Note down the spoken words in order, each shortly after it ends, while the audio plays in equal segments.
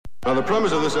Now the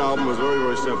premise of this album was very,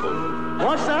 very simple.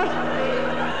 What's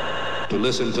that? To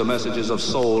listen to messages of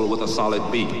soul with a solid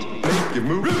beat. Make you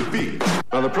move the beat.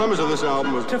 Now the premise of this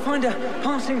album was to find a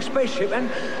passing spaceship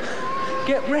and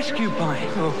get rescued by it.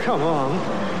 Oh, come on.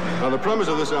 Now the premise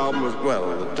of this album was,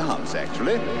 well, dance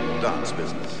actually. Dance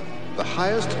business. The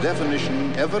highest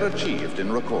definition ever achieved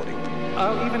in recording.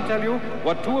 I'll even tell you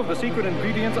what two of the secret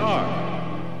ingredients are.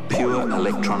 Pure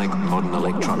electronic modern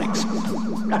electronics.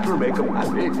 That'll make them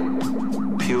happy.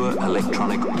 Pure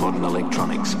electronic modern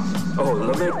electronics. Oh,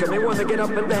 make me want to get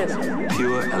up and dance.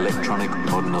 Pure electronic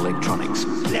modern electronics.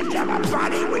 Let's have a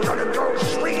party, we're gonna go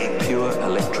swinging. Pure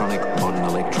electronic modern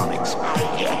electronics.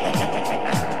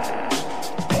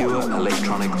 Pure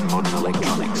electronic modern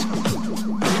electronics.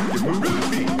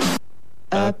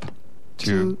 Up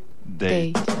to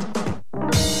date.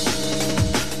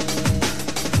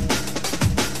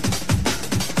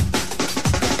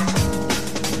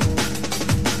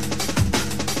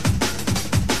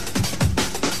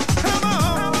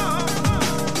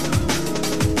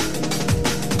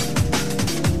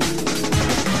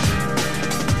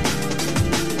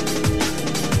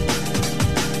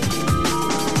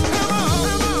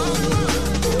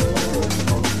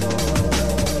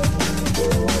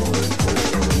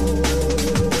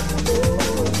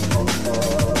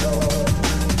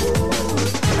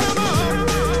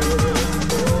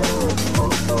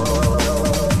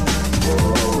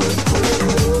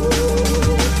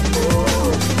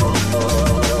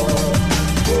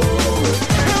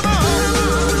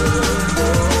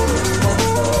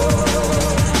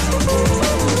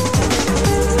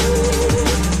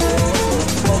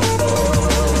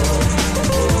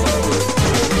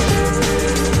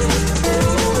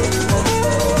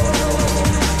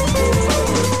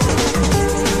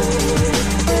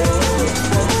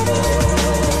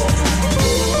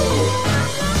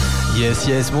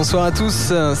 Yes, bonsoir à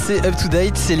tous, c'est Up to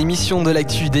Date, c'est l'émission de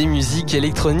l'actu des musiques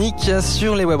électroniques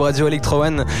sur les web radios Electro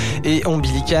One et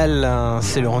Ombilical.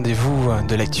 C'est le rendez-vous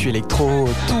de l'actu électro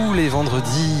tous les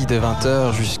vendredis de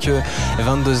 20h jusqu'à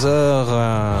 22h.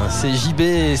 C'est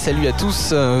JB, salut à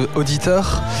tous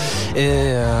auditeurs.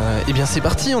 Et bien c'est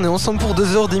parti, on est ensemble pour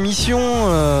 2 heures d'émission.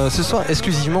 Ce soir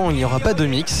exclusivement, il n'y aura pas de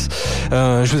mix.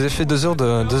 Je vous ai fait 2 heures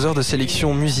de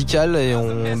sélection musicale et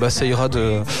ça ira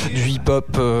du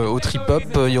hip-hop au trip-hop.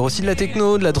 Il y aura aussi de la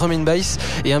techno, de la drum and bass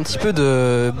et un petit peu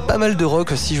pas mal de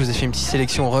rock aussi. Je vous ai fait une petite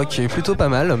sélection rock qui est plutôt pas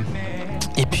mal.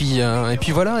 Et puis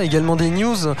voilà, également des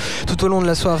news tout au long de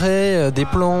la soirée, des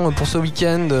plans pour ce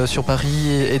week-end sur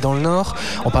Paris et dans le Nord.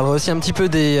 On parlera aussi un petit peu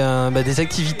des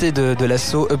activités de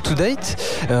l'asso Up to Date,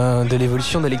 de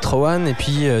l'évolution d'Electro One et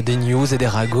puis des news et des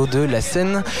ragots de la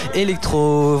scène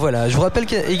électro. Voilà, je vous rappelle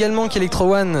également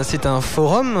qu'Electro One c'est un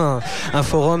forum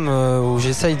où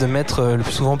j'essaye de mettre le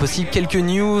plus souvent possible quelques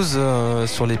news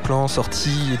sur les plans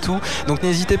sortis et tout. Donc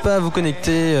n'hésitez pas à vous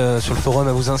connecter sur le forum,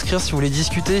 à vous inscrire si vous voulez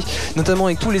discuter, notamment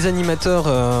avec tous les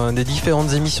animateurs des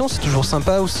différentes émissions. C'est toujours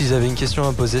sympa, ou si vous avez une question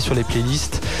à poser sur les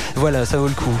playlists, voilà, ça vaut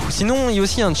le coup. Sinon il y a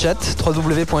aussi un chat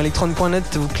www.electron.net,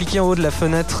 vous cliquez en haut de la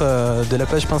fenêtre de la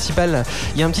page principale,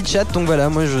 il y a un petit chat, donc voilà,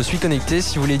 moi je suis connecté.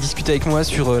 Si vous voulez discuter avec moi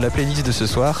sur la playlist de ce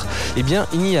soir, eh bien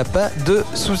il n'y a pas de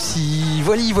souci.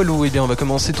 Voilà. Eh bien on va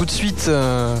commencer tout de suite.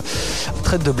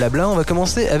 Traite de blabla, on va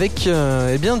commencer avec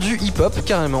du hip-hop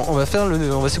carrément. On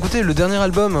va s'écouter le dernier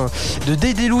album de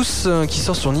Daedalus qui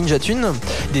sort sur Ninja Tune.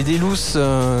 Daedalus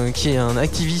qui est un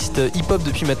activiste hip-hop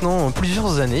depuis maintenant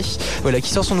plusieurs années, voilà, qui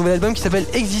sort son nouvel album qui s'appelle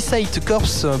Exicite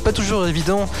Corpse. Pas toujours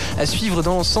évident à suivre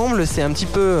dans l'ensemble, c'est un petit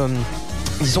peu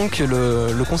disons que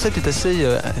le concept est assez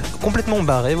complètement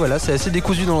barré, voilà, c'est assez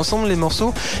décousu dans l'ensemble les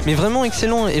morceaux, mais vraiment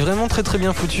excellent et vraiment très très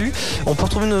bien foutu. On peut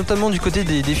retrouver notamment du côté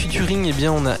des featuring, eh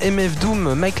bien on a MF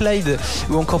Doom, Mike Lyde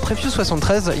ou encore Preview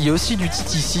 73. Il y a aussi du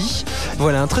TTC.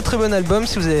 Voilà, un très très bon album.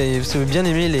 Si vous avez bien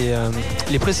aimé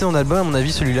les précédents albums, à mon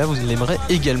avis celui-là vous l'aimerez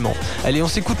également. Allez, on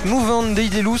s'écoute Move On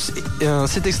Daedalus,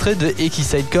 cet extrait de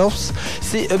Exicite Corpse.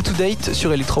 C'est Up to Date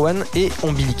sur Electro One et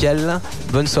Ombilical.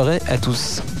 Bonne soirée à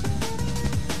tous.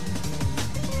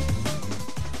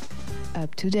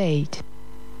 Up to date.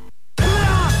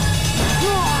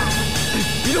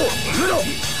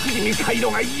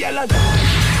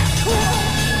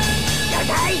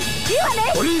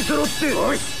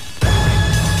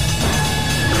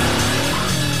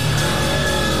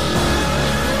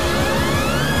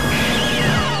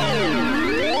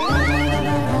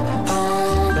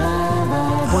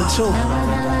 One, two.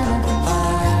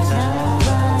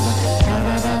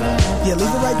 Yeah,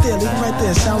 leave it right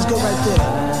there. Sounds good right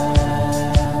there.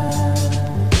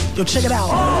 Yo, check it out.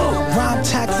 Rhyme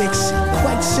tactics,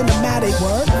 quite cinematic.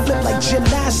 Flip like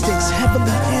gymnastics,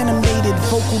 heavily animated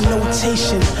vocal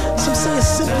notation. Some say it's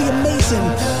simply a Listen,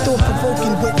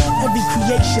 thought-provoking with every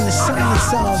creation, the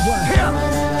science of what?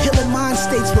 Healing mind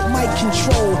states with mic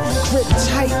control. Grip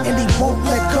tight and he won't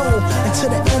let go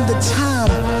until the end of time.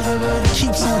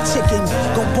 Keeps on ticking,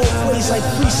 go both ways like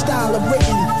freestyle or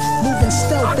written. Moving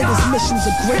stealth in his missions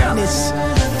of greatness.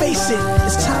 Face it,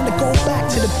 it's time to go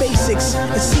back to the basics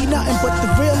and see nothing but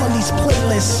the real on these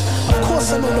playlists. Of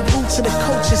course I know the roots of the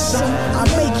culture, son. I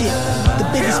make it. The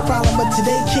biggest problem of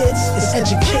today, kids, is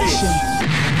education.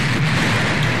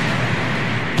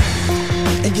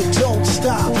 And you don't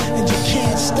stop, and you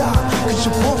can't stop, cause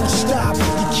you won't stop.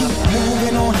 You keep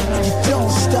moving on, and you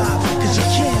don't stop, cause you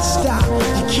can't stop.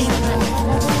 You keep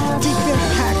deep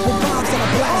impact with rhymes that I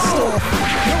blast off.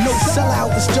 No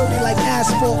sellout, it's dirty like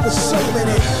asphalt with soul in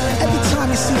it. Every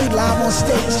time you see me live on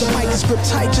stage, the mic is gripped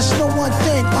tight. Just know one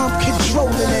thing, I'm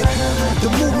controlling it. The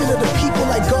movement of the people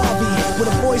like Garvey, with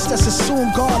a voice that's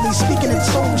assumed godly, speaking in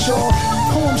tones, y'all.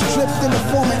 Poems dripped in the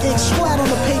form of ink, swat on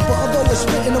the paper, although it's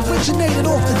written, originated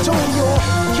off the dome, y'all.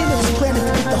 Kingdom was planning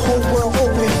to get the whole world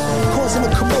open, causing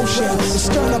a commotion, and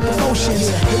stirring up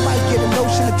emotions. You might get a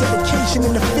notion of dedication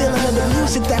and the feeling of the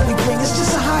music that we bring. It's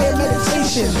just a higher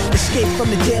meditation. Escape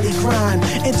from the daily grind,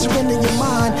 entering in your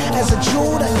mind as a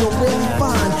jewel that you'll really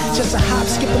find. Just a hop,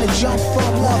 skip, and a jump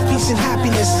from love, peace, and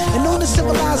happiness. And known to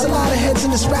civilize a lot of heads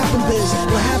in this rapping biz.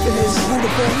 What happened is,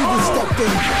 beautiful evil stepped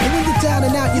in. And when you're down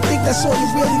and out, you think that's all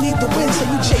you really need to win, so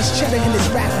you chase cheddar in this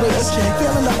rat race.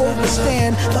 Failing to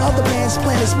overstand, the other man's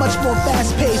plan is much more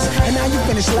fast-paced. And now you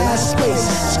finish last place,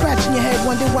 scratching your head,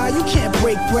 wondering why you can't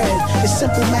break bread. It's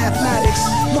simple mathematics.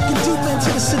 Looking deeper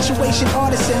into the situation,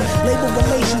 artisan label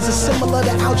relations are similar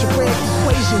to algebraic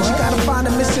equations. You gotta find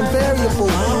a missing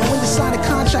variable. When you sign a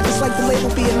contract, it's like the label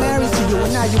being married to you,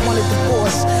 and now you want a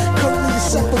divorce. Currently you're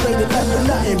separated, left with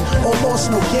nothing, or lost,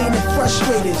 no gain, and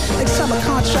frustrated. Next time a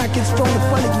contract gets thrown in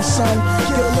front of you, son,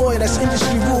 get a lawyer. That's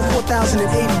industry rule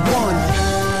 4081.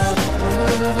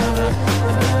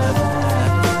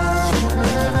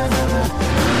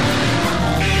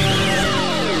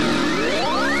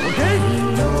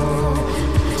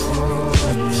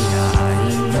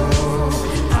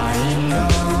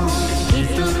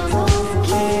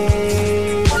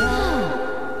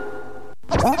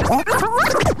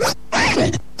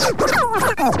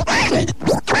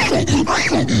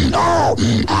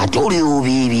 I told you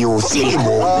we will see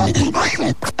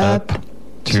Up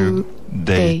to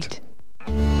date.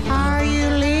 Are you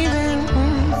leaving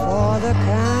for the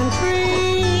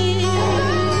country?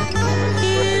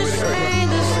 You say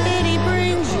the city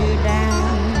brings you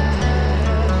down.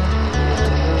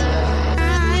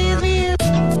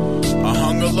 I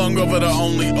hung along over the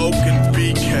only Oaken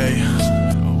BK.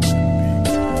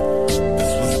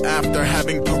 This was after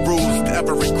having perused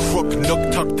every crook,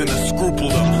 nook, tucked in a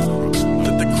scrupledom.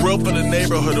 Lit the grill for the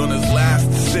neighborhood on his last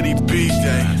City B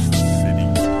day.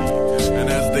 And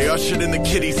as they ushered in the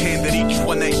kiddies, handed each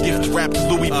one that gift wrapped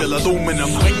Louisville aluminum.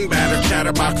 Swing batter,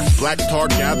 chatterbox, black tar,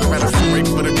 gather at a scrape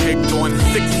for the cake, throwing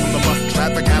 6 from the bus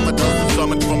traffic. Amateurs and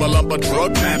summoned from a lump of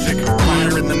drug magic.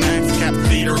 Fire in the max cap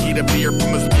theater, heat a beer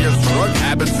from his peers. Drug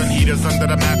habits and heaters under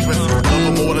the mattress. Love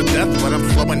him all to death, but I'm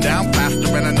slowing down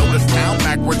faster and I notice town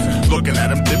backwards. Looking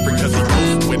at him different cause he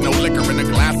coasted with no liquor in a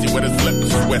glass, he with his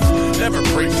lips swift. Never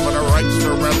preach for the rights to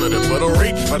relative, but he'll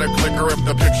reach for the clicker if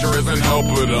the picture isn't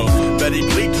helping him. Betty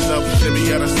bleached up,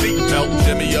 shimmy at a seatbelt.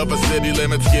 Jimmy of a city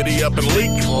limits, giddy up and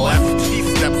leak left. He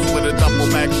steps with a duffel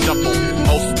bag shuffle.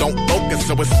 Most don't focus,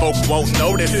 so his folk won't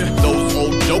notice. Those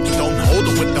old jokes don't hold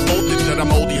it with the voltage of the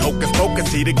moldy hocus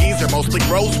pocus. He the geezer mostly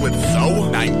grows with. So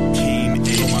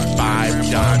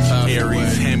 1985 Dodge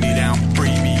Aries, hand me down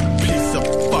freebie. Piece of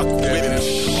fuck with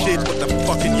shit with the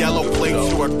fucking yellow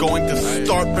plates. You are going to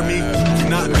start for me. Do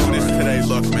not do this today.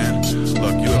 Look, man.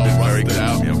 Look, you have been very good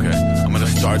to me, okay? I'm gonna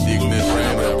start the ignition.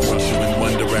 I'm gonna push you in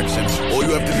one direction. All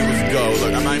you have to do is go.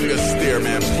 Look, I'm not even gonna steer,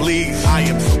 man. Please. I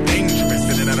am so dangerous.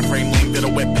 Sitting at a frame length at a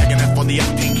wet pegging F on the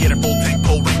octane. Get a full tank,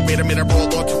 cold ring, made a minute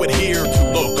roll on to adhere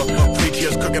to. Look, 3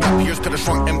 cheers cooking up here's to the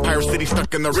shrunk Empire City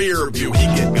stuck in the rear view. He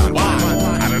get gone. Why?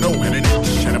 I don't know. Hit an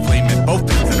inch. Had a flame in both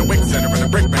ends. At a wick center and a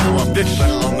brick man. Off this, let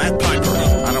alone that piper.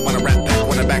 I don't wanna rat back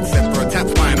when I back set for a tap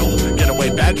spinal. Get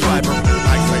away, bad driver.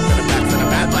 Eyesight for the backs and a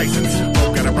bad license.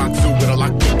 Got a rock suit with a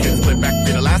lock two kids, split back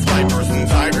be the last vipers and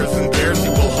tigers and bears.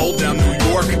 You will hold down New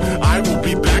York. I will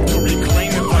be back to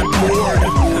reclaim if I'm bored.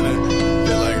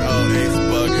 They're like, oh, he's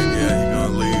bugging. Yeah, he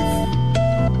gonna leave.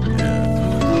 Yeah,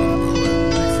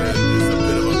 they said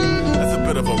that's a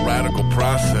bit of a radical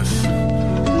process. I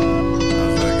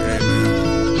was like, hey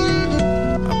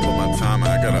man, I put my time in. I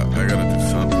gotta do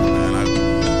something, man. I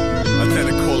tend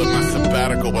to call it my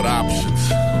sabbatical with options.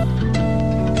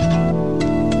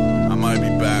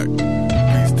 Back.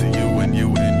 Peace to you and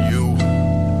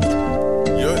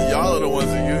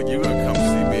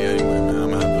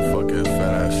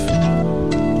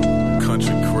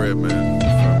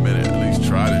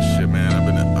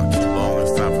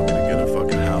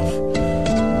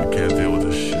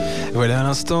Voilà, à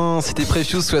l'instant, c'était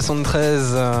Prefuse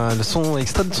 73, le son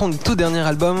extrait de son tout dernier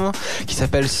album qui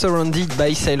s'appelle Surrounded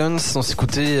by Silence. On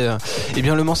s'écoutait eh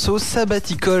bien le morceau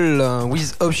Sabbatical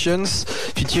with Options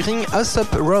featuring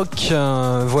Aesop Rock.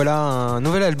 Voilà un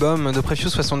nouvel album de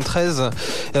Prefuse 73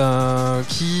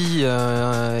 qui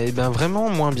est bien vraiment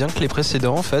moins bien que les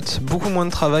précédents en fait. Beaucoup moins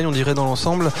de travail on dirait dans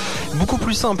l'ensemble, beaucoup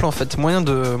plus simple en fait, moins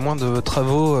de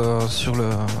travaux sur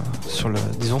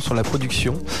la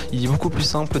production. Il est beaucoup plus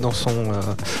simple dans son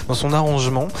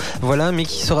arrangement, voilà, mais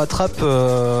qui se rattrape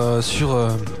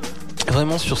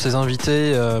vraiment sur ses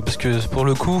invités parce que pour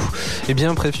le coup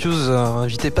Prefuse a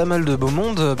invité pas mal de beau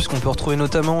monde puisqu'on peut retrouver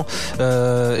notamment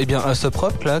Aesop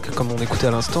Rock là comme on écoutait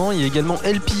à l'instant. Il y a également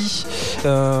LP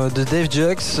de Dave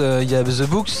Jux, il y a The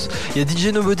Books, il y a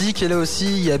DJ Nobody qui est là aussi,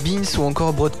 il y a Beans ou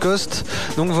encore Broadcast.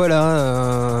 Donc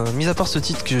voilà, mis à part ce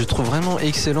titre que je trouve vraiment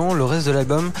excellent, le reste de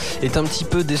l'album est un petit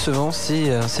peu décevant,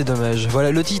 c'est dommage.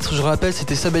 Voilà, le titre je rappelle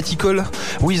c'était Sabbatical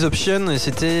with Option et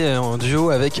c'était en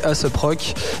duo avec Aesop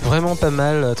Rock, vraiment pas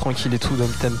mal, tranquille et tout, dans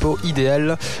le tempo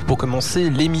idéal pour commencer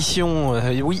l'émission.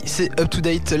 Oui, c'est Up to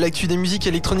Date, l'actu des musiques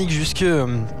électroniques jusque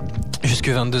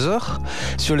 22h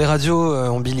sur les radios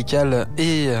ombilicales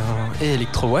et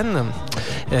Electro One.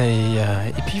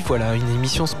 Et puis voilà, une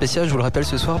émission spéciale, je vous le rappelle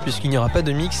ce soir, puisqu'il n'y aura pas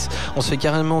de mix. On se fait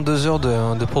carrément 2 heures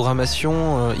de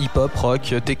programmation hip-hop,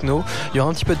 rock, techno. Il y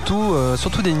aura un petit peu de tout,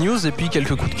 surtout des news et puis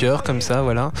quelques coups de cœur comme ça,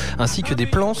 voilà, ainsi que des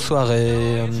plans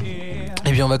soirée.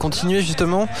 Et bien on va continuer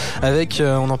justement avec,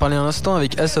 on en parlait à l'instant,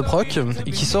 avec Aesop Rock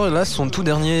qui sort là son tout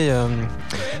dernier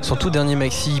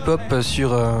maxi hip-hop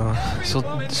sur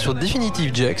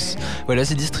Definitive Jux. Voilà,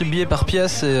 c'est distribué par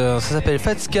Pias et ça s'appelle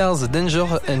Fat Scars, Danger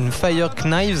and Fire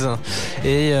Knives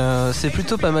et c'est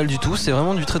plutôt pas mal du tout, c'est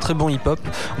vraiment du très très bon hip-hop.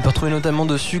 On peut retrouver notamment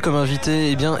dessus comme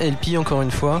invité LP encore une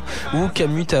fois ou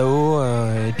Camus Tao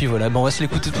et puis voilà, on va se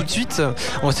l'écouter tout de suite.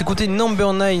 On va s'écouter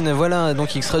Number 9, voilà,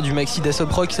 donc extrait du maxi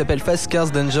d'Aesop Rock qui s'appelle Fat Scars,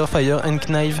 Danger, Fire and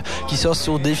Knife qui sort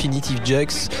sur Definitive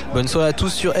Jux. Bonne soirée à tous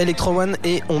sur Electro One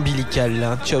et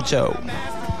Ombilical. Ciao ciao.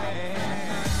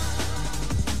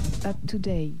 Up to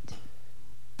date.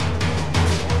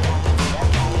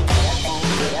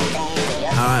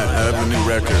 I have a new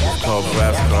record called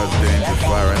Fast Cars, Danger,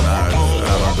 Fire and Knives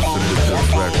out on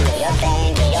Definitive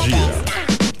Records. Yeah.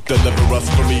 Deliver us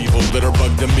from evil, litter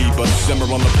bugged amoeba, simmer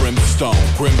on the brimstone,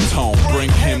 grim tone, bring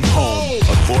him home.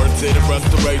 Authoritative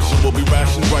restoration will be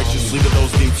rationed righteously to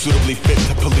those deemed suitably fit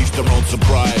to police their own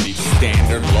sobriety.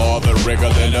 Standard law, the rigor,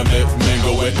 then omit,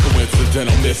 mingle with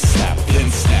coincidental mishap,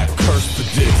 pin snap, curse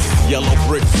predicts, yellow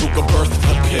brick, suka burst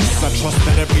the piss. I trust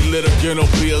that every litigant will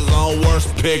be his own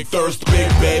worst pig, thirst big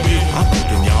baby. I'm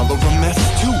thinking y'all are a mess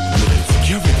too.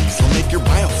 Insecurities will make your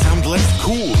bio sound less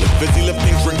cool. If busy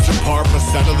lifting drinks are par for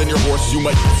saddle than your horse, you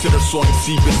might consider sawing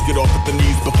Seabiscuit off at the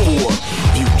knees before.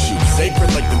 View you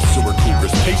sacred like them sewer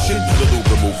cougars, patient to the lube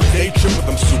remover. They trip with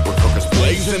them super cookers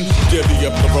blazing. Divvy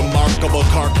up the remarkable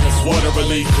carcass, what a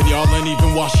relief. And y'all ain't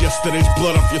even wash yesterday's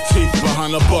blood off your teeth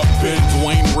behind a buck bin.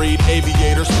 Dwayne Reed,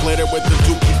 aviators, split it with the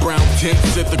Dookie Brown tint.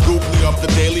 Sit the gooply off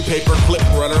the daily paper clip,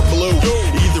 red or blue.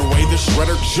 Either way, the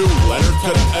shredder chew. Letter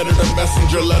to the editor,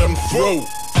 messenger, let him through.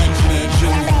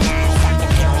 Engine.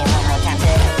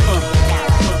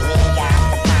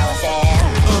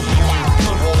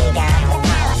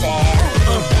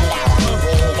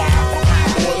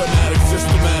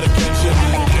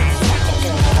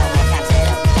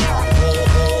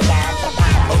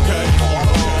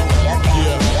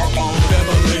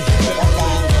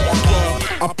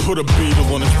 I put a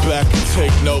beetle on his back and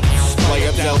take notes.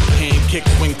 Player dealt pain, kick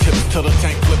swing tips till the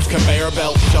tank flips. Conveyor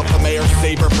belt, shelf a mayor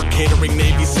saber for catering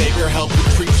Navy savior. Help you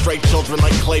treat straight children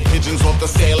like clay pigeons off the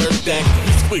sailor's deck.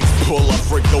 Squeaks pull up,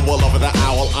 freak the wool over the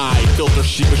owl eye. Filter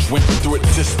sheepish whimper through its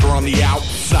sister on the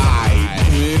outside.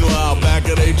 Meanwhile, back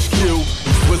at HQ,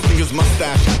 he's twisting his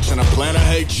mustache, hatching a plan to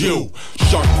hate you.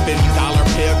 Shark fin, dollar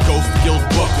pair, ghost guild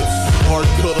buckets. Hard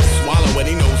pill to swallow and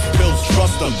he knows pills,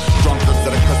 trust him. Drunkards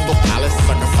at a crystal palace,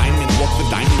 suck assignment, walk the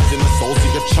diamonds in the souls.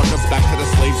 You could chuck us back to the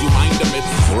slaves you mind them. It's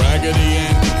Raggedy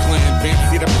Andy Clan,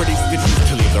 fancy the pretty stitches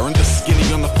till he learned to skinny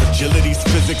on the fragilities.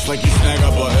 Physics like he snag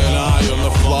a button eye on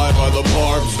the fly by the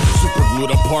barbs. Super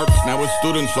glued apart, now his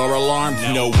students are alarmed.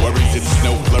 No worries, it's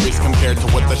no flurries compared to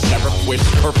what the sheriff wished.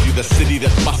 Curfew, the city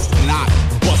that must not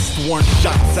bust warrant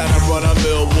shots at a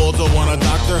run-of-mill Waldo on a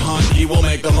Dr. Hunt. He will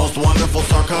make the most wonderful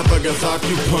sarcophagus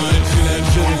occupant.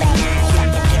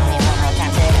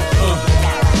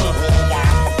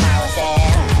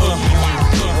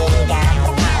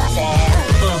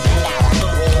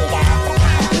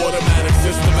 Automatic,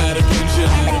 systematic engine.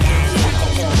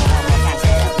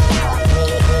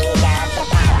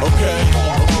 Okay.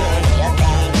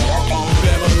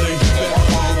 Family.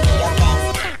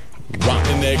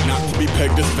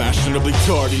 pegged as fashionably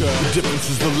tardy. The difference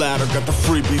is the latter got the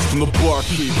freebies from the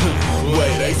barkeep.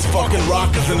 Wait, Ace fucking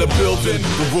Rockers in the building.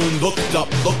 The room looked up,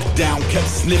 looked down, kept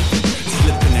sniffing.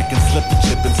 Slipping, I can slip the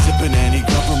chip and sipping any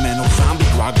governmental zombie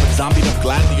grog, but zombied up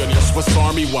gladly on your Swiss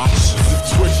Army watch. As if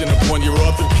twitching upon your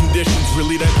authored conditions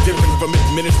really that different from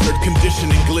administered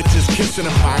conditioning glitches. Kissing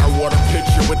a firewater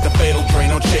pitcher with the fatal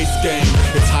Drano chase game.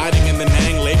 It's hiding in the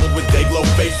nang labeled with Dayglow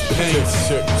face paint.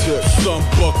 Some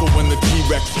buckle when the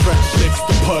T-Rex stretch shakes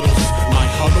the puddles. My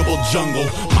huggable jungle,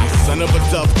 my son of a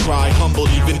dove cry, humble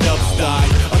even doves die.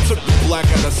 I took the black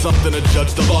out of something to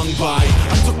judge the lung by.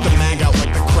 I took the mag out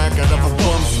like the crack out of a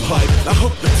bum's pipe. I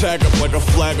hooked the tag up like a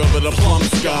flag over the plum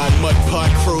sky. Mud pie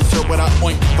cruiser without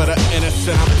oink for the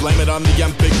innocent. I blame it on the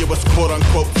ambiguous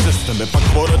quote-unquote system. If a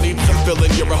quota needs some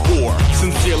filling, you're a whore.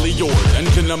 Sincerely yours,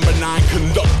 engine number 9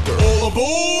 conductor. All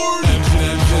aboard!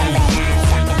 Engine.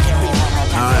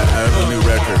 I have a new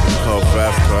record called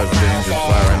Fast Cars, Danger,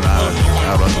 Fire and Iron,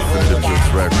 out on Definitive Juice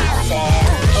Records.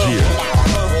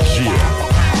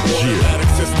 Automatic,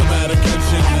 systematic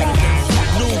engine.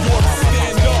 New York,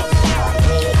 stand up.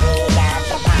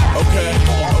 Okay,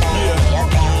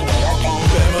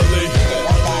 family.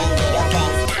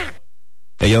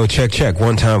 Hey yo, check,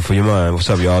 one time for your mind. What's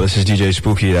up, y'all? This is DJ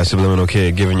Spooky, that's Subliminal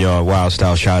Kid, giving y'all a Wild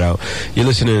Style shout out. You're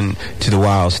listening to the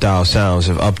Wild Style sounds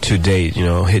of Up to Date, you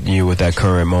know, hitting you with that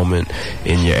current moment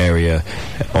in your area.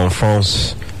 En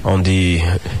France, on dit,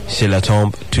 c'est la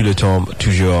tombe, tout le tombe,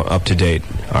 toujours up to date.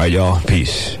 Alright, y'all,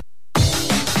 peace.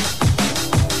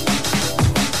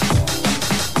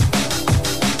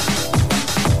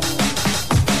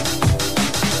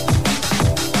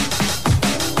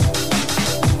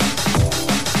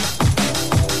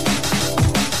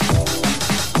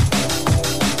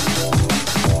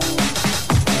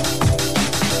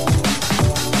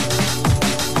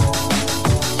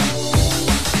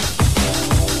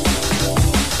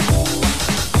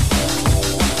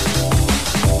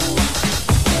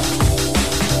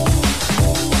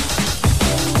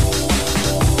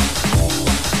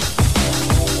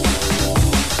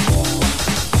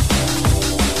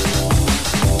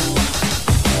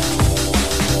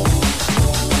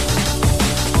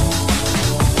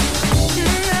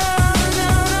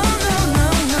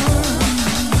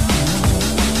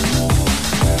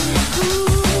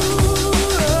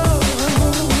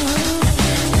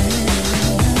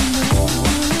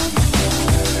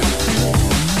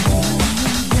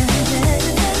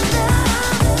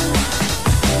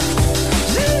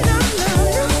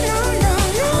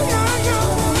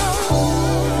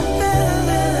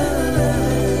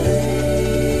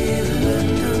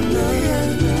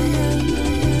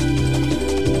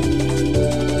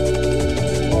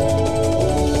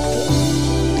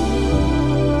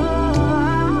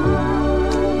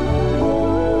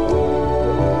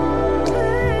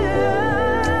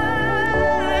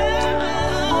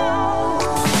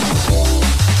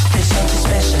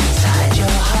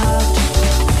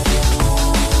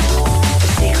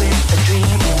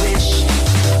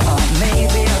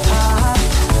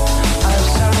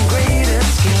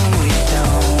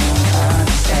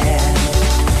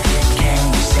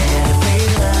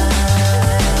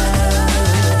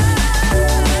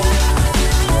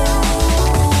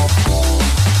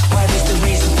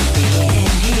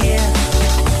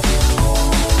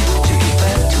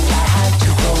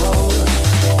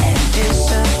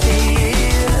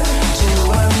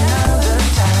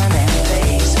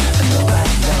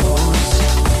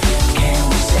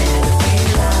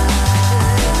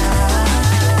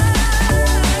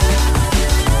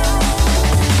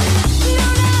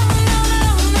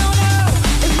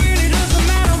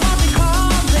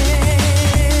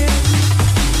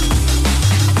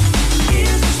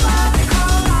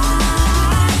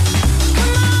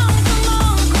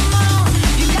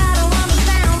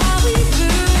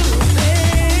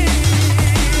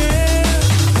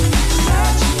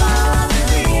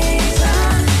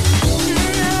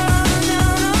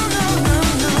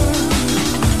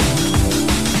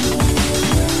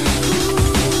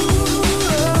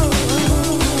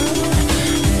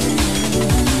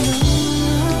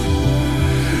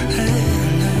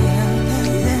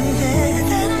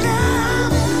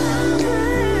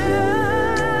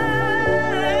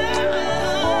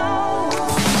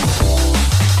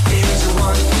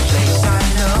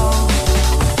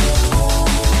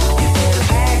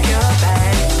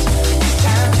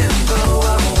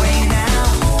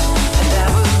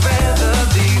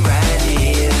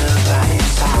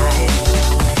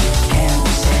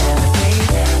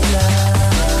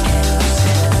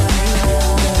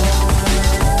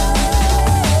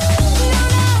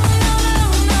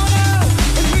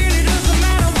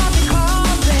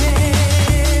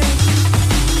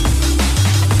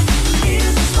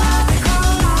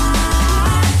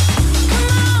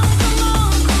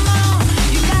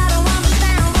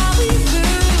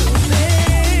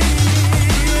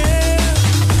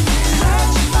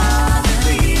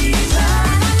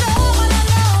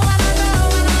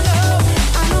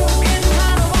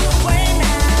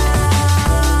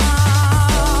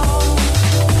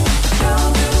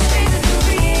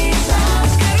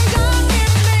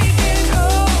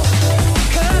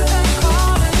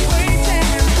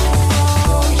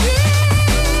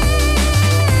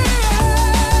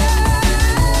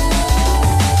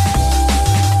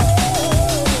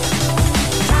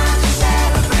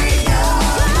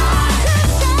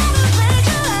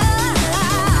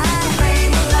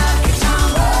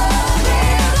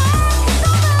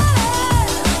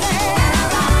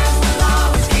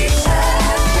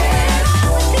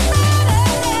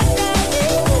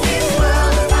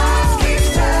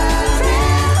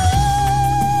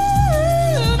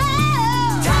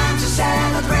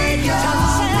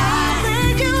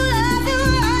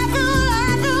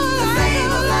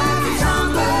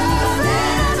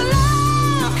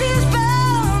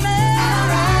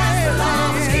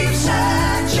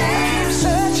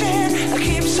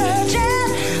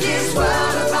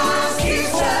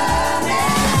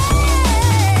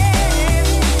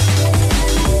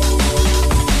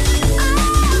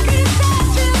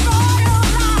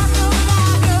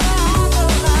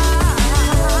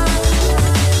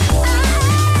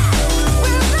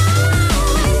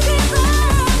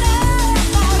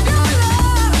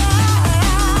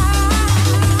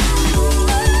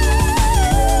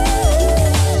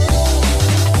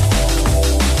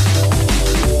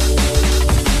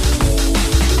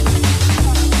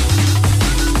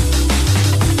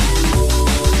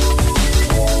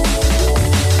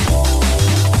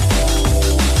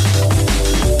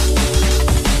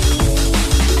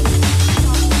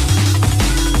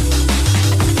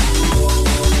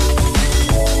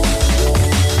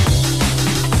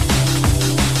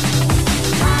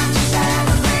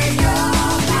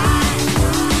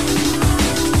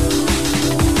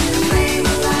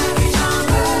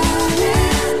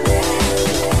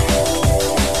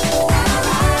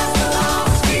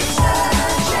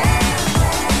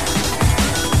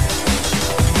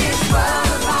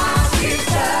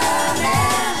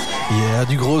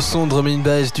 gros son, drum and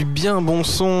bass, du bien bon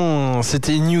son.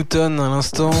 C'était Newton à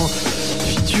l'instant.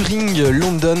 Featuring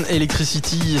London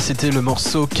Electricity, et c'était le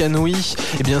morceau Canoe.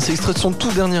 Et bien c'est extrait de son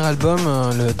tout dernier album,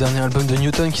 le dernier album de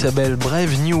Newton qui s'appelle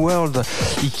Brave New World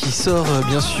et qui sort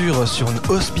bien sûr sur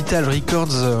Hospital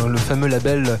Records, le fameux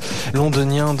label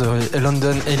londonien de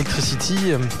London Electricity.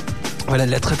 Voilà,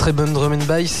 de la très très bonne drum and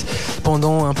bass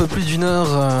pendant un peu plus d'une heure,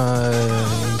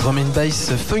 drum and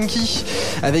bass funky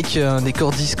avec des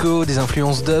cordes disco, des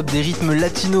influences dub, des rythmes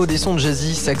latinos, des sons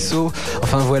jazzy, saxo.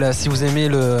 Enfin voilà, si vous aimez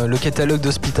le catalogue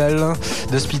d'Hospital,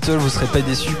 vous serez pas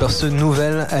déçus par ce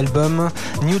nouvel album.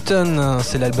 Newton,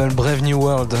 c'est l'album Brave New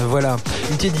World. Voilà,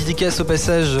 une petite dédicace au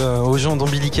passage aux gens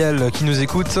d'Ombilical qui nous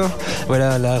écoutent.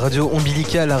 Voilà, la radio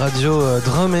Ombilical, la radio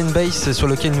drum and bass sur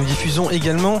laquelle nous diffusons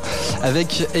également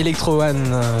avec Electro One.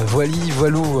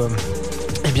 Voilou.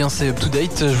 Eh bien c'est Up to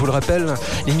Date, je vous le rappelle,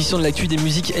 l'émission de l'actu des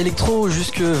musiques électro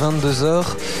jusque 22h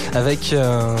avec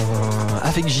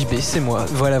JB, c'est moi,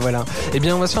 voilà. Eh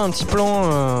bien on va se faire un petit plan,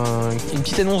 une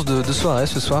petite annonce de soirée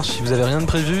ce soir si vous avez rien de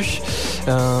prévu,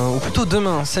 ou plutôt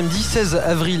demain, samedi 16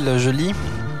 avril, je lis.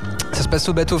 Ça se passe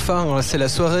au Bateau Phare, c'est la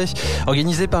soirée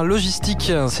organisée par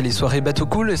Logistique, c'est les soirées Bateau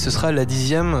Cool et ce sera la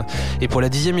 10e. Et pour la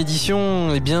 10e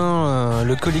édition, eh bien,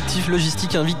 le collectif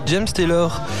Logistique invite James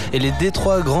Taylor et les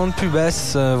D3 Grandes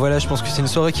Pubasses. Voilà, je pense que c'est une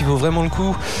soirée qui vaut vraiment le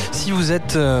coup. Si vous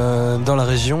êtes dans la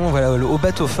région, voilà, au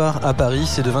Bateau Phare à Paris,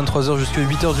 c'est de 23h jusqu'à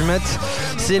 8h du mat.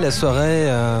 C'est la soirée,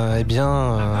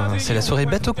 c'est la soirée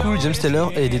Bateau Cool, James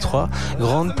Taylor et D3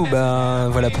 Grandes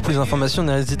Pubasses. Voilà, pour plus d'informations,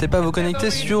 n'hésitez pas à vous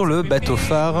connecter sur le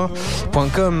bateauphare.com.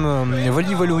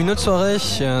 Voilà, une autre soirée,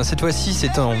 cette fois-ci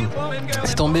c'est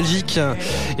en Belgique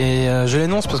et je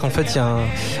l'annonce parce qu'en fait il y a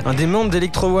un des membres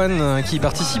d'Electro One qui y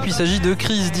participe. Il s'agit de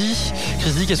Chris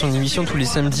D qui a son émission tous les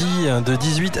samedis de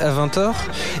 18 à 20h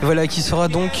et voilà, qui sera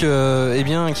donc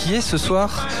qui est ce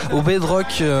soir au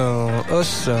Bedrock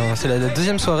Os, c'est la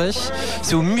deuxième soirée,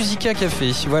 c'est au Musica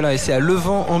Café, voilà, et c'est à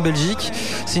Levant en Belgique.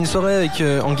 C'est une soirée avec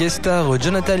en guest star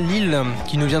Jonathan Lille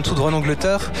qui nous vient tout droit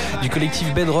d'Angleterre du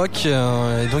collectif Bedrock.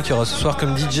 Et donc il y aura ce soir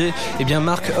comme DJ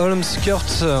Mark Holmes,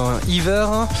 Kurt Iver,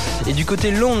 et du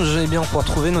côté lounge on pourra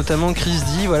trouver notamment Chris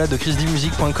D, voilà, de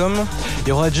chrisdmusic.com. Il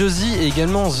y aura Josie et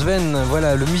également Sven.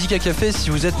 Voilà, le Musica Café si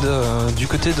vous êtes du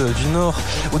côté du nord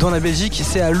ou dans la Belgique,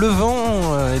 c'est à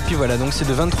Levant, et puis voilà, donc c'est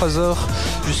de 23h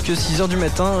jusqu'à 6h du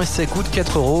matin et ça coûte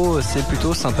 4€, c'est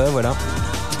plutôt sympa, voilà.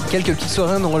 Quelques petites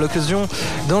soirées, on aura l'occasion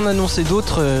d'en annoncer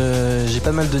d'autres. J'ai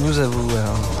pas mal de news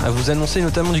à vous annoncer,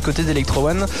 notamment du côté d'Electro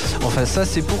One. Enfin, ça,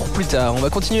 c'est pour plus tard. On va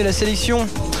continuer la sélection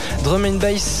drum and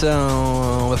bass.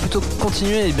 On va plutôt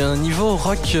continuer niveau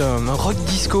rock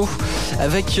disco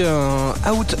avec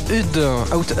Outhud.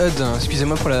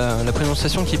 Excusez-moi pour la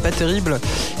prononciation qui est pas terrible.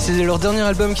 C'est leur dernier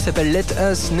album qui s'appelle Let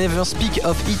Us Never Speak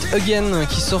of It Again,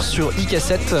 qui sort sur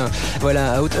e-cassette.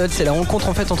 Voilà, Outhud, c'est la rencontre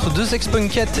en fait entre deux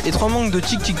ex-punkettes et trois membres de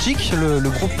Chick Chick Chick, le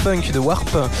groupe punk de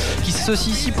Warp, qui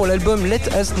s'associe ici pour l'album Let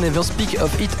Us Never Speak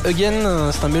of It Again.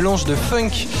 C'est un mélange de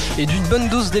funk et d'une bonne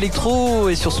dose d'électro,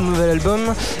 et sur ce nouvel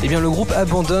album, le groupe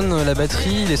abandonne la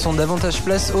batterie, laissant davantage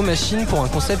place aux machines pour un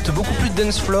concept beaucoup plus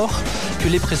dance floor que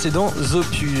les précédents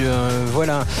opus.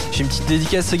 Voilà, j'ai une petite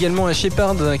dédicace également à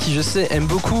Shepard qui je sais aime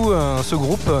beaucoup ce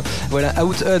groupe. Voilà,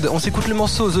 Outhud, on s'écoute le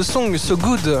morceau The Song So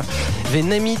Good, The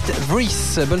Name It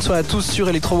Breeze. Bonne soirée à tous sur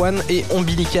Electro One et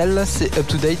Ombilical, c'est Up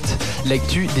to Date,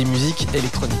 l'actu des musiques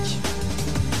électroniques.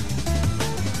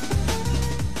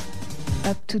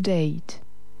 Up to Date.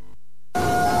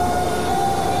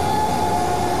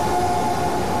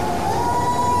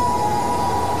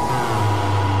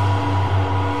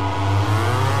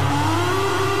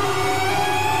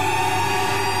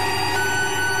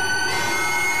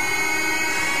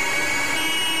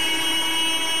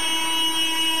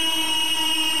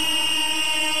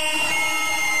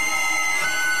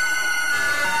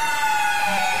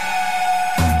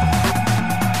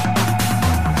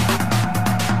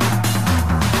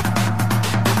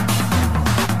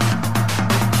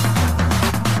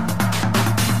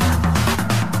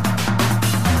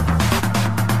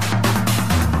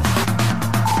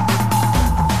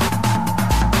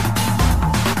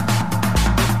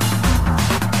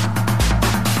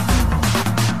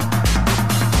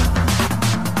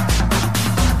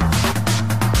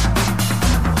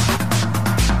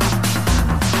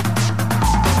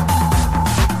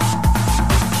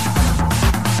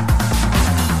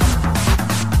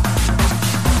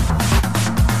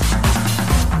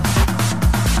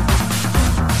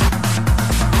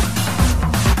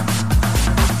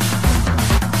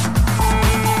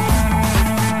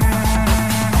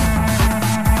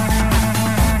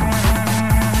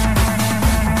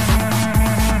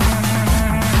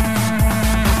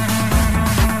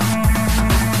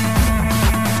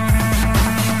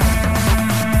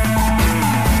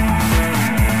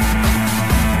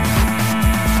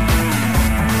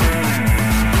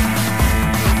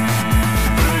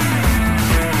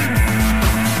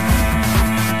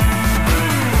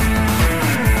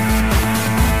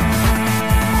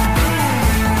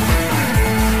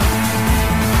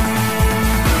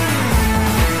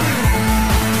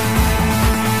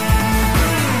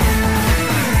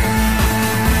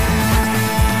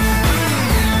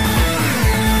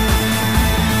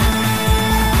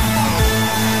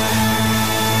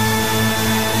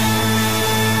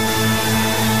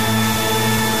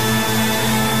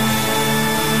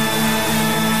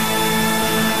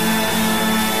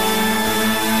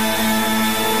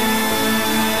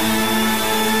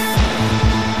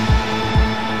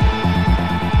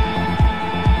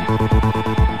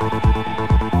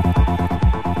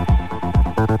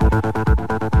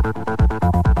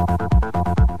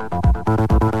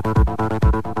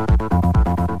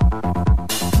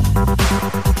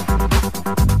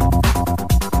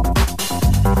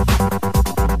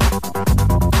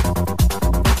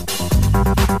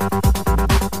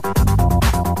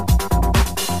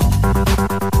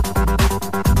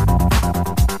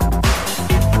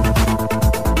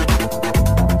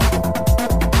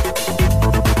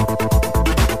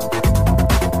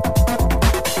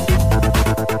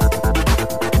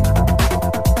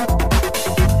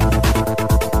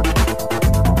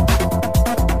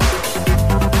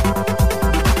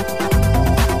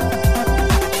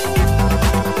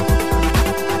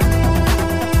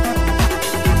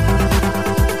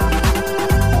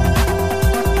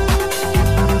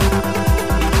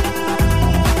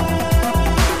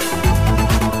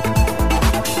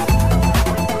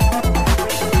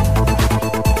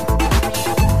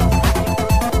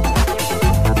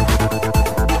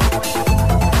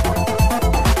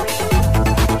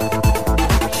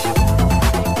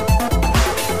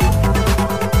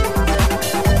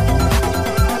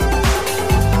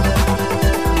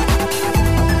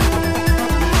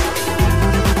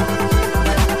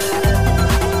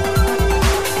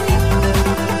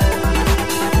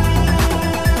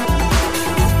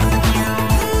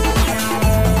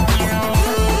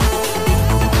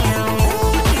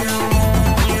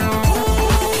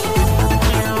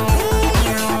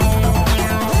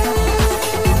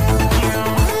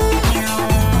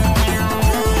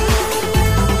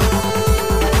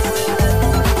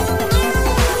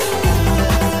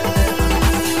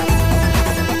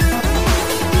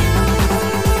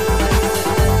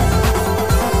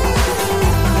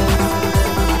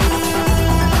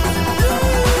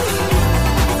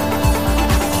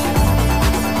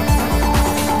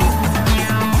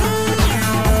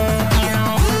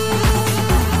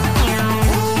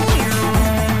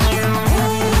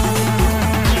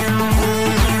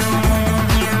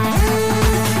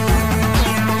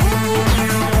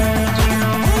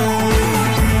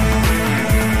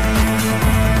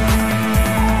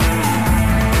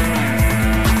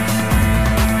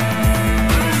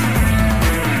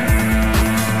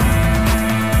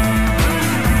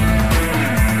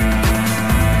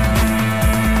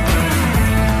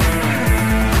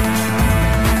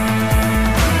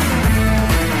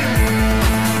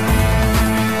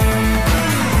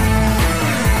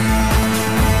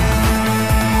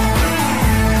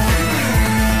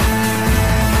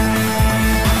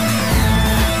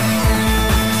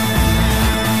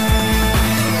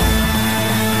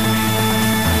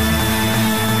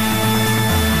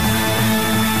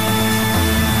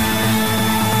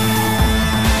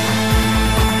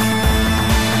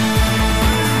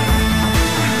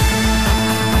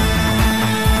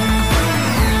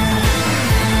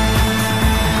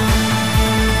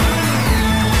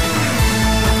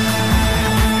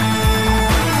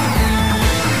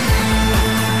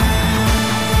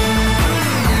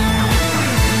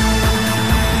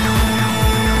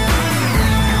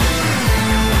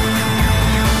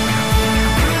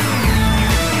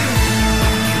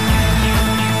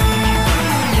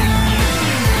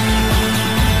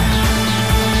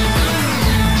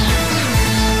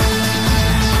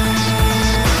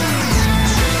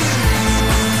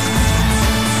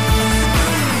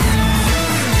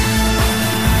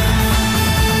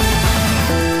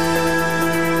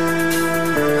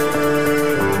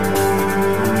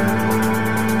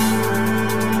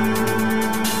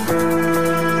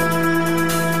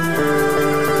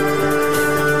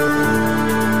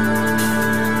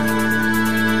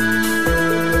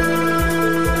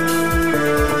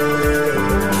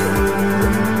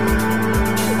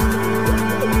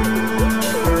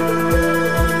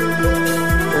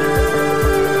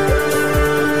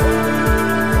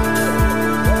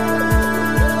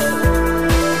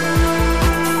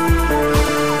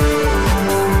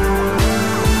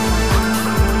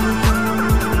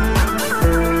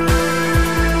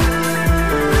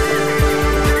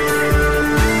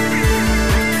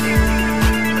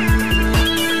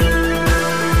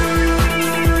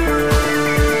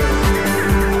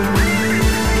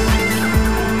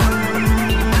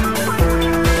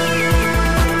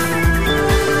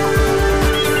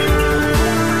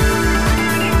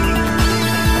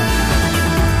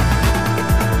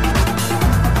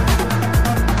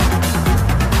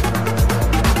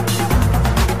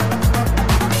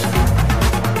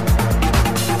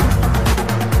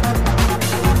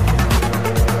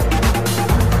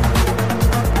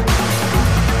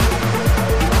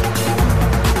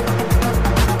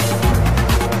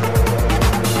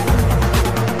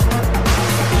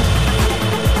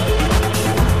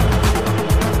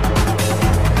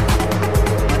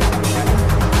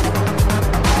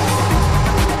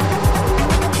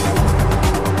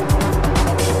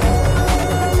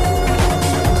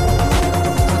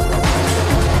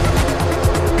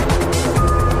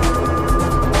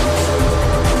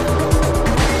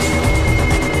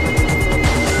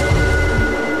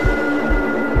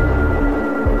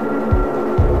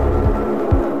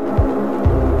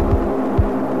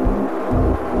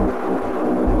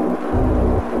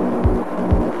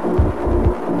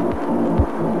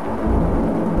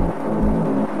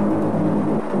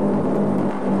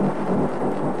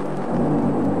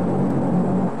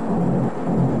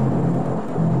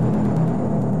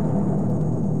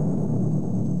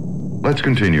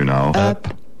 Let's continue now.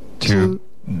 Up to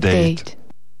date.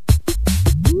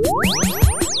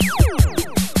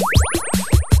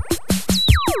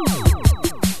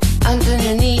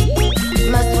 Antonioni,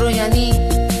 Mastroianni,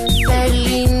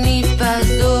 Fellini,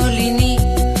 Pasolini,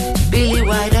 Billy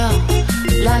Wilder,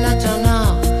 Lana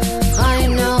Turner,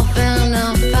 Rainer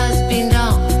Werner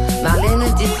Fassbinder,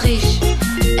 Marlene Dietrich,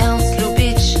 Ernst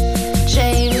Lubitsch,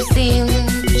 James Dean,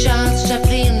 Charles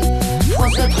Chaplin,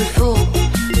 François Truffaut,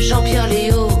 Jean-Pierre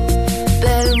Léaud,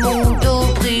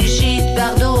 Belmondo, Brigitte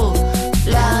Bardot,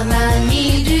 la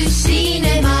manie du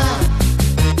cinéma,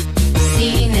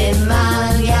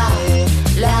 Cinémania,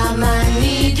 la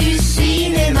manie du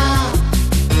cinéma,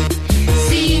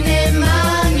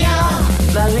 Cinémania,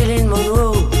 Marilyn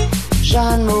Monroe,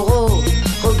 Jeanne Moreau,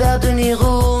 Robert De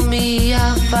Niro,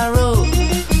 Mia Farrow,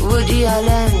 Woody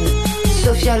Allen,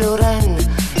 Sophia Loren,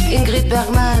 Ingrid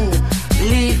Bergman,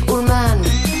 Liv Ullmann,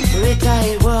 Rita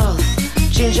Hayworth,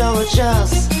 Ginger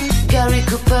Rogers, Gary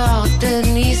Cooper,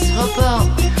 Dennis Hopper,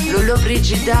 Lolo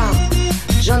Brigida,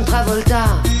 John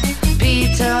Travolta,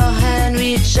 Peter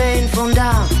Henry, Jane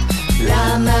Fonda,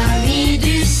 la manie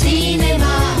du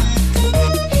cinéma,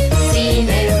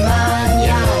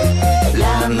 Cinémania,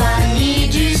 la manie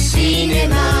du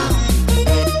cinéma,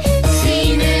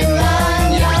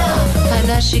 Cinémania,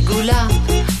 Anna Shigula,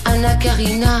 Anna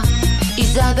Karina,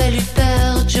 Isabelle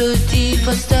Huppert, Jodie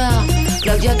Foster,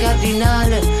 Claudia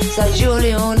Cardinal, Sergio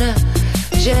Leone,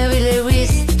 Jerry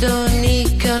Lewis, Tony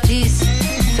Curtis,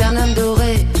 Fernando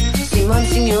Rey, Simone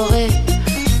Signoret,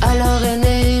 Alain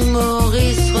René,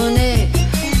 Maurice René,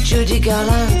 Judy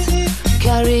Garland,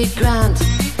 Cary Grant,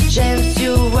 James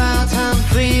Stewart,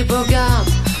 Humphrey Bogart,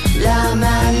 la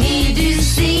manie du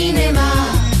cinéma,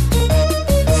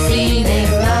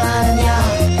 Cinémania,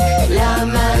 la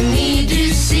manie du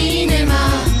cinéma,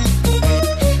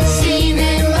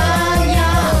 Cinémania,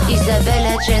 Isabelle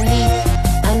Adjani,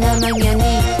 Anna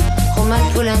Magnani, Roman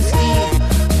Polanski,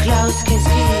 Klaus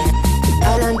Kinski,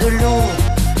 Alain Delon,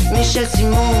 Michel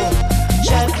Simon,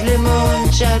 Jack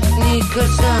Lemmon, Jack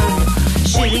Nicholson,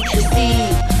 Julie Christie,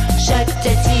 Jacques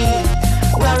Tati,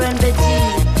 Warren Beatty,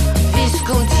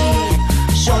 Visconti,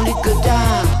 Jean-Luc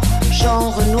Godard, Jean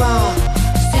Renoir,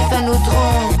 Stéphane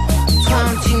Audran,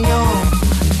 Trintignant,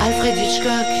 Alfred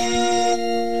Hitchcock.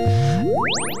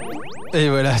 Et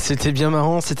voilà, c'était bien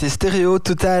marrant, c'était Stéréo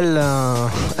Total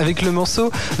avec le morceau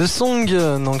The Song.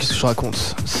 Non, qu'est-ce que je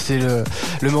raconte? C'est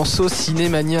le morceau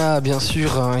Cinémania, bien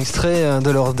sûr, un extrait de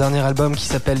leur dernier album qui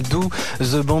s'appelle Do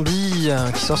The Bambi,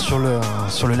 qui sort sur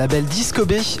le label Disco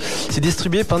B. C'est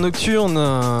distribué par Nocturne.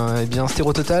 Et bien,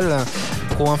 Stéréo Total,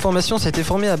 pour information, ça a été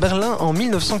formé à Berlin en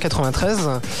 1993.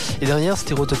 Et derrière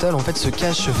Stéréo Total, en fait, se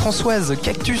cache Françoise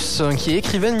Cactus, qui est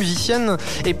écrivaine, musicienne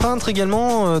et peintre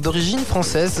également d'origine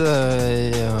française.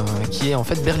 Qui est en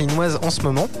fait berlinoise en ce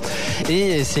moment,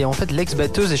 et c'est en fait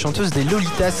l'ex-batteuse et chanteuse des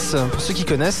Lolitas pour ceux qui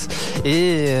connaissent,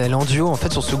 et elle est en duo en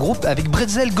fait sur ce groupe avec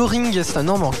Bretzel Goring. C'est un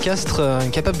énorme orchestre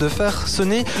capable de faire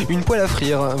sonner une poêle à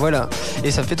frire, voilà.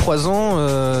 Et ça fait 3 ans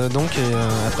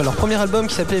après leur premier album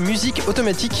qui s'appelait Musique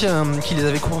Automatique, qui les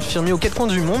avait confirmés aux 4 coins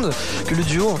du monde, que le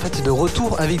duo en fait est de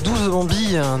retour avec 12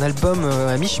 Bambi, un album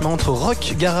à mi-chemin entre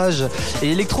rock, garage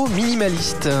et électro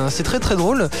minimaliste. C'est très très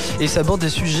drôle et ça aborde des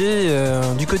sujets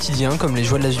du quotidien comme les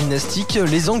joies de la gymnastique,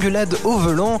 les engueulades au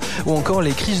volant ou encore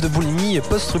les crises de boulimie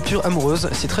post-rupture amoureuse.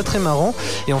 C'est très très marrant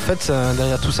et en fait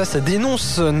derrière tout ça, ça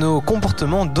dénonce nos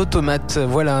comportements d'automates.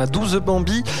 Voilà, 12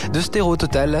 Bambi de Stéréo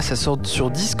Total. Là, ça sort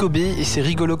sur Disco B et c'est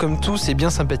rigolo comme tout, c'est bien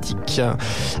sympathique.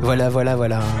 Voilà.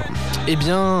 Et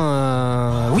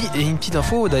bien oui, et une petite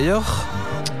info d'ailleurs,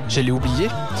 j'allais oublier.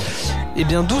 Eh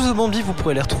bien 12 Bambi, vous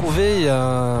pourrez les retrouver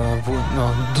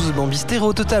 12 Bambi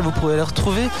Stéréo Total, vous pourrez les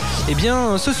retrouver eh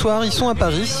bien ce soir. Ils sont à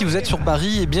Paris. Si vous êtes sur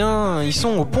Paris, eh bien ils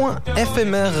sont au Point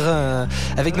Éphémère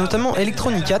avec notamment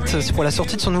Electronicat. C'est pour la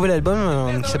sortie de son nouvel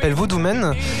album qui s'appelle Voodoo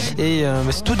Man, et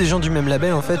c'est tous des gens du même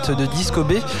label en fait, de Disco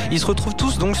B. Ils se retrouvent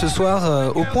tous donc ce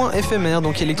soir au Point Éphémère.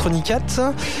 Donc Electronicat,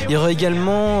 il y aura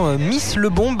également Miss Le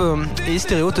Bombe et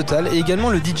Stéréo Total, et également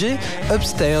le DJ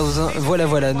Upstairs.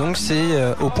 Voilà, donc c'est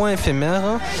au Point Éphémère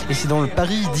et c'est dans le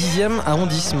Paris 10e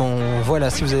arrondissement. Voilà,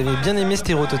 si vous avez bien aimé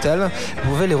Stéréo Total, vous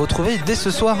pouvez les retrouver dès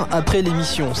ce soir après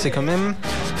l'émission. C'est quand même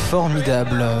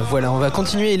formidable. Voilà, on va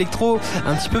continuer électro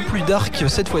un petit peu plus dark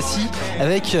cette fois-ci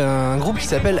avec un groupe qui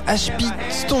s'appelle HP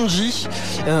Stongy.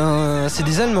 C'est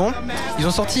des Allemands. Ils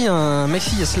ont sorti un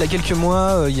maxi il y a cela quelques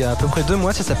mois, il y a à peu près 2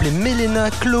 mois. Ça s'appelait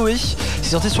Melena Chloé.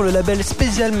 C'est sorti sur le label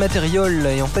Special Material,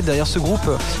 et en fait derrière ce groupe,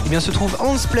 eh bien, se trouvent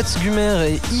Hans Platzgummer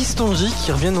et E Stongy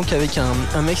qui reviennent donc avec avec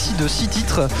un maxi de 6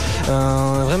 titres,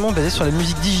 vraiment basé sur la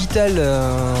musique digitale,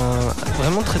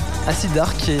 vraiment assez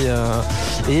dark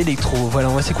et électro. Voilà,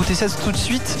 on va s'écouter ça tout de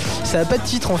suite. Ça n'a pas de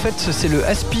titre en fait, c'est le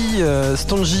Aspi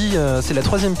Stangy, c'est la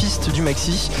 3e piste du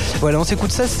maxi. Voilà, on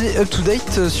s'écoute ça, c'est Up to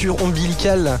Date sur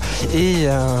Ombilical et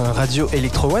radio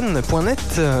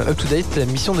electro1.net. Up to Date, la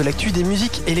mission de l'actu des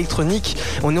musiques électroniques.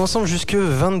 On est ensemble jusque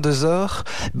 22h.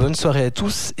 Bonne soirée à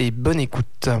tous et bonne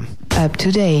écoute. Up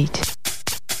to Date.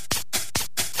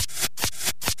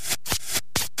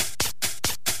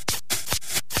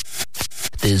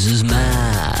 This is my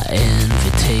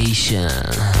invitation,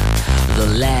 the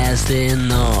last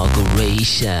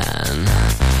inauguration.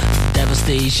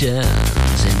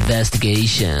 Devastations,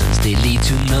 investigations, they lead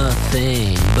to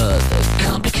nothing but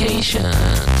complication.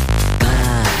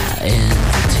 My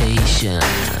invitation,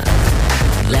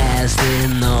 last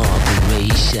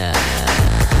inauguration.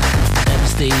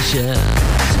 Devastations,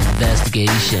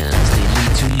 investigations, they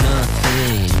lead to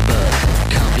nothing but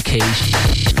complication.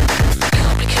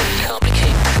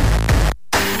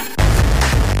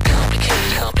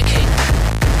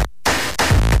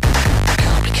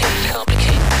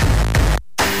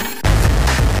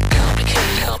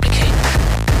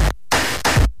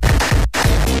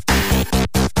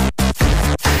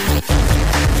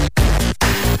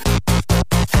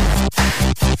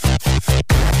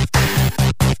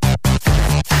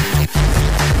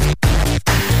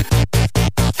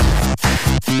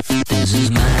 This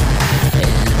is my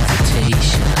invitation,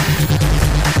 the last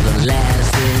inauguration.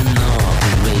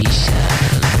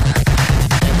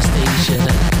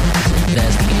 Devastations, investigations,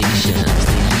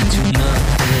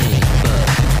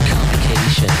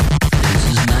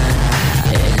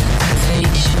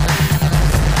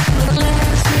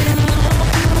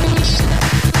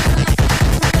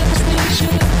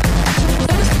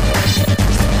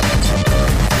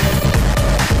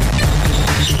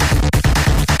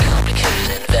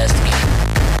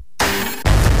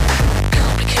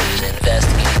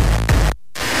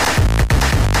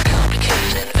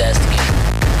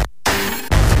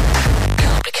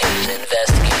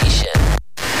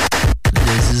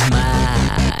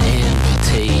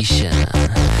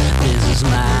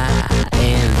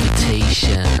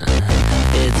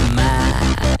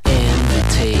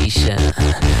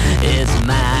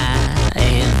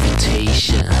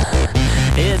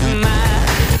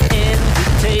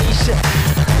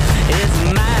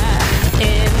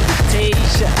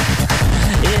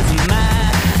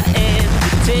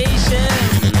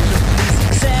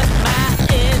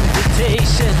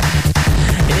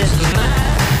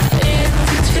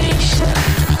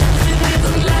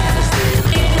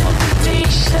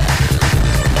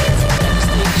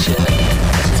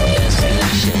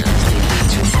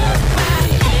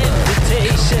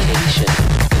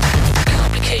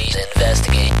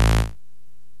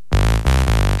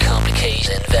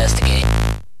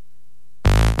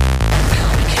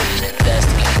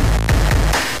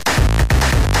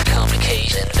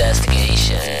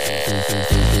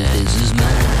 they lead to nothing but complication. This is my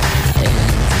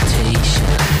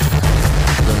invitation,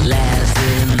 the last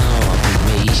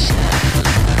inauguration.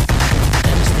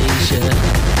 Devastations,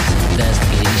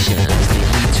 investigations,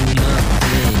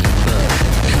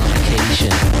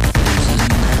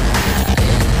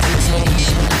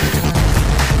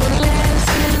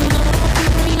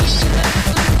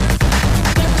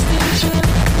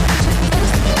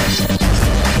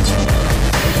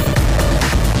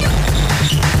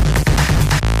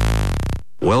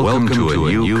 Welcome to a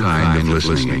new kind of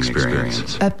listening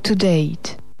experience. Up to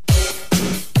Date.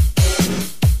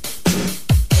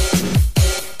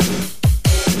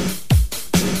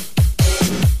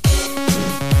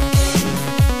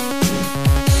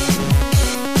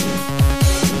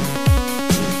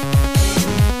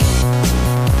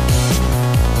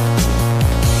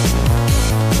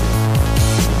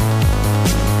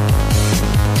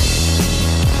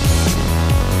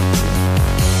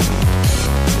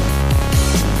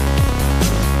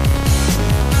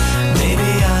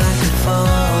 Maybe I could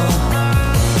fall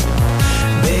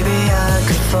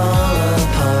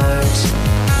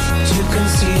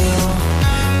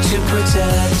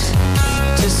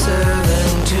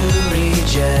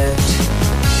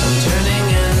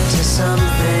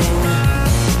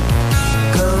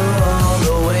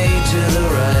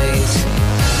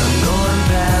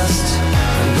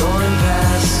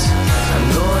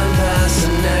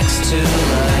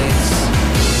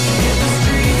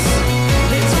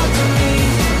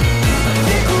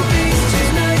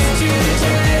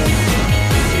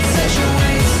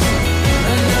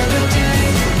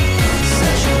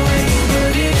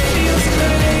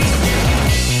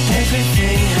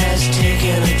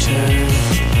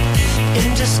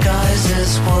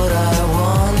just what I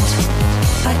want.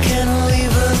 I can't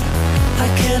leave her, I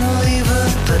can't leave her,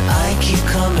 but I keep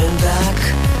coming back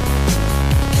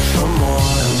for more.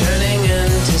 I'm turning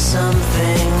into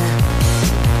something.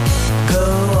 Go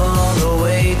all the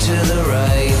way to the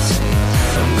right.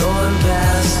 I'm going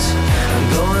past, I'm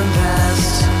going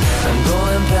past, I'm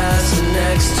going past the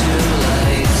next two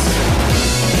lights.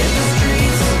 In the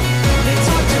streets, they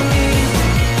talk to me.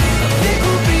 A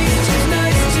fickle beast who's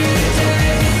nice today.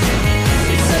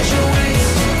 It's such a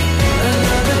waste,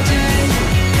 another day.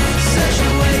 Such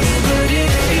a waste, but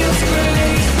it feels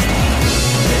great.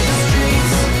 In the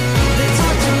streets, they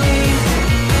talk to me.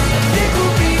 A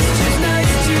fickle beast who's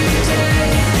nice today.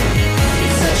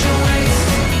 It's such a waste,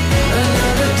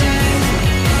 another day.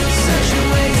 Such a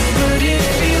waste, but it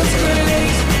feels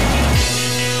great.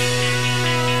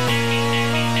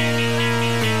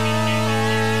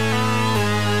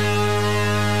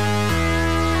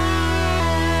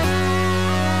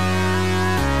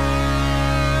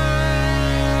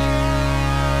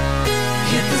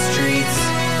 Hit the streets,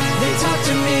 they talk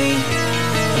to me.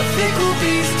 A fickle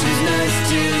beast who's nice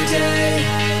today.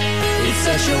 It's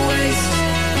such a waste,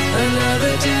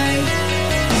 another day.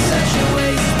 Such a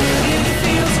waste, but it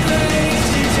feels great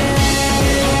today.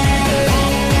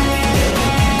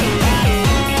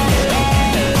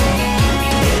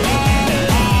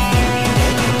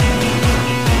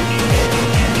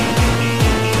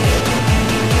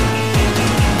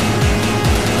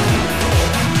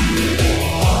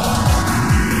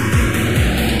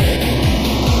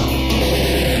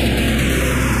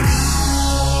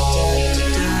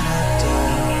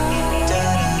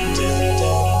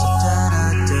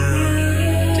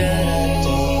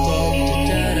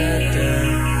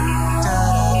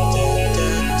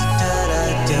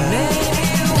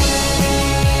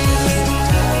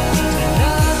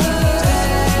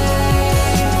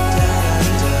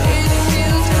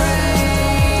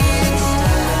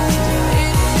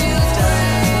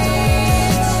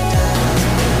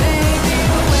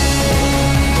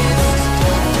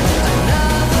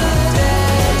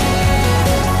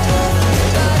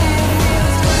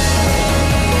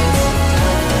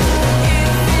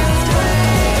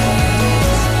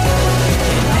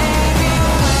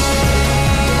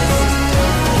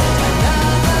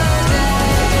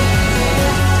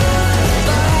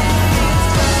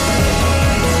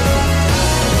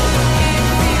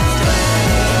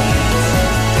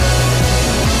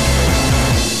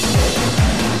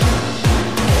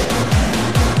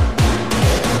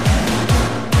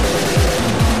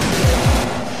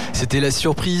 C'était la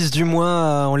surprise du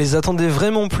mois, on les attendait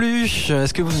vraiment plus.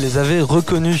 Est-ce que vous les avez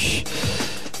reconnus?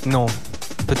 Non,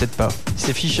 peut-être pas.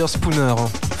 C'est Fisher Spooner,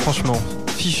 franchement,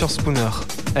 Fisher Spooner.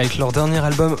 Avec leur dernier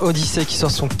album Odyssey qui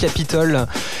sort son Capitol.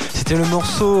 C'était le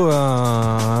morceau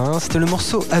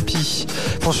Happy.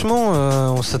 Franchement,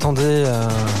 on s'attendait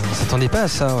pas à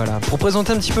ça, voilà. Pour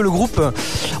présenter un petit peu le groupe,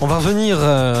 on va revenir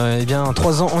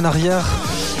 3 ans en arrière.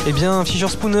 Fisher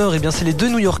Spooner, c'est les deux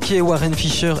New-Yorkais Warren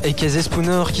Fisher et Casey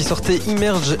Spooner qui sortaient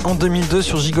Emerge en 2002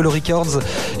 sur Gigolo Records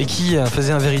et qui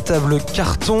faisaient un véritable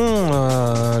carton.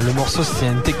 Le morceau, c'était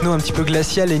une techno un petit peu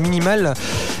glaciale et minimale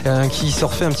qui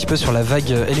surfait un petit peu sur la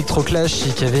vague Electroclash et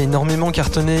qui avait énormément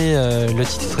cartonné. Le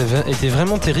titre était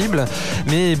vraiment terrible,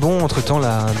 mais bon, entre-temps,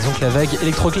 disons que la vague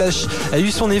Electroclash a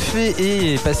eu son effet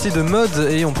et est passée de mode,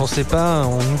 et on pensait pas,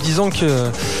 en nous disant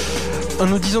que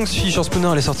Fisher Spooner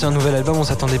allait sortir un nouvel album, on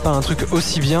s'attendait pas à un truc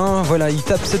aussi bien. Voilà, il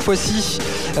tape cette fois-ci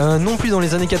non plus dans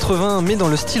les années 80, mais dans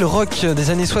le style rock des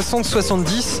années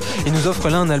 60-70, et nous offre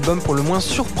là un album pour le moins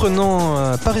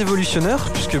surprenant, pas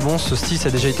révolutionnaire, puisque bon, ce style ça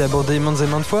a déjà été abordé maintes et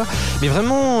maintes fois, mais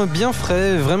vraiment bien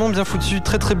frais, vraiment bien foutu,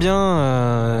 très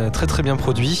bien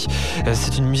produit.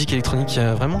 C'est une musique électronique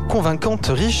vraiment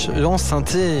convaincante, riche en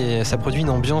synthé, et ça produit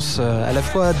une ambiance à la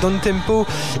fois down tempo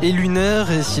et lunaire,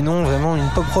 et sinon vraiment une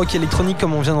pop rock électronique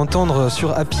comme on vient d'entendre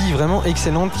sur Happy, vraiment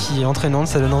excellente, qui est entraînante,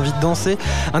 ça donne envie de danser.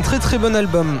 Un très bon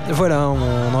album. Voilà,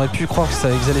 on aurait pu croire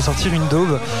qu'ils allaient sortir une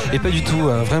daube, et pas du tout.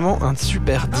 Vraiment un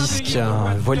super disque.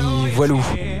 Voilou.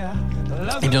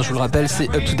 Eh bien, je vous le rappelle, c'est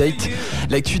Up to Date,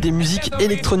 l'actu des musiques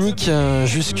électroniques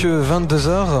jusque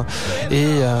 22h.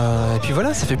 Et puis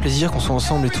voilà, ça fait plaisir qu'on soit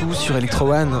ensemble et tout sur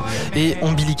Electro One et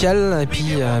Ombilical. Et puis,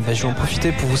 je vais en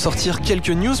profiter pour vous sortir quelques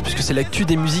news, puisque c'est l'actu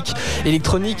des musiques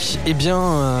électroniques. Eh bien,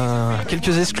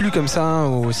 quelques exclus comme ça,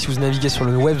 ou si vous naviguez sur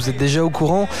le web, vous êtes déjà au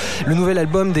courant. Le nouvel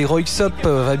album des Royksop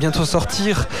va bientôt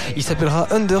sortir. Il s'appellera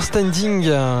Understanding.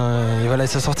 Et voilà,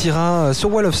 ça sortira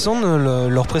sur Wall of Sound,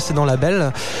 leur précédent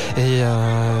label. Et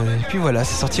puis voilà,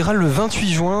 ça sortira le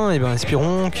 28 juin. Et ben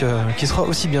espérons qu'il sera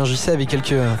aussi bien. J'y sais avec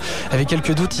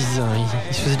quelques doutes,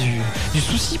 ils se faisaient du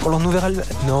souci pour leur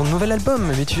nouvel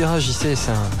album. Mais tu verras, j'y sais,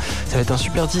 ça va être un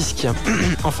super disque.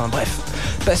 Enfin bref,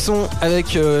 passons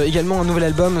avec également un nouvel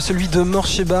album, celui de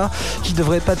Morsheba, qui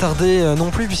devrait pas tarder non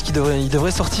plus, puisqu'il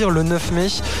devrait sortir le 9 mai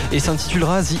et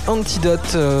s'intitulera The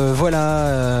Antidote.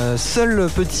 Voilà, seul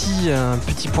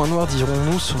petit point noir,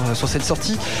 dirons-nous, sur cette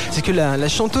sortie, c'est que la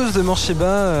chanteuse de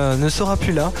Morsheba ne sera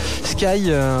plus là.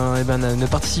 Sky ne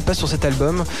participe pas sur cet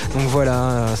album, donc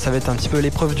voilà, ça va être un petit peu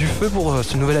l'épreuve du feu pour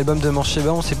ce nouvel album de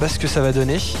Morsheba. On sait pas ce que ça va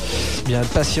donner. Bien,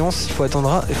 patience, il faut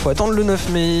attendre le 9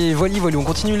 mai. Voilà, on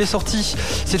continue les sorties.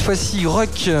 Cette fois-ci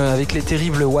rock avec les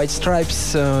terribles White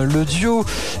Stripes. Le duo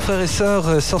frère et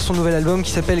sœur sort son nouvel album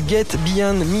qui s'appelle Get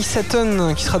Beyond Me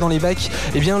Satan, qui sera dans les bacs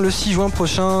le 6 juin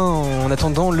prochain. En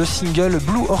attendant, le single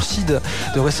Blue Orchid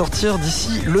devrait sortir d'ici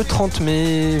le 30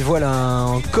 mai. Voilà,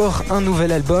 encore un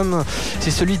nouvel album,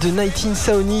 c'est celui de 19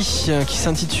 Saoni qui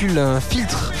s'intitule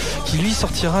Filtre, qui lui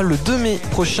sortira le 2 mai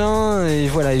prochain. Et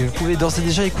voilà, vous pouvez d'ores et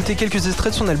déjà écouter quelques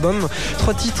extraits de son album.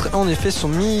 3 titres en effet sont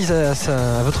mis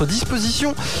à votre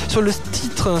disposition sur le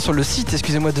site de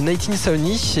 19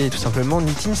 Saoni, et tout simplement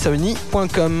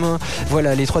 19saoni.com.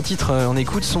 Voilà, les 3 titres en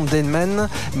écoute sont Deadman,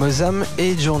 Mozam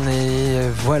et Journée.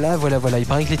 Voilà, il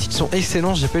paraît que les titres sont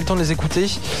excellents, j'ai pas eu le temps de les écouter,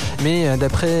 mais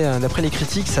d'après les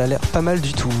critiques, ça a l'air pas mal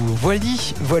du tout. Voilà.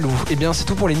 Et bien c'est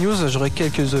tout pour les news, j'aurai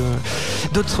quelques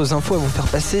d'autres infos à vous faire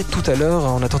passer tout à l'heure.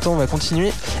 En attendant, on va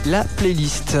continuer la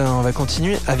playlist. On va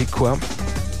continuer avec quoi ?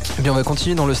 Eh bien, on va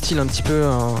continuer dans le style un petit peu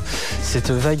cette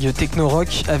vague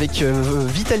techno-rock avec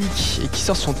Vitalik, qui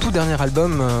sort son tout dernier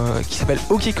album qui s'appelle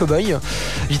OK Cowboy.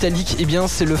 Vitalik,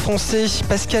 c'est le français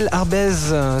Pascal Arbez.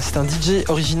 C'est un DJ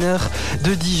originaire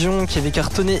de Dijon qui avait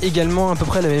cartonné également à peu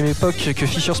près à la même époque que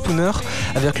Fisher Spooner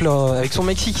avec son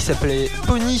maxi qui s'appelait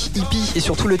Pony Hippie, et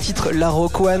surtout le titre La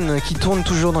Rock One qui tourne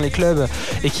toujours dans les clubs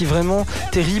et qui est vraiment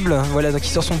terrible. Voilà, donc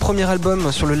il sort son premier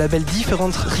album sur le label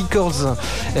Different Records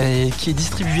qui est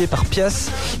distribué par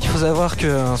Pias. Il faut savoir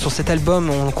que sur cet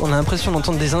album on a l'impression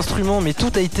d'entendre des instruments, mais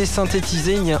tout a été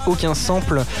synthétisé, il n'y a aucun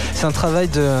sample. C'est un travail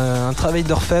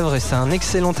d'orfèvre, et c'est un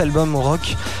excellent album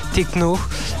rock techno.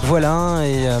 Voilà,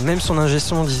 et même son ingé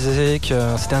son disait que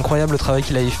c'était incroyable le travail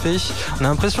qu'il avait fait. On a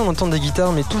l'impression d'entendre des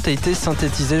guitares, mais tout a été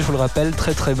synthétisé, je vous le rappelle.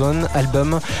 Très très bon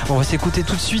album. On va s'écouter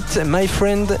tout de suite My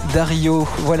Friend Dario.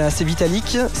 Voilà, c'est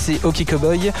Vitalik, c'est OK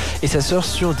Cowboy, et ça sort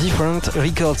sur Different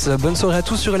Records. Bonne soirée à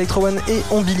tous sur Electro One et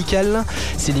Ombilical.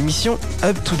 C'est l'émission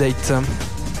Up to Date.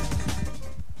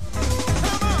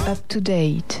 Up to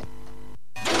Date.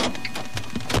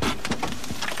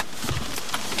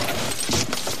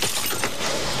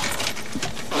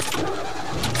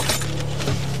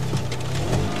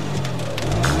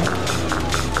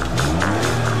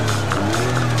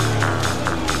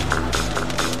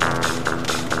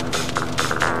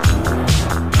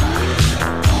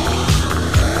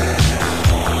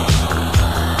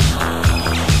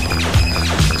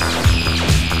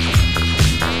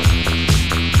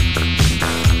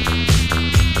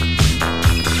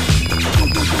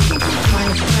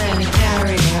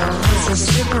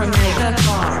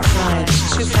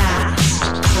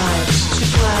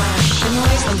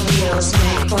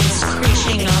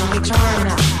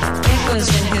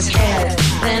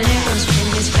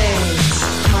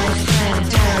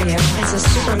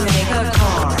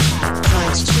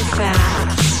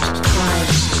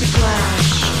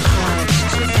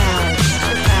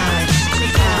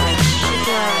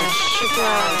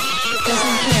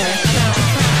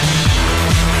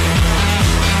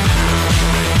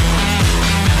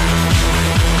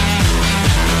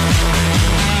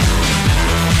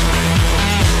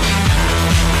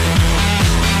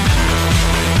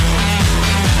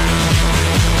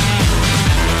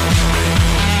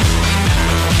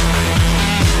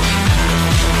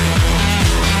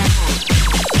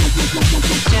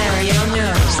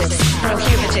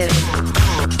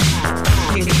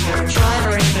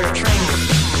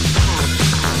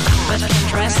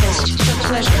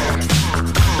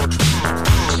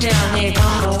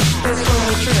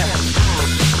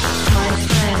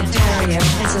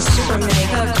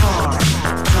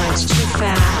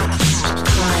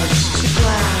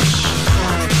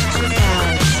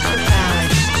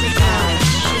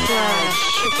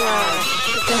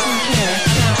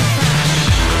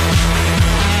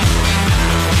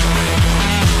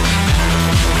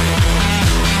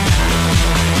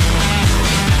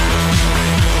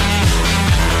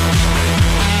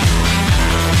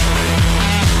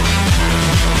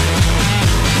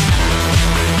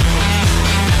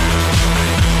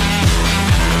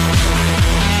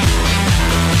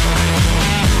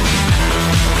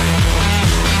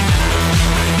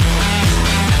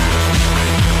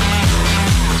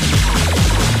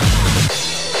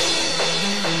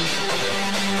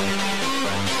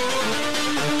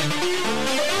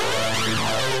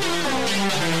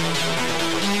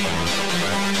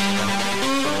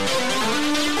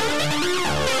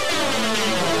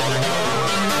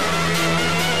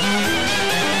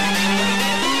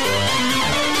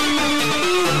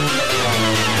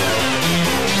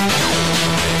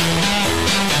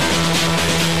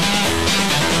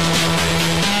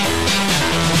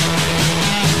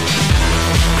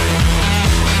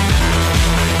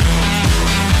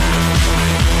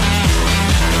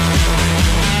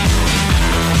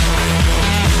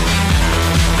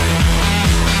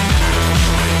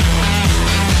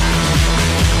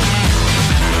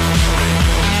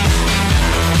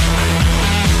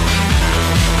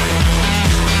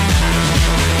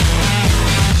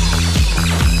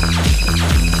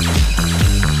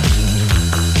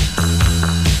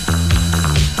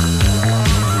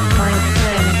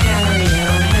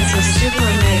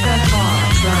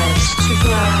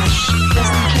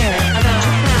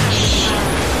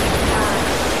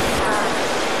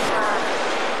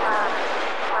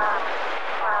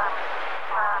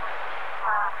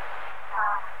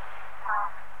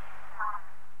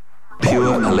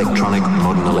 Pure electronic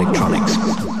modern electronics.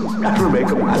 That will make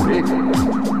them happy.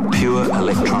 Pure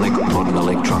electronic modern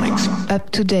electronics. Up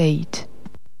to date.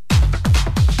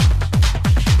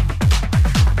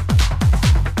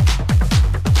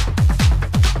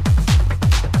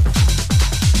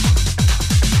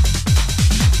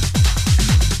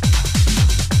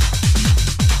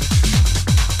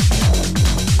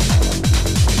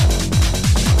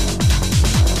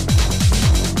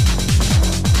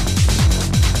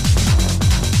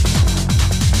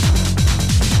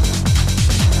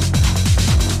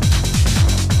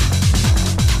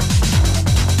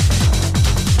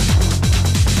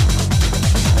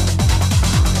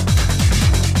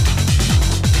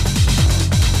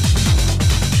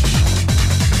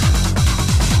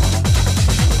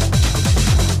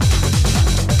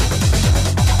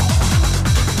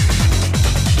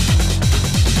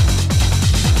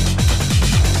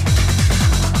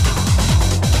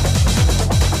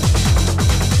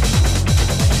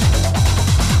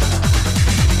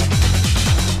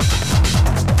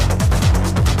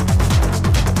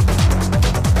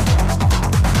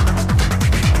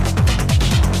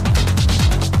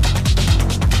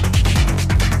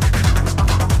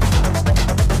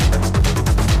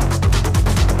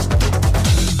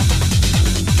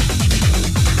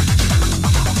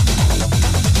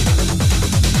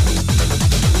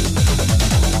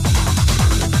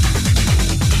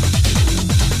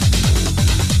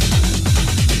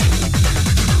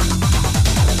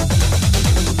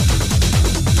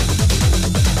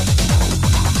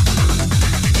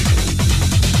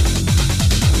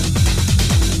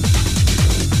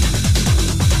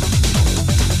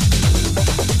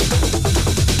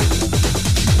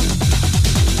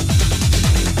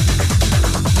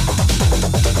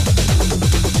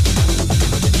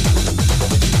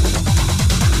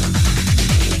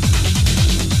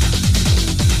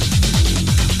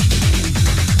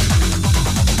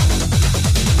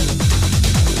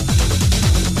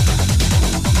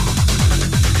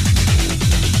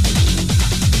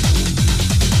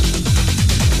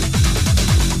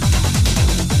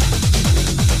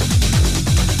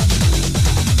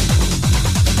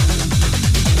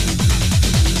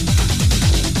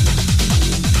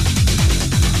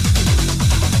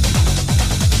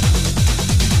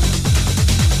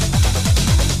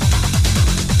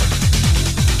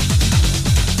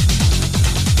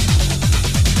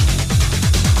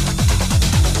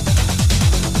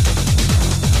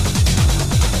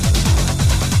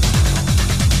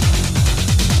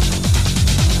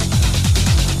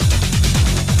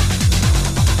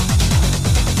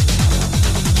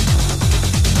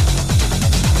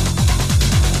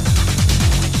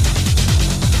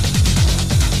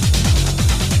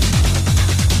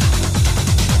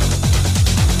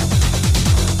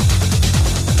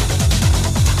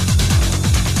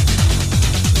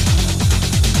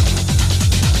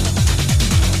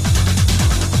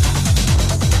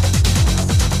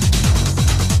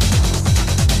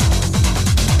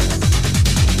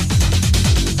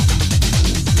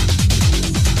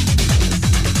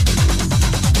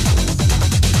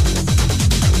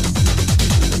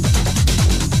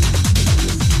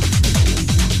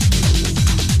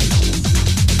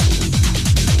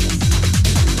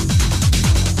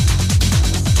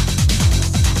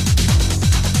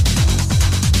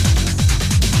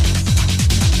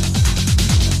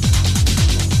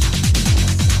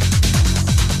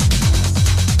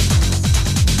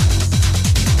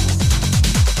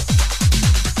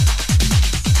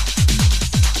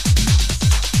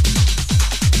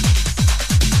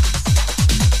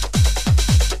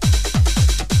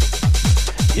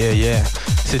 Yeah.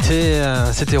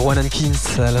 C'était Rowan Atkins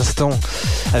à l'instant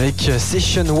avec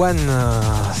Session One.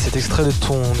 Cet extrait de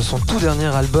son tout dernier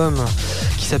album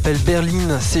qui s'appelle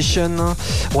Berlin Session.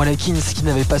 Rowan Atkins qui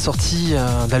n'avait pas sorti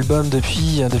d'album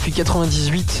depuis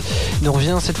 98. Il nous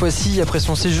revient cette fois-ci après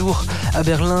son séjour à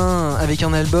Berlin avec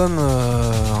un album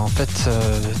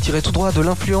tiré tout droit de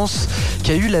l'influence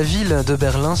qu'a eu la ville de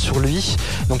Berlin sur lui.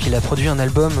 Donc il a produit un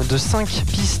album de 5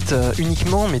 pistes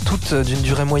uniquement, mais toutes d'une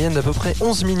durée moyenne d'à peu près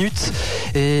 11 minutes.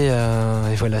 Et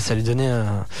voilà, ça lui donnait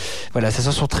ça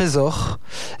sort sur Trésor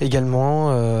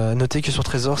également. Notez que sur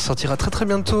Trésor sortira très très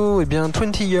bientôt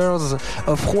 20 Years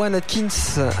of Rowan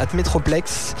Atkins at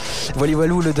Metroplex. Voilà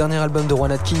le dernier album de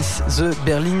Rowan Atkins, The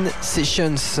Berlin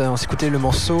Sessions. On s'écoutait le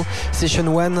morceau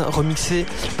Session One remixé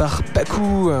par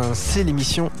Paku. C'est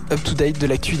l'émission Up to Date de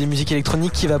l'actu des musiques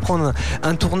électroniques qui va prendre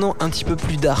un tournant un petit peu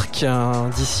plus dark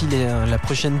d'ici la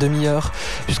prochaine demi-heure,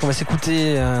 puisqu'on va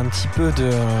s'écouter un petit peu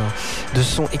de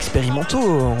sons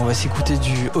expérimentaux. On va s'écouter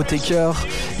du Otaker,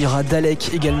 il y aura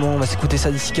Dalek également, on va s'écouter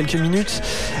ça d'ici quelques minutes.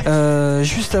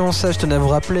 Juste avant ça, je tenais à vous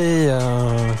rappeler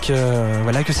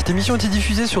que cette émission était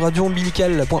diffusée sur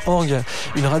radioombilical.org,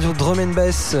 une radio drum and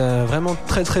bass vraiment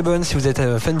très très bonne. Si vous êtes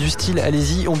fan du style,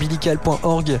 allez-y,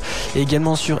 ombilical.org, et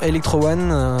également sur Electro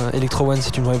One. Electro One,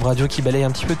 c'est une web radio qui balaye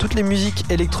un petit peu toutes les musiques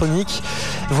électroniques,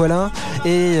 voilà,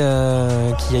 et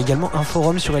qui a également un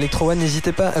forum sur Electro One.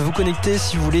 N'hésitez pas à vous connecter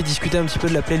si vous voulez discuter un petit peu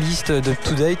de la playlist de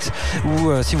To Date,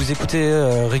 ou si vous écoutez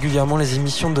régulièrement les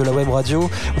émissions de la web radio,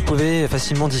 vous pouvez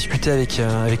facilement discuter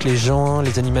avec les gens,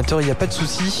 les animateurs, il n'y a pas de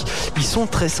souci, ils sont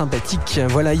très sympathiques.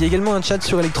 Voilà, il y a également un chat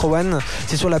sur Electro One,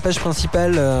 c'est sur la page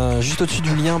principale, juste au-dessus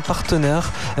du lien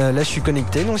partenaire. Là je suis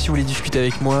connecté, donc si vous voulez discuter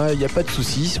avec moi, il n'y a pas de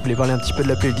souci. Si vous voulez parler un petit peu de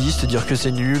la playlist, dire que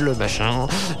c'est nul, machin,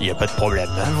 il n'y a pas de problème.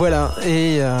 Voilà,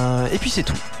 et puis c'est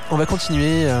tout. On va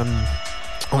continuer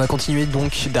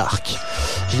donc Dark.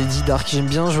 Je l'ai dit, Dark, j'aime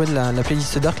bien jouer de la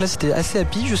playlist Dark. Là c'était assez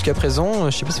happy jusqu'à présent,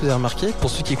 je sais pas si vous avez remarqué, pour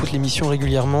ceux qui écoutent l'émission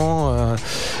régulièrement,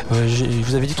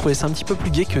 vous avez dû trouver ça un petit peu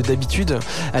plus gai que d'habitude.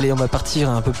 Allez, on va partir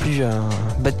un peu plus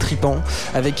bad tripant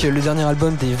avec le dernier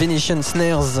album des Venetian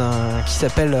Snares qui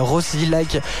s'appelle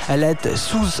Rosilak Alat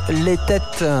sous les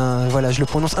têtes. Voilà, je le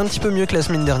prononce un petit peu mieux que la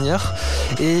semaine dernière,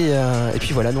 et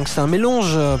puis voilà, donc c'est un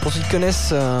mélange, pour ceux qui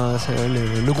connaissent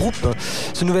le groupe,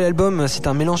 ce nouvel album, c'est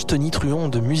un mélange tonitruant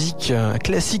de musique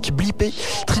classique blippée,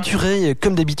 triturée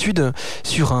comme d'habitude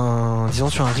sur un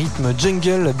rythme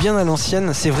jungle bien à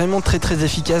l'ancienne. C'est vraiment très très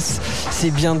efficace,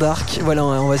 c'est bien dark. Voilà,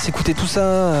 on va s'écouter tout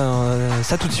ça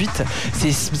tout de suite.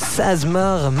 C'est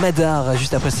Sazmar Madar.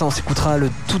 Juste après ça, on s'écoutera le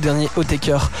tout dernier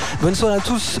Otaker. Bonne soirée à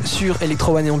tous sur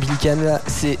Electro One et Ombilical.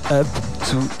 C'est Up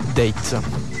to Date.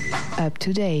 Up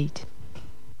to Date.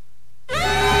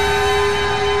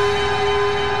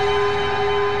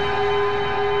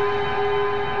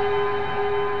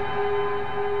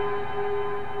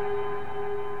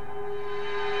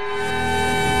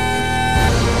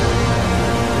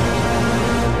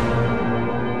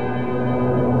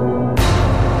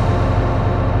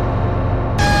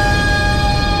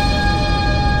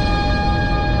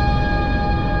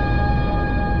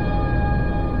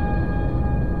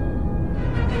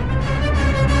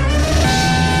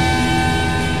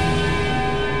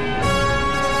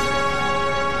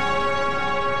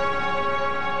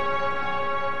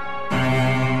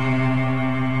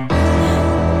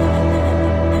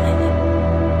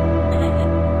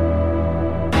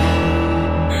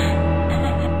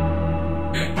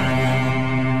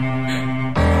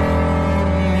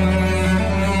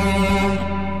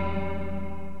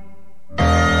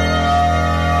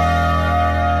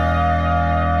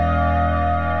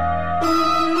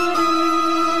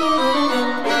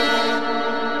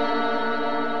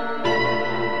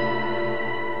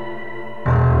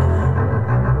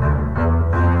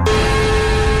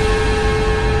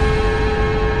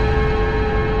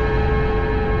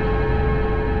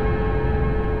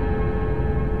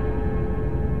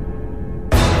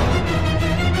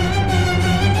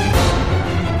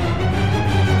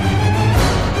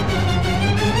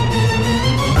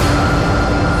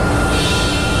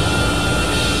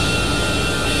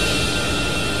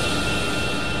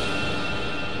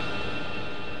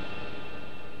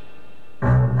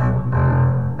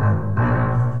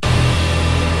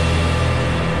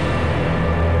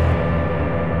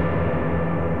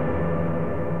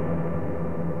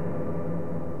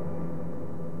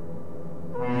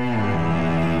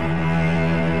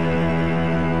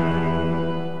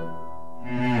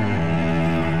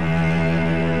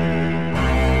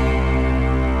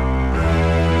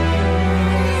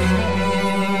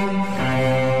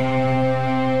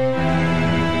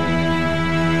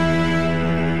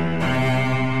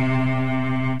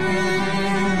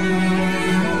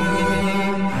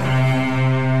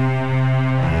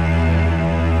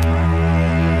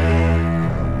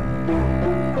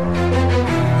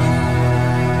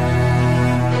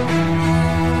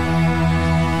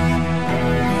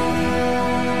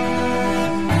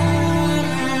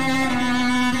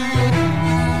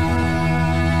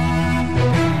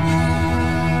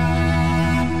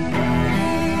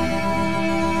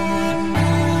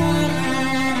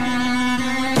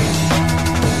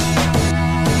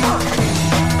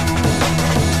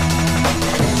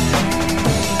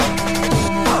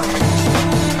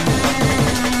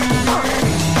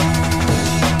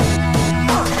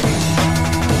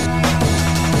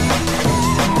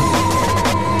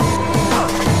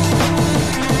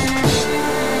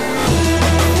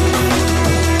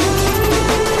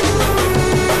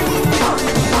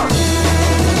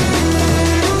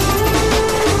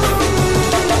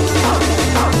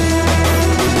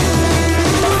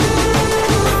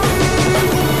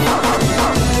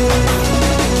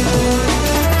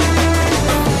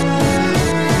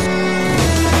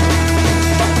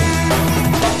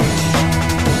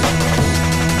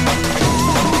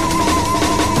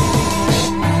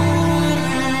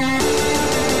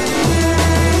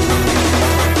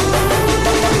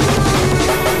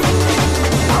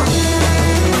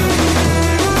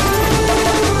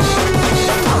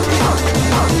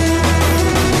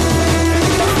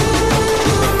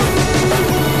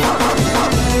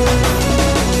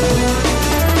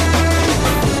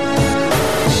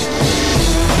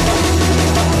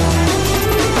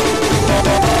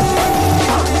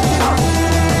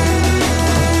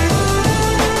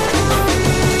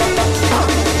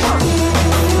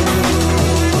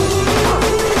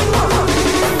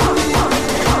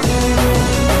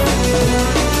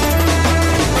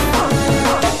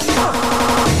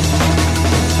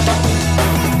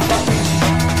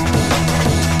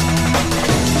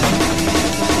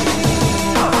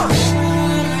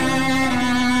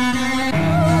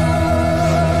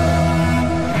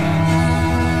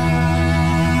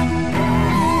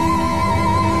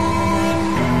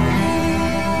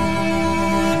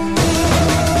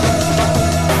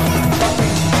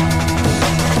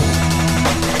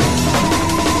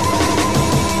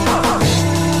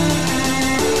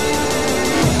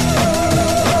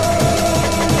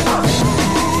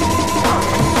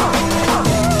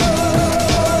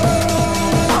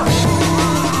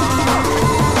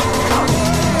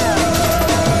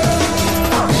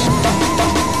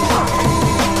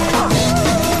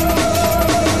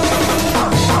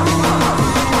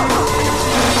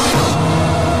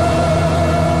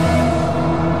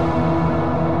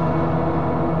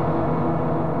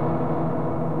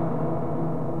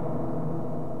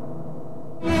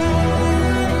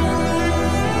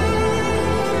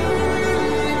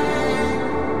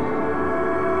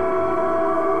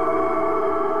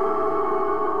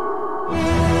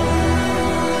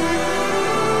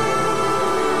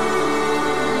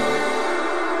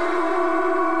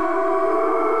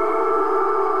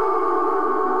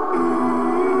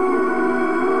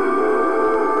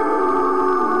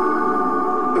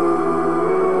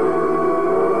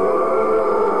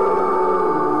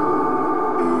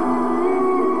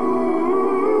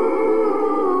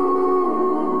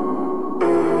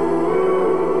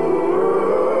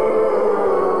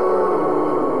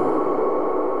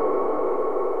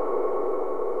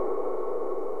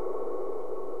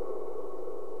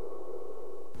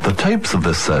 tapes of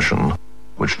this session,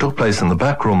 which took place in the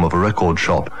back room of a record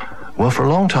shop, were for a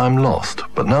long time lost,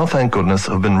 but now, thank goodness,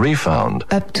 have been refound.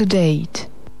 Up to date.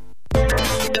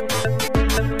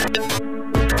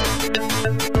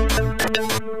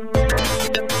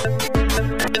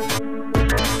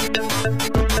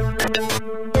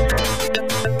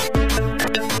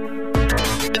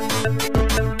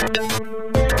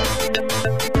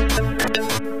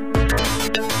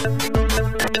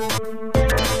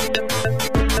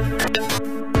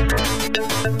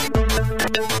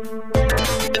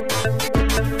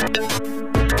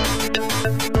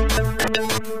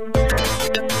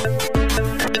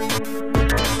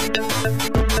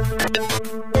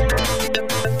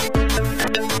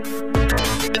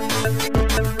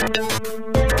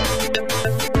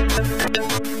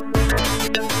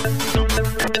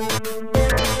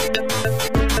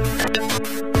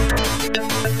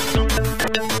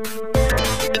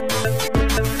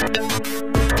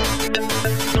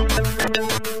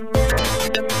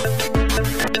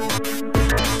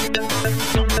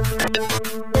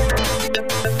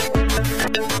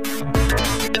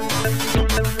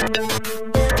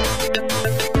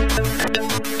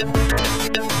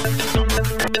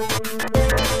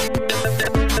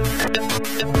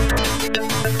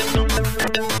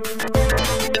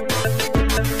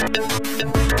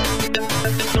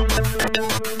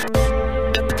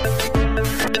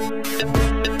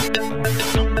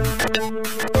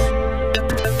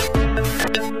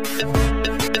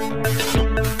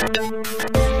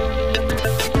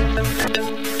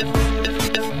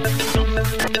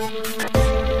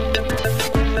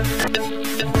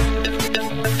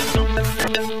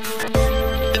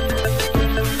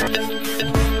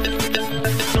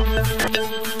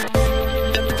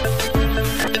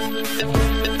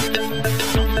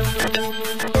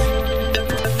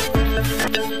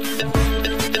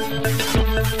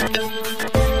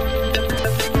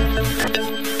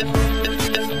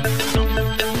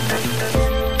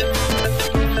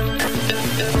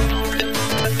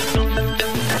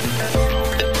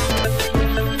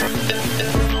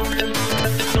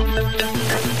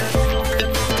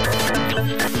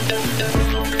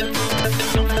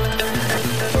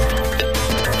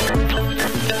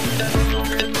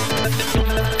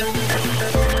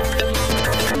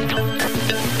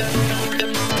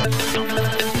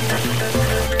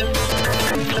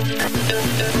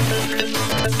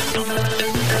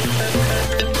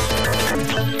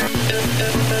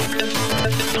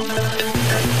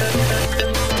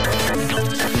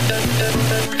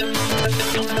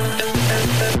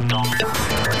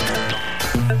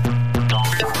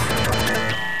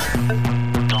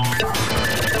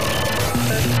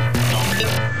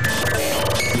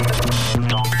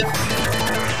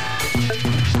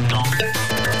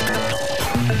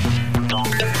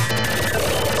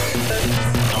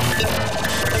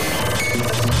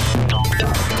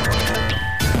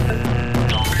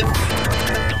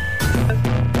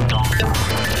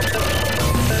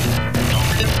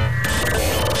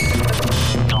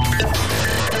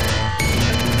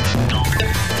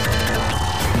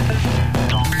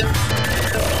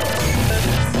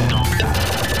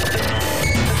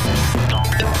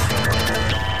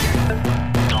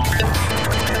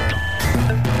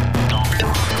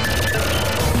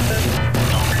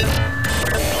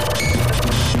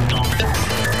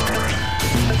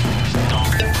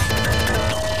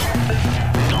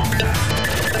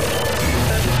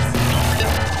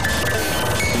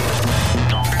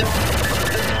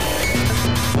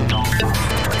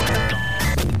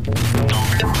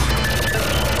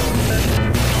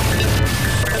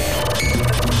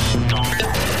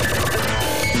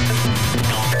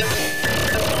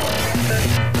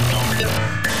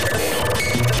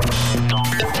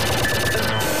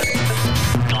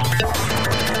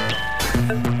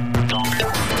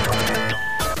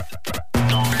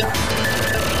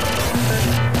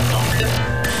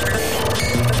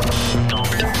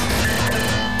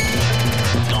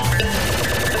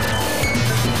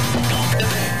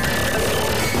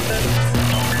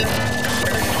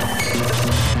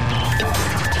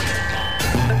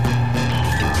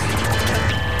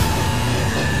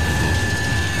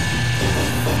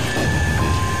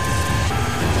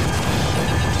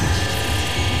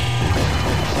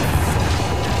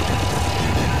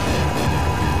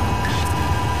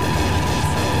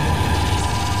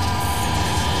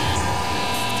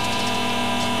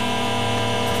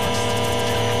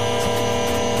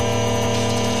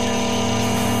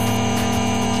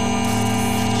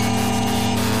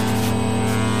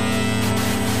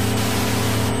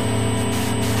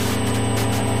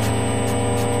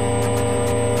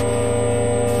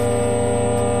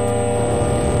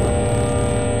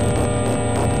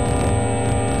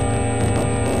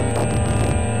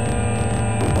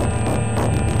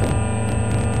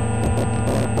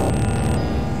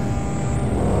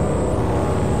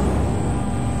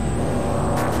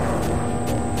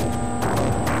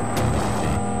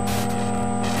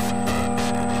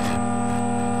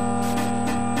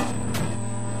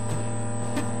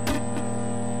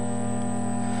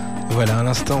 Voilà, à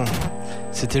l'instant,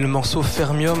 c'était le morceau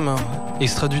Fermium,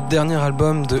 extrait du dernier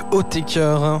album de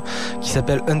Otaker qui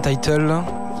s'appelle Untitled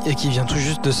et qui vient tout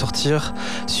juste de sortir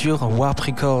sur Warp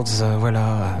Records. Voilà,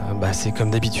 c'est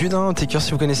comme d'habitude, Otaker, si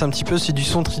vous connaissez un petit peu, c'est du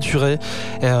son trituré,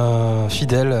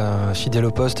 fidèle au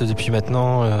poste depuis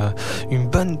maintenant une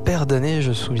bonne paire d'années. Je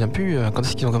me souviens plus quand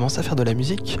est-ce qu'ils ont commencé à faire de la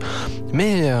musique,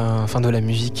 mais de la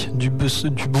musique, du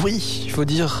bruit, il faut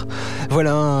dire.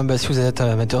 Voilà, si vous êtes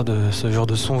amateur de ce genre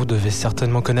de son, vous devez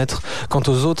certainement connaître. Quant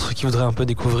aux autres qui voudraient un peu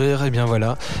découvrir, bien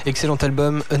voilà, excellent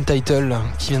album Untitled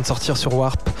qui vient de sortir sur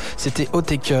Warp. C'était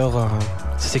Otaker,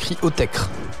 ça s'écrit Otekre,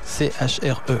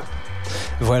 C-H-R-E.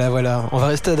 Voilà. On va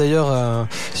rester d'ailleurs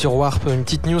sur Warp, une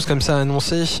petite news comme ça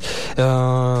annoncée.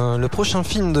 Le prochain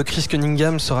film de Chris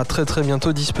Cunningham sera très très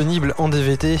bientôt disponible en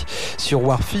DVD sur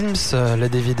Warp Films, la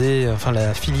DVD,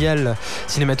 la filiale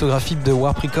cinématographique de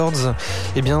Warp Records.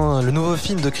 Eh bien, le nouveau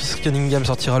film de Chris Cunningham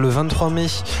sortira le 23 mai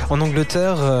en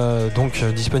Angleterre, donc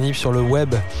disponible sur le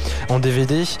web en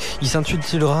DVD. Il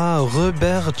s'intitulera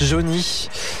Rubber Johnny.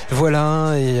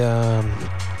 Voilà, et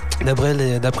d'après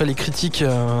les critiques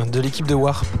de l'équipe de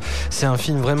Warp, c'est un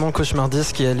film vraiment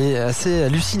cauchemardesque et assez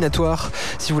hallucinatoire.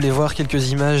 Si vous voulez voir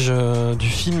quelques images du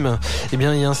film, eh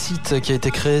bien il y a un site qui a été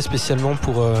créé spécialement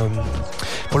pour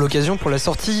l'occasion, pour la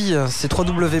sortie. C'est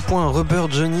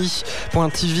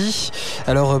www.rubberjohnny.tv.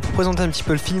 Alors pour présenter un petit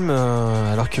peu le film,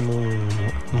 alors que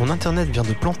mon internet vient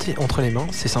de planter entre les mains,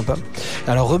 c'est sympa.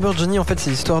 Alors Rubber Johnny, en fait, c'est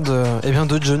l'histoire de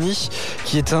Johnny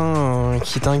qui est un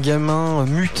gamin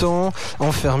mutant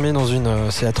enfermé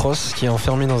c'est atroce, qui est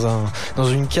enfermé dans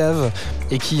une cave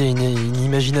et qui a une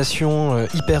imagination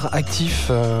hyper actif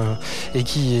et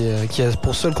qui a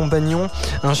pour seul compagnon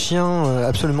un chien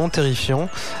absolument terrifiant.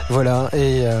 Voilà,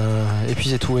 et puis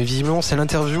c'est tout. Et visiblement c'est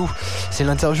l'interview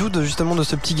de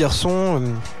ce petit garçon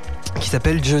qui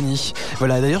s'appelle Johnny.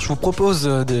 Voilà, d'ailleurs je vous propose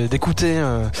d'écouter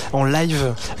en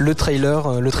live le trailer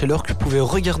que vous pouvez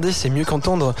regarder, c'est mieux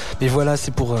qu'entendre, mais voilà,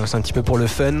 c'est un petit peu pour le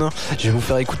fun. Je vais vous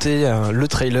faire écouter le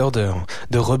trailer de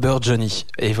Rubber Johnny.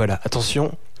 Et voilà,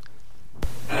 attention.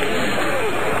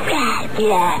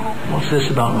 What's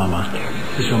this about, Mama?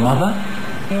 Is your mother?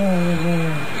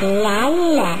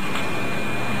 Lala.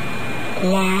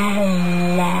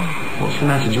 Lala. What's the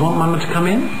matter? Do you want Mama to come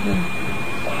in?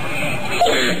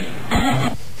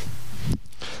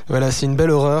 Voilà, c'est une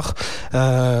belle horreur.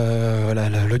 Voilà,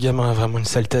 le gamin a vraiment une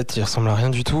sale tête, il ressemble à rien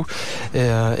du tout. Et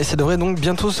ça devrait donc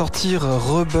bientôt sortir,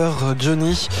 Rubber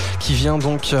Johnny, qui vient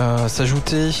donc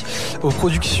s'ajouter aux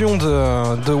productions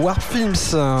de Warp Films,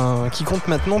 qui compte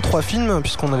maintenant 3 films,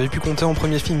 puisqu'on avait pu compter en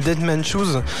premier film Dead Man's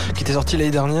Shoes, qui était sorti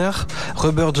l'année dernière,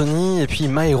 Rubber Johnny, et puis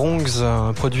My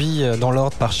Wrongs, produit dans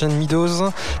l'ordre par Shane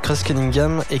Meadows, Chris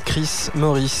Cunningham et Chris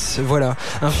Morris. Voilà,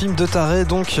 un film de taré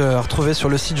donc à retrouver sur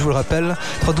le site, je vous le rappelle,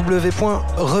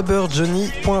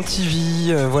 www.rubberjohnny.tv.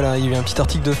 Voilà, il y a eu un petit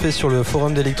article de fait sur le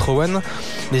forum d'Electro One,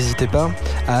 n'hésitez pas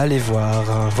à aller voir.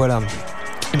 Voilà.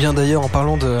 Et bien d'ailleurs, en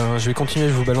parlant je vais continuer,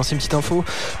 je vais vous balancer une petite info,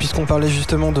 puisqu'on parlait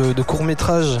justement de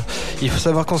court-métrage. Il faut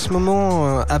savoir qu'en ce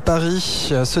moment, à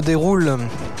Paris, se déroule...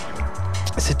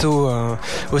 C'est au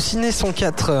Ciné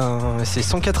 104, c'est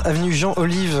 104 avenue Jean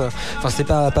Olive. Enfin, c'est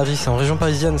pas à Paris, c'est en région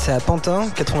parisienne, c'est à Pantin,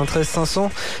 93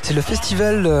 500. C'est le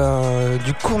festival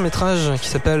du court-métrage qui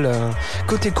s'appelle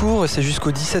Côté Court, et c'est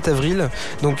jusqu'au 17 avril,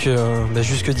 donc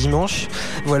jusque dimanche.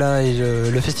 Voilà, et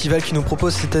le festival qui nous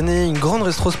propose cette année une grande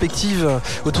rétrospective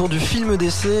autour du film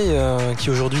d'essai, qui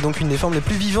est aujourd'hui donc une des formes les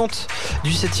plus vivantes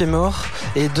du 7e art,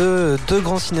 et deux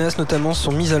grands cinéastes notamment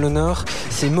sont mis à l'honneur.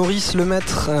 C'est Maurice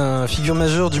Lemaître, figure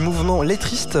majeur du mouvement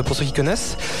lettriste, pour ceux qui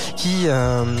connaissent, qui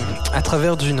à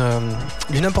travers d'une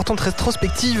importante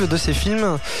rétrospective de ses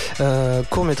films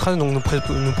court-métrage donc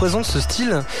nous présente ce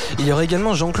style. Il y aura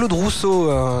également Jean-Claude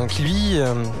Rousseau qui lui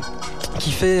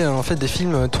qui fait en fait des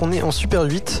films tournés en Super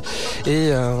 8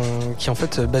 et qui est en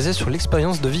fait basé sur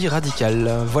l'expérience de vie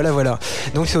radicale. Voilà.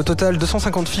 Donc c'est au total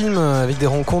 250 films avec des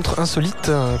rencontres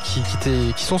insolites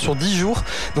qui sont sur 10 jours.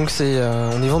 Donc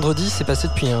on est vendredi, c'est passé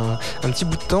depuis un petit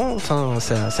bout de temps. Enfin,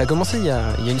 ça a commencé il y a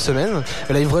une semaine.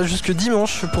 Là, il vous reste jusque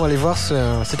dimanche pour aller voir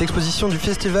cette exposition du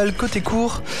festival Côté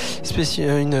Court,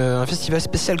 un festival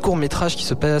spécial court-métrage qui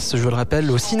se passe, je le rappelle,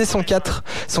 au Ciné 104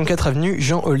 avenue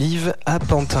Jean Olive à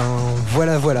Pantin.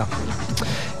 Voilà.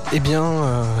 Eh bien,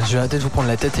 je vais arrêter de vous prendre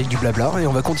la tête avec du blabla et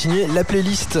on va continuer la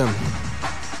playlist.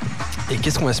 Et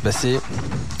qu'est-ce qu'on va se passer ?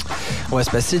 On va se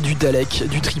passer du Dalek,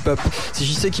 du trip-hop. Si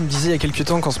j'y sais qui me disait il y a quelques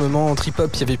temps qu'en ce moment en trip-hop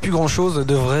il n'y avait plus grand chose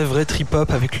de vrai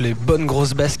trip-hop avec les bonnes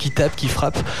grosses basses qui tapent, qui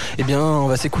frappent, eh bien on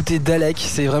va s'écouter Dalek.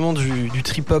 C'est vraiment du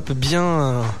trip-hop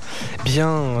bien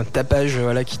tapage,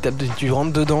 voilà, qui tape du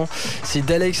rentre dedans. C'est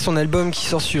Dalek, son album qui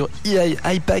sort sur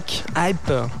Hypack,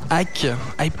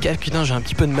 putain j'ai un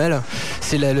petit peu de mal.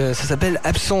 Ça s'appelle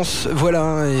Absence,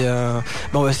 voilà. Et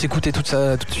on va s'écouter tout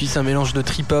ça tout de suite. C'est un mélange de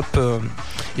trip-hop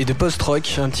et de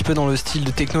post-rock, un petit peu dans le style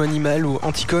de Techno Animal ou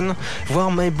Anticon,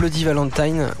 voire My Bloody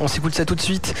Valentine. On s'écoute ça tout de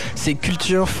suite. C'est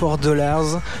Culture for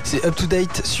Dollars. C'est Up to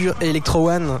Date sur Electro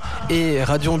One et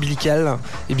Radio Ombilical.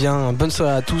 Eh bien, bonne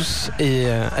soirée à tous et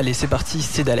allez, c'est parti,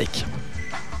 c'est Dalek.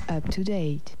 Up to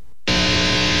Date.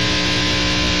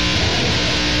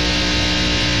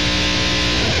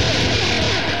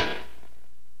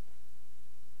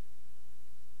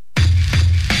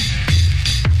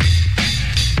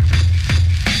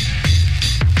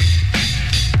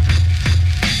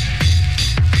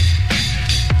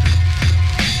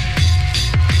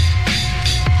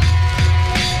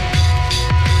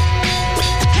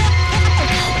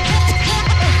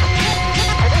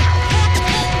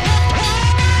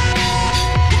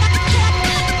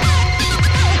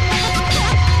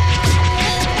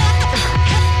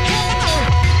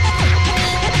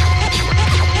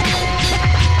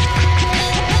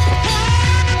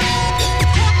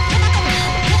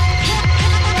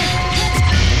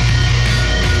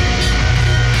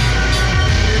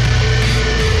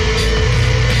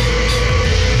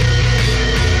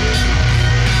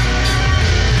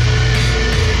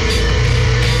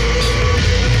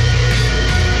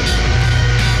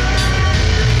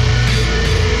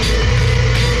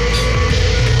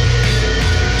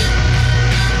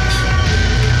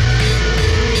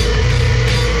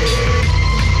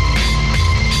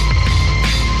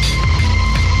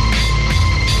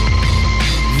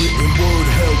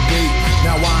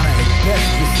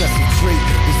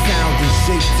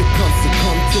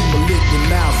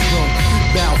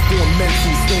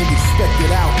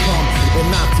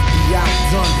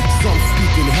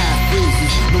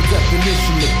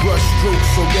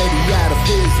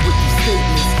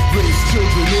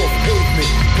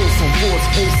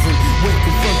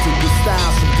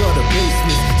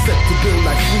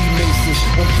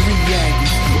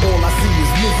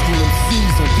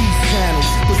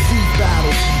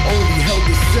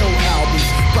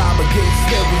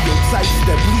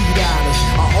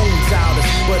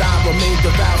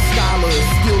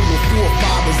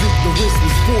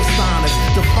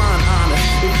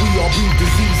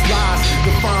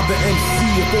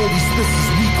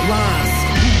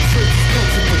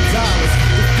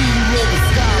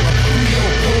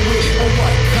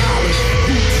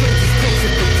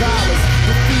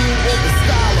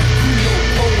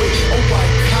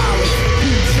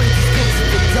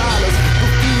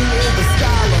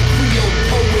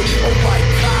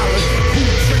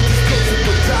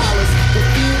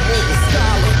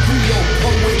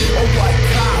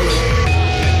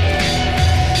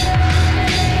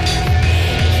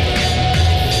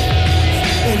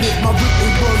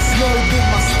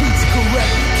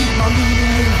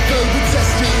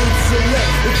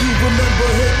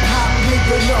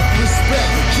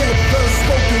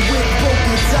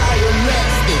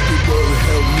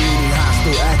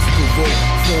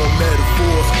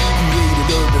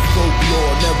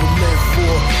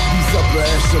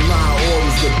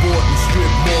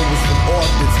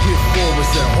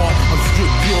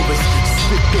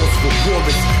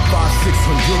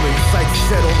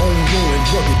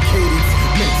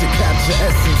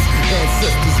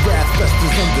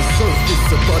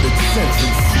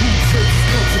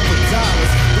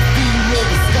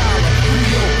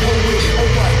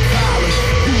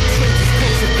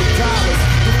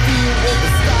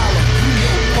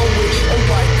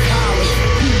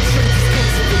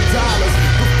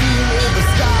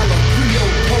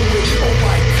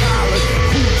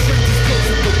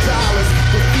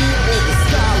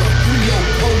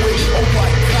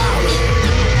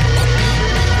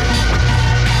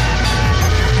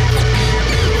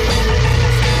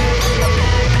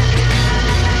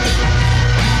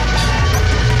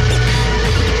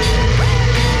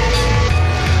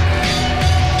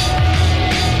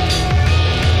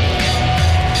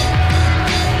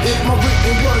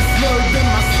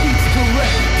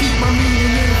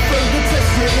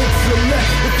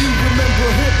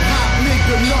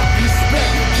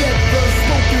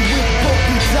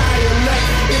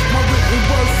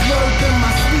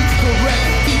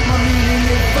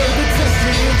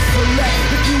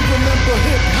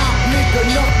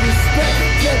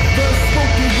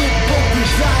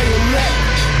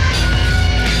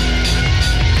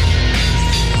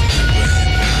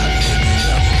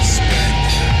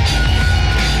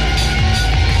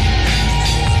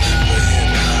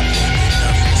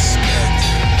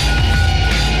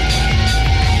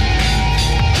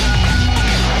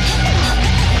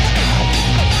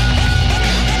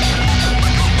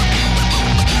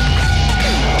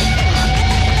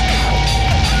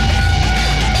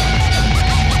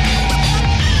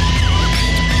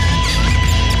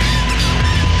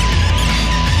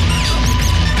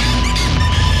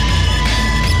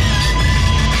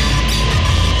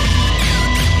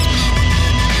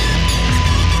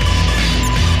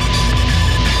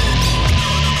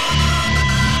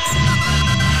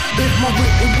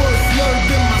 written words slurred,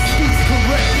 then my speech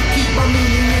correct. Keep my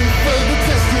meaning in further,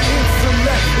 test your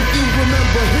intellect. If you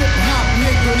remember hip-hop,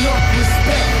 nigga, enough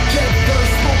respect. Dead girl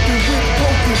spoken with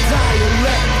broken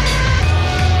dialect.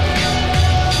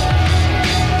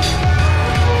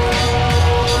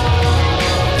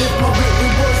 If my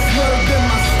written words slurred, then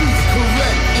my speech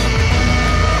correct.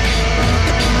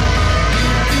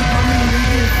 Keep my meaning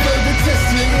in further, test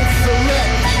your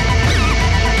intellect.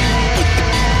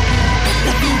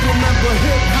 If you remember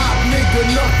hip-hop, nigga,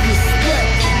 enough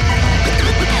respect.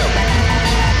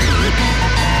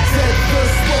 Said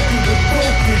first spoken with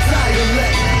broken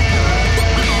dialect.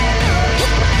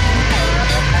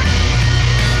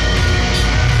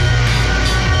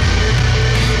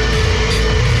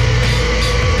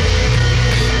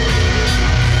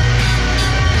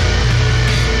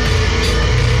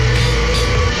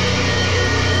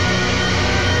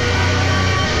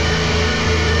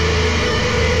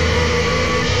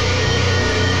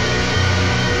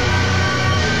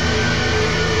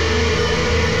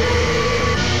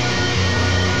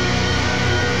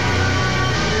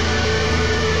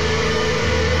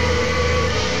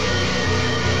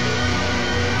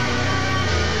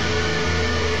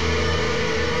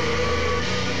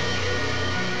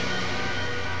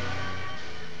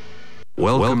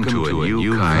 Welcome to a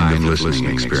new kind of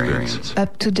listening experience.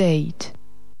 Up to date.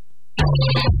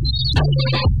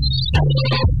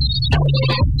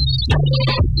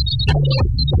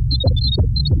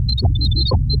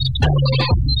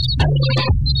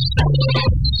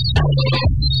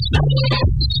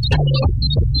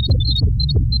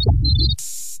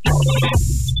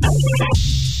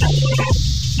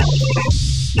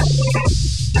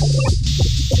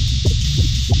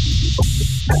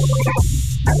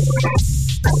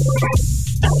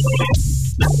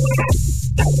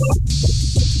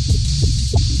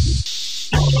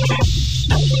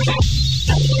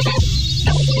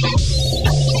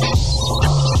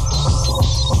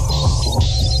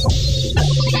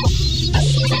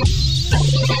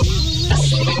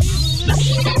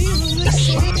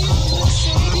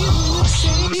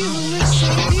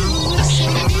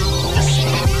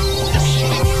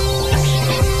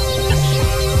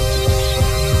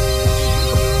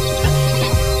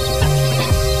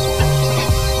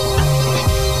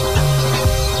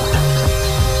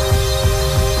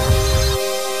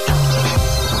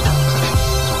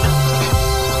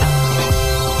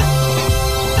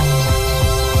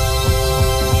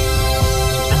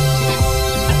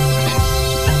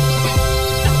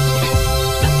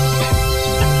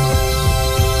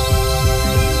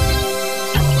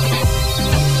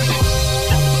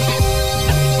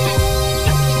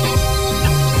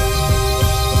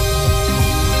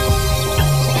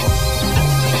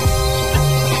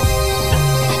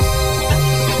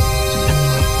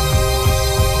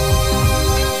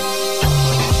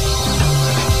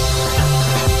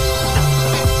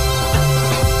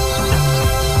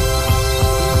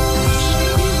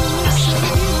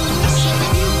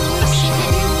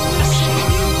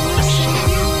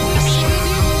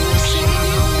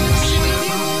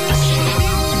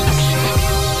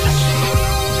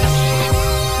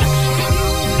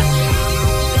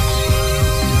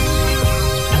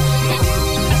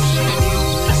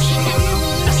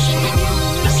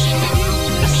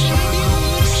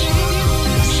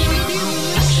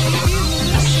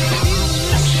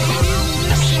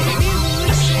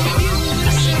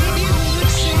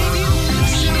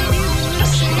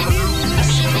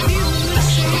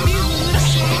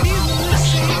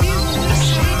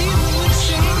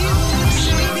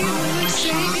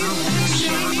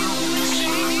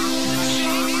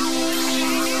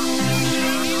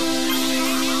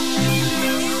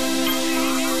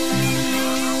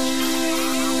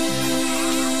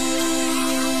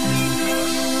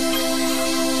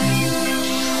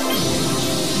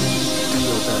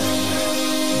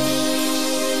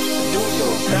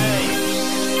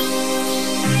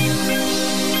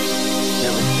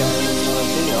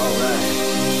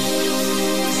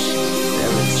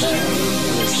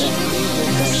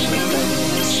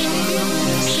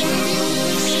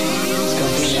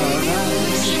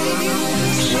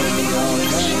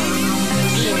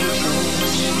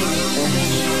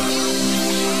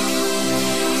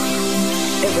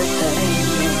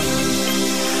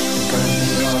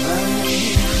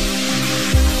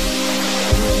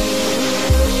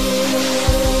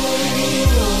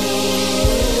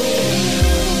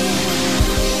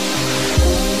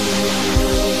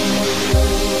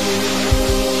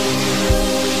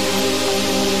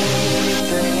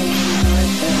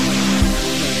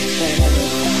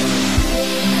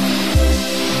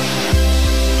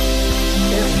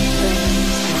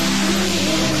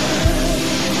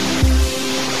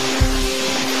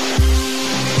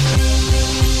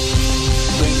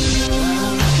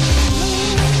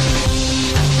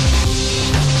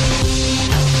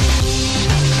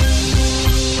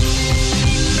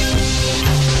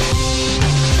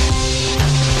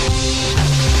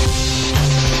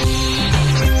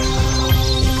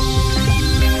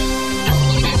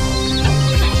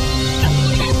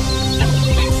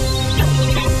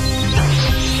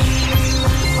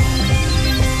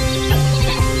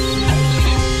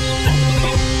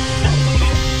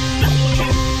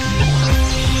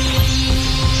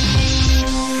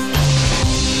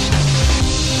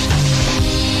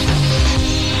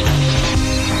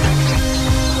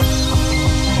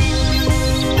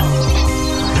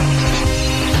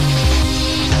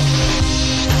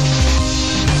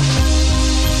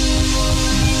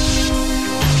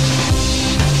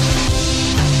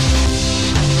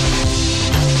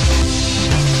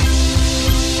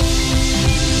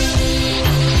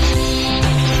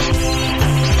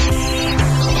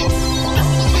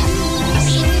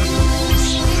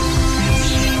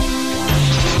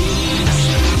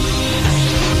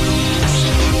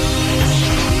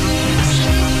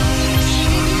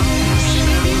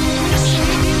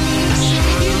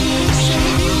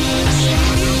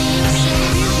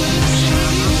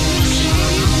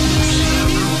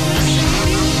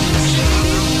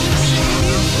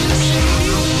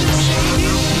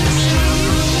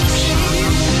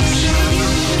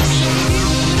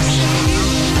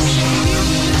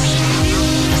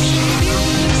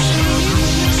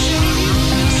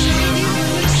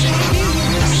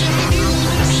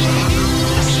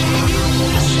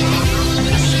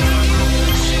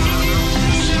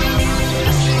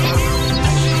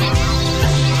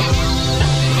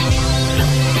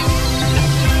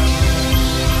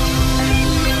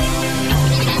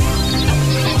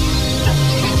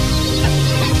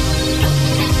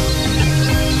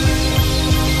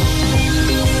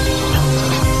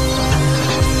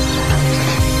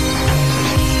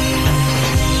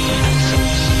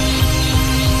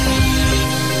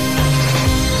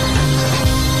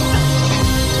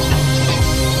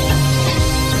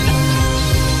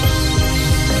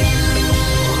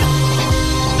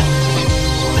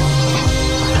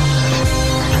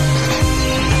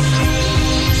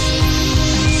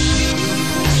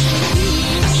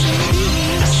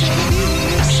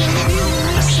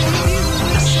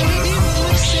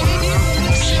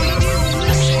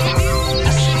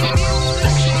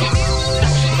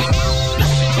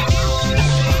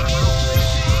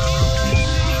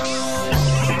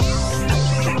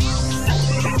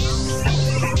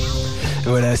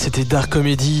 Voilà, c'était Dark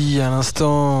Comedy à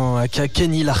l'instant, aka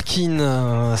Kenny Larkin.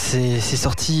 C'est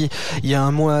sorti il y a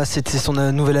un mois. C'était son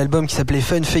nouvel album qui s'appelait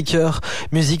Fun Faker,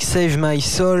 Music Save My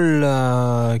Soul.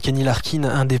 Kenny Larkin,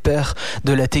 un des pères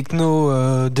de la techno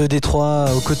de Détroit,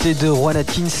 aux côtés de Juan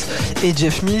Atkins et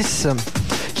Jeff Mills,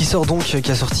 qui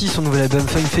a sorti son nouvel album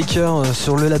Fun Faker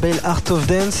sur le label Art of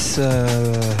Dance,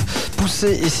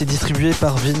 poussé et c'est distribué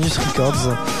par Venus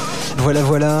Records.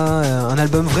 Voilà, un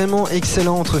album vraiment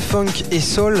excellent entre funk et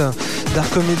soul,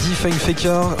 Dark Comedy Fun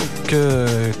Faker que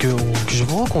je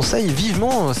vous conseille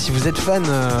vivement si vous êtes fan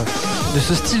de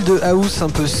ce style de house un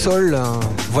peu soul.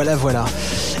 Voilà.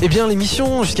 Eh bien,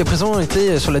 l'émission jusqu'à présent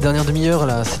était sur la dernière demi-heure,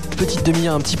 là, cette petite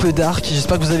demi-heure un petit peu dark.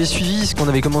 J'espère que vous avez suivi, parce qu'on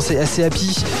avait commencé assez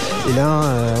happy et là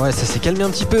ça s'est calmé un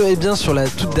petit peu. Et bien sur la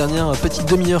toute dernière petite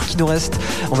demi-heure qui nous reste,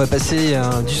 on va passer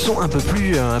du son un peu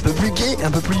plus gay,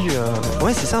 un peu plus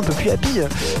un peu plus happy.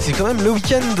 C'est quand même le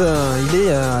week-end, il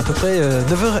est à peu près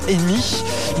 9h30.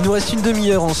 Il nous reste une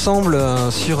demi-heure ensemble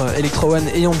sur Electro One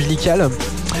et Umbilical.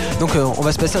 Donc on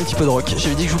va se passer un petit peu de rock.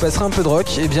 J'avais dit que je vous passerai un peu de rock.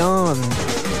 Eh bien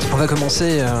on va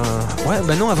commencer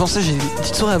avant ça j'ai une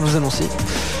petite soirée à vous annoncer.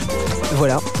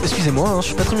 Voilà, excusez-moi, je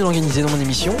suis pas très bien organisé dans mon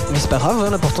émission, mais c'est pas grave,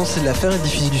 l'important c'est de la faire et de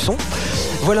diffuser du son.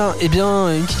 Voilà, et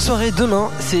bien une petite soirée demain,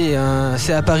 c'est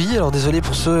à Paris. Alors désolé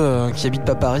pour ceux qui habitent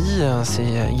pas Paris,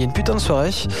 il y a une putain de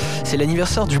soirée. C'est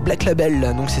l'anniversaire du Black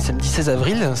Label, donc c'est samedi 16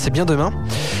 avril, c'est bien demain.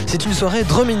 C'est une soirée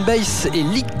drum and bass et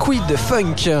liquid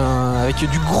funk avec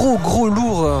du gros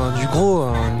lourd, une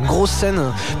grosse scène,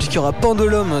 puisqu'il y aura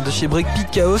Pendulum de chez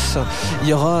Breakbeat Chaos, il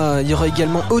y aura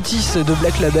également Otis de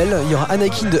Black Label, il y aura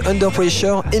Anakin de Under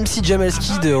Pressure, MC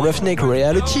Jamalski de Roughneck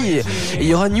Reality, et il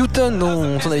y aura Newton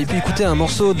dont on avait pu écouter un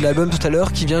morceau de l'album tout à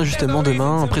l'heure, qui vient justement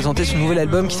demain présenter son nouvel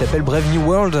album qui s'appelle Brave New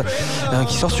World,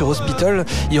 qui sort sur Hospital.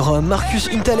 Il y aura Marcus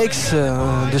Intalex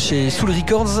de chez Soul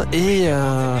Records, et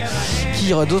qui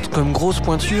y aura d'autres comme grosse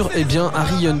pointure, et bien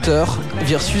Harry Hunter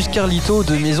versus Carlito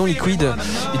de Maison Liquide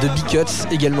et de Big Cuts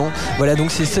également. Voilà,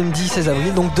 donc c'est samedi 16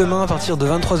 avril, donc demain à partir de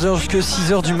 23h jusqu'à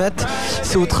 6h du mat.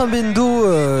 C'est au Trimbendo,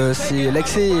 c'est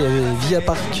l'accès via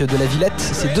Parc de la Villette,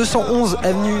 c'est 211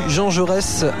 avenue Jean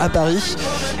Jaurès à Paris.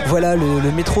 Voilà,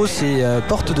 le métro c'est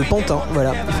porte de Pantin.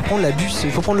 Voilà,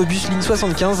 il faut prendre le bus ligne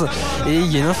 75, et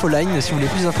il y a une infoline si vous voulez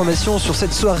plus d'informations sur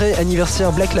cette soirée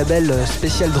anniversaire Black Label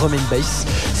spécial drum and bass.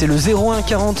 C'est le 01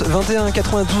 40 21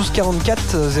 92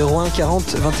 44, 01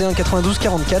 40 21 92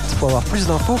 44 pour avoir plus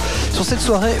d'infos sur cette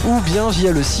soirée, ou bien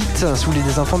via le site si vous voulez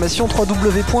des informations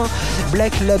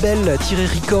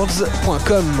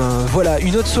www.blacklabel-records.com. Voilà,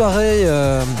 une autre soirée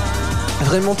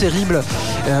vraiment terrible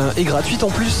et gratuite en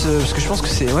plus, parce que je pense que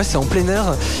c'est en plein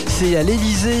air. C'est à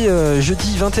l'Elysée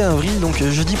jeudi 21 avril, donc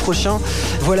jeudi prochain.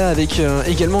 Voilà, avec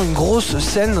également une grosse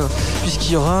scène,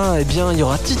 puisqu'il y aura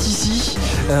TTC,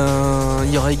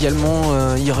 il y aura également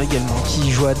qui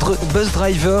joue à Buzz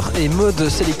Driver et Mode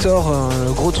Selector,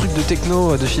 gros truc de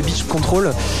techno de chez Beach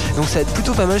Control. Donc ça va être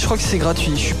plutôt pas mal, je crois que c'est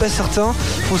gratuit, je suis pas certain,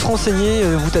 faut se renseigner,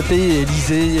 vous tapez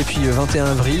Elysée et puis 21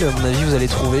 avril, à mon avis vous allez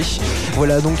trouver.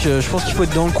 Voilà, donc je pense qu'il faut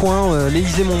être dans le coin,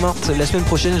 l'Elysée Montmartre la semaine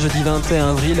prochaine, jeudi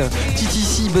 21 avril,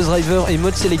 TTC, Buzz Driver et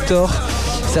Mode Selector,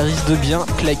 ça risque de bien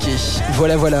claquer.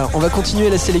 Voilà, on va continuer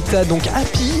la Selecta, donc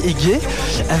happy et gay,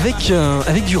 avec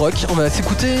du rock. On va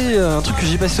s'écouter un truc que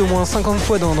j'ai passé au moins 50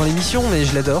 fois dans l'émission, mais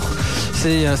je l'adore.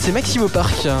 C'est Maximo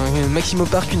Park, Maximo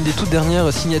Park, une des toutes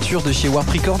dernières signatures de chez Warp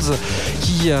Records,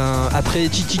 qui après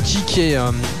Chick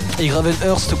et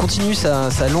Gravenhurst continue sa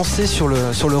lancée sur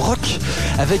le rock,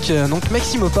 avec donc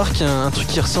Maximo Park, un truc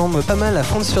qui ressemble pas mal à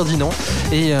Franz Ferdinand,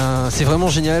 et c'est vraiment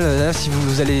génial. Là, si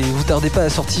vous tardez pas à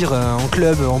sortir en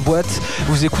club, en boîte,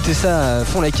 vous écoutez ça à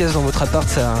fond la caisse dans votre appart,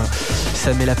 ça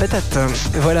met la patate.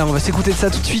 Voilà, on va s'écouter de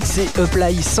ça tout de suite. C'est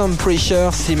Apply Some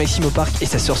Pressure, c'est Maximo Park et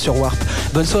ça sort sur Warp.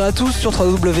 Bonne soirée à tous sur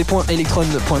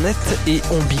www.electron.net et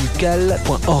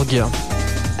umbilical.org.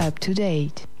 Up to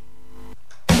date.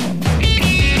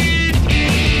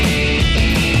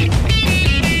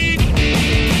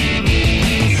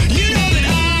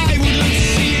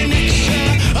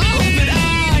 I hope that I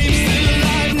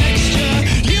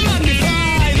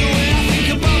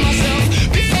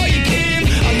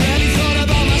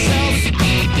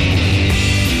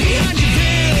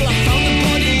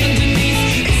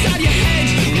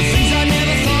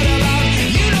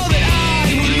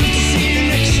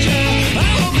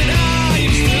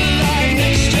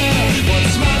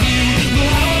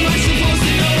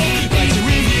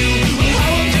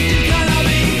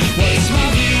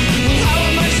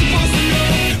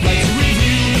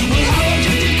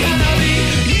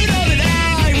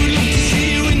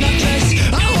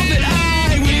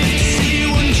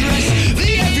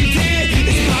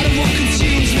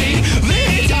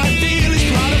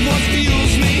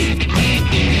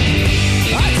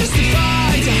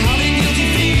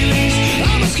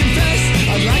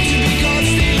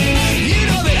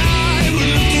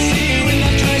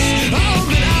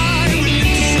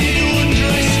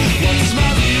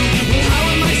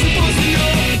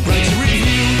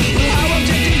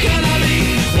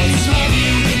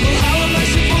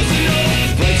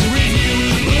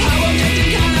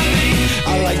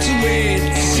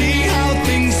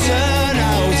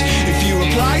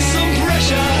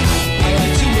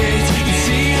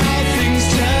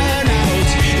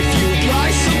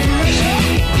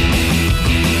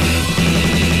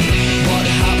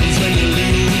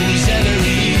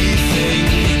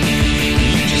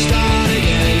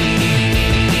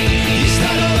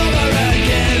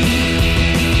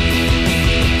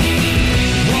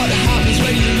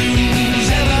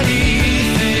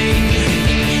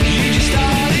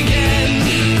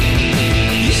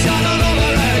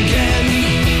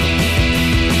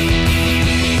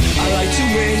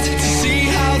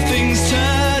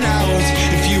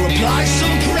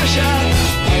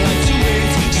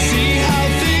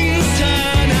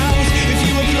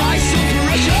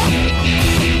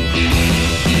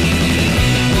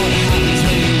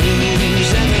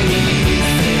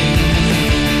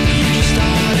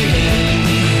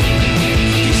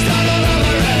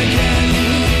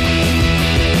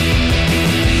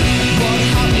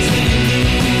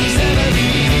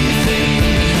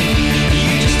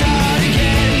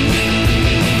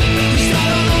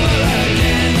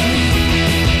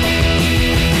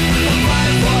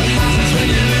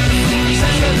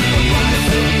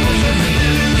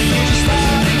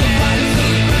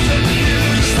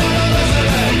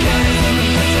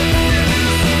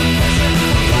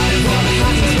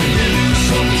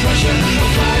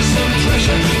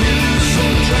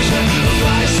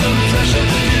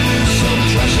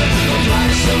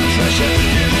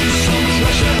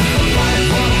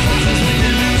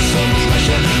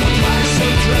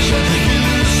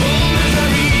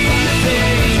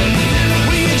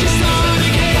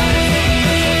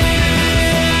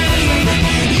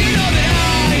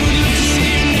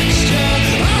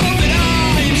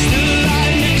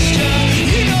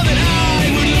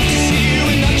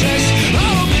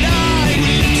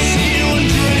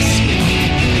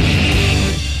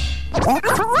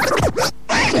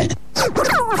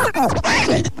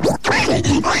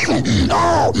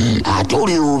I told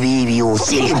you we will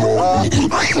see more.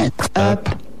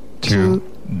 Up to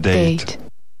date.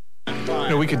 You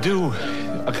know, we could do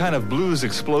a kind of blues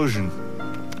explosion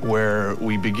where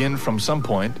we begin from some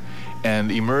point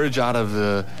and emerge out of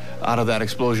that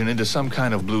explosion into some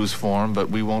kind of blues form, but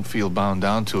we won't feel bound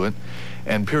down to it.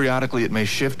 And periodically it may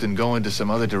shift and go into some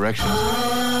other directions.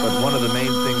 But one of the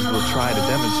main things we'll try to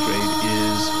demonstrate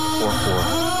is 4/4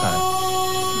 time.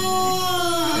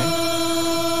 Okay?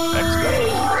 Next go.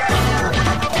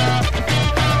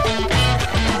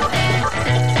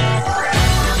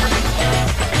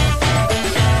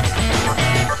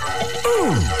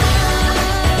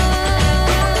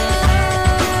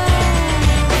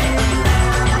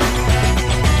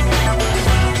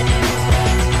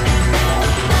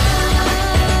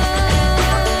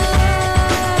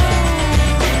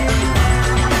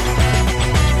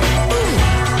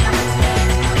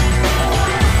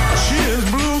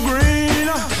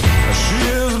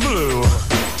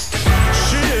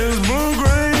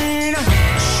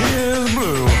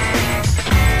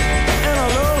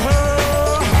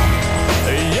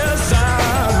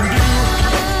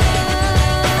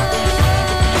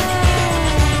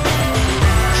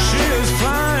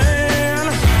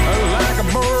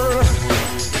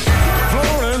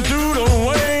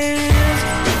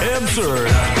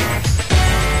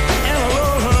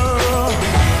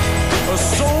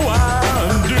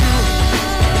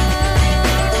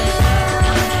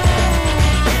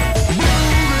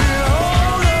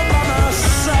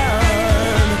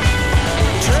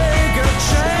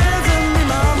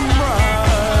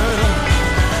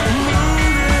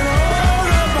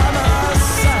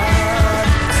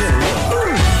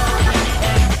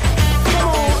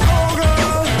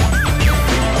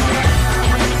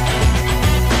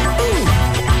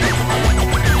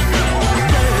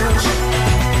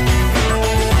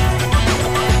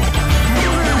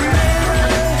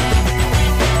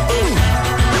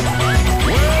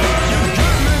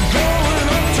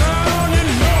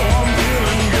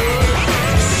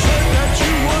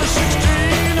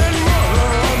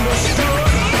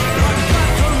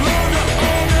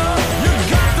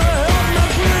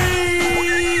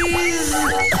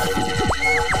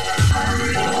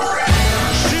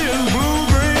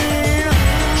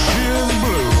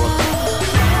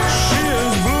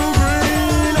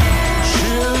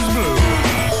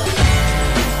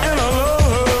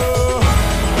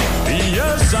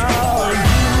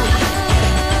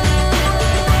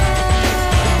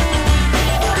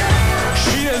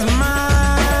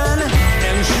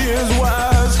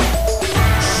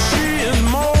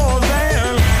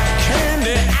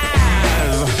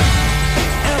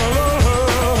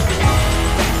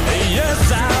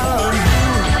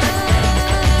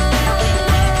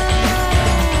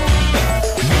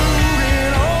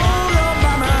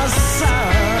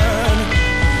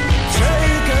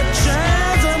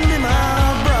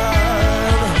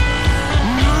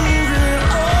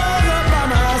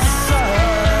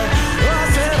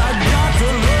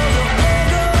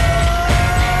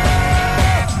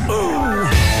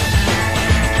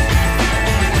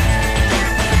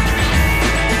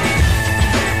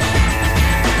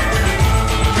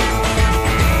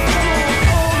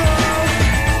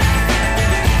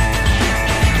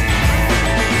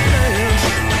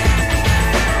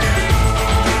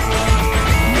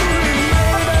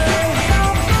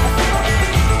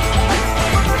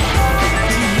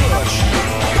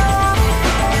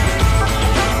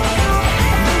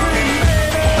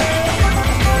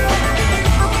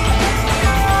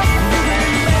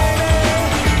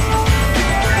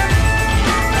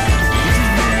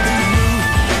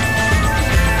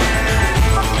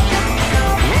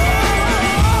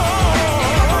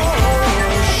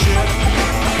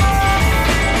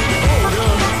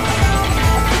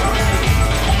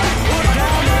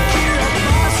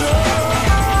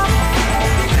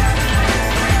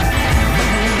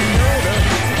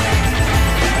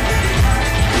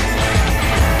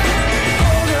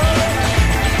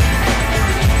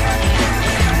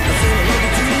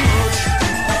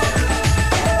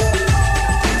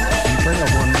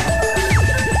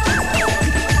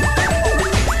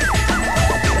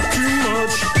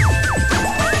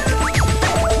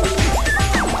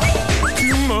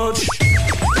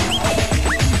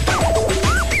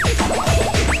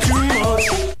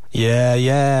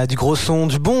 Yeah, du gros son,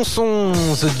 du bon son.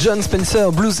 The John Spencer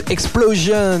Blues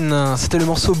Explosion. C'était le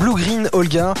morceau Blue Green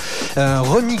Olga,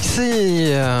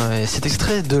 remixé. C'est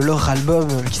extrait de leur album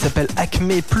qui s'appelle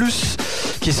Acme Plus,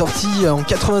 qui est sorti en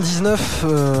 99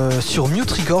 sur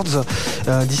Mute Records,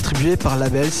 distribué par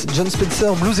Labels. John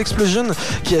Spencer Blues Explosion,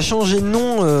 qui a changé de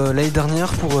nom l'année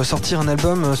dernière pour sortir un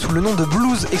album sous le nom de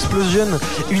Blues Explosion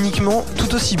uniquement,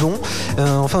 tout aussi bon.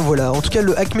 Enfin voilà, en tout cas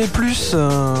le Acme Plus,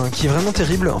 qui est vraiment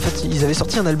terrible. En fait, ils avaient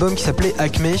sorti un album qui s'appelait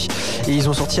Acme et ils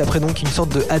ont sorti après donc une sorte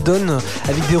de add-on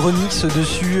avec des remixes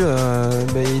dessus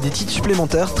et des titres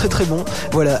supplémentaires très très bons.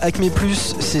 Voilà, Acme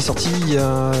Plus, c'est sorti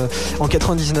en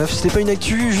 99. C'était pas une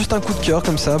actu, juste un coup de cœur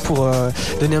comme ça pour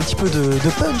donner un petit peu de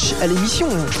punch à l'émission.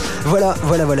 Voilà,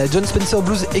 John Spencer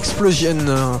Blues Explosion.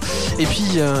 Et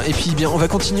puis bien, on va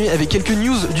continuer avec quelques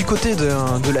news du côté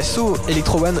de l'assaut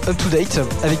Electro One Up to Date,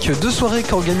 avec deux soirées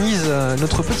qu'organise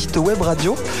notre petite web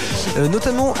radio,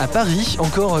 notamment à Paris,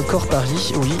 encore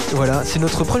Paris, oui, voilà, c'est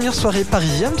notre première soirée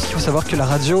parisienne, puisqu'il faut savoir que la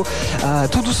radio a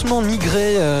tout doucement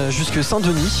migré jusque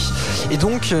Saint-Denis, et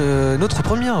donc notre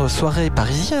première soirée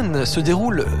parisienne se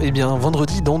déroule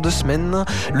vendredi dans 2 semaines,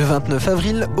 le 29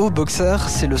 avril au Boxer,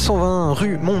 c'est le 120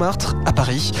 rue Montmartre à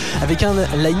Paris, avec un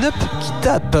line-up qui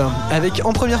tape, avec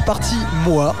en première partie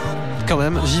moi, quand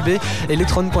même, JB,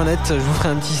 Electron.net, je vous ferai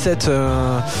un petit set,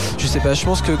 je sais pas, je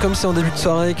pense que comme c'est en début de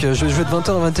soirée, que je vais jouer de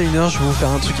 20h à 21h, je vais vous faire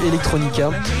un truc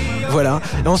Electronica, voilà.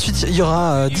 Et ensuite il y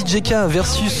aura DJK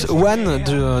versus One,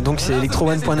 donc c'est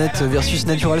Electro1.net versus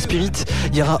Natural Spirit.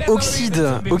 Il y aura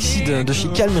Oxide de chez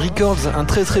Calm Records, un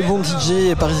très très bon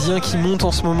DJ parisien qui monte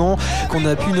en ce moment, qu'on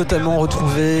a pu notamment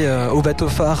retrouver au Bateau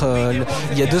Phare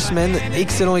il y a 2 semaines,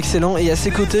 excellent, et à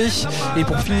ses côtés, et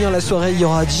pour finir la soirée, il y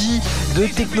aura G de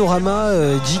Technorama,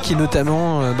 G qui est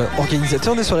notamment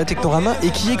organisateur des soirées Technorama et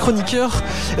qui est chroniqueur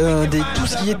des tout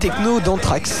ce qui est techno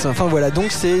d'Anthrax. Enfin voilà, donc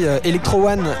c'est Electro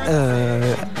One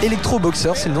Electro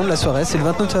Boxer, c'est le nom de la soirée, c'est le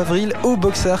 29 avril au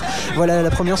Boxer. Voilà la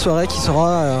première soirée qui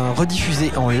sera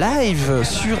rediffusée en live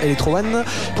sur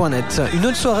electro1.net. Une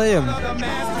autre soirée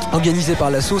organisé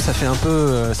par l'assaut, ça fait un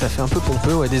peu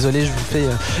pompeux, ouais, désolé, je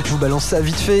vous balance ça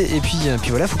vite fait, et puis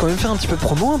voilà, faut quand même faire un petit peu de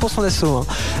promo pour son assaut, hein.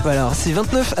 Voilà, alors, c'est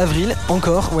 29 avril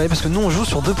encore, ouais, parce que nous on joue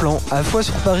sur 2 plans, à la fois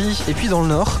sur Paris et puis dans le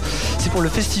Nord. C'est pour le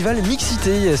festival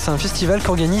Mixité, c'est un festival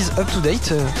qu'organise Up to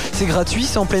Date, c'est gratuit,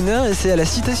 c'est en plein air et c'est à la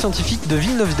cité scientifique de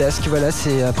Villeneuve-d'Ascq. Voilà,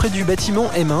 c'est près du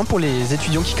bâtiment M1 pour les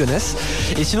étudiants qui connaissent,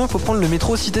 et sinon il faut prendre le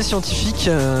métro cité scientifique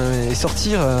et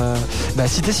sortir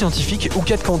cité scientifique ou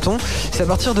 4 cantons. C'est à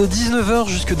partir de 19h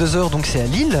jusqu'à 2h, donc c'est à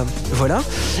Lille, voilà,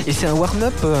 et c'est un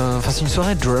warm-up, c'est une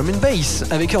soirée drum and bass,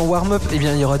 avec un warm-up, il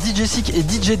y aura DJ Sick et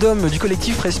DJ Dom du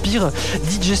collectif Respire,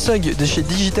 DJ Sug de chez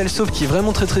Digital Soap qui est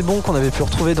vraiment très très bon, qu'on avait pu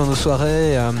retrouver dans nos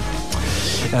soirées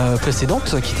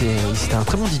précédentes, c'était un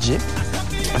très bon DJ,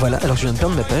 voilà, alors je viens de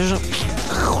perdre ma page.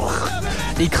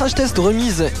 Et Crash Test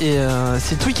remise, et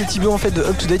c'est Twig et Thibaut en fait de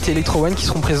Up to Date et Electro One qui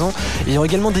seront présents. Et il y aura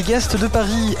également des guests de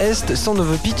Paris Est, Sound of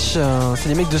a Pitch, c'est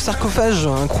des mecs de Sarcophage,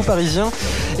 un crew parisien,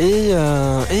 et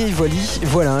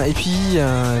voilà. Et puis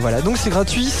voilà, donc c'est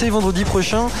gratuit, c'est vendredi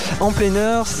prochain en plein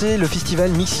air, c'est le festival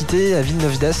Mixité à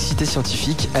Villeneuve-d'Ascq, cité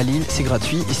scientifique à Lille, c'est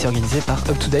gratuit et c'est organisé par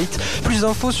Up to Date. Plus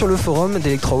d'infos sur le forum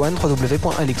d'Electro One,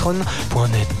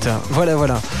 www.electron.net.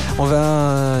 Voilà.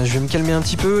 Je vais me calmer un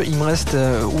petit peu, il me reste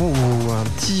un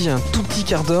tout petit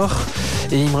quart d'heure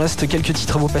et il me reste quelques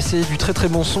titres à vous passer, du très très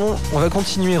bon son. On va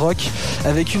continuer rock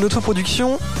avec une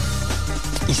autoproduction.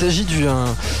 Il s'agit du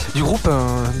groupe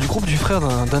du frère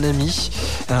d'un ami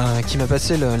qui m'a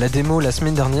passé la démo la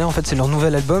semaine dernière. En fait, c'est leur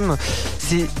nouvel album.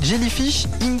 C'est Jellyfish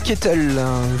in Kettle.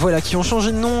 Voilà, qui ont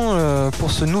changé de nom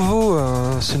pour cette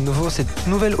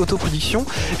nouvelle autoproduction.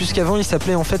 Puisqu'avant, ils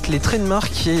s'appelaient en fait les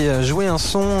Trademark et jouaient un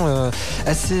son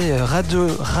assez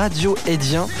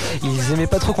radioheadien. Ils aimaient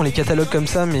pas trop qu'on les catalogue comme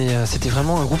ça, mais c'était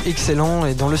vraiment un groupe excellent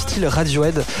et dans le style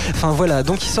Radiohead. Enfin voilà,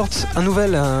 donc ils sortent un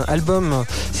nouvel album.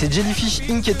 C'est Jellyfish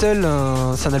in Kettle,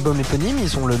 c'est un album éponyme,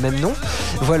 ils ont le même nom.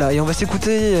 Voilà, et on va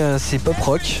s'écouter, c'est pop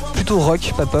rock, plutôt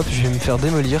rock, pas pop, je vais me faire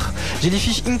démolir.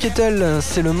 Jellyfish in Kettle,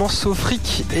 c'est le morceau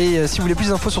Freak, et si vous voulez plus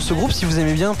d'infos sur ce groupe, si vous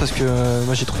aimez bien, parce que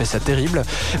moi j'ai trouvé ça terrible,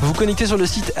 vous vous connectez sur le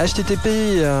site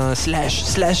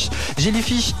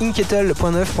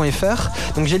http://jellyfishinkettle.9.fr.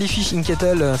 Donc Jellyfish in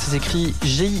Kettle, ça s'écrit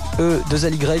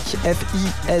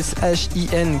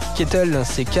J-E-2-L-Y-F-I-S-H-I-N Kettle,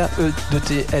 c'est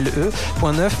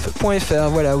K-E-T-L-E.9.fr.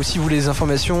 Voilà, ou si vous voulez des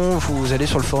informations, vous allez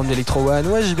sur le forum d'Electro One.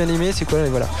 Ouais, j'ai bien aimé, c'est quoi, et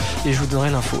voilà. Et je vous donnerai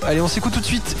l'info. Allez, on s'écoute tout de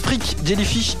suite Freak,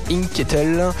 Jellyfish in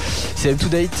Kettle. C'est Up to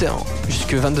Date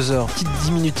jusque 22h, petite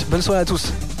 10 minutes. Bonne soirée à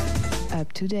tous.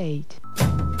 Up to Date.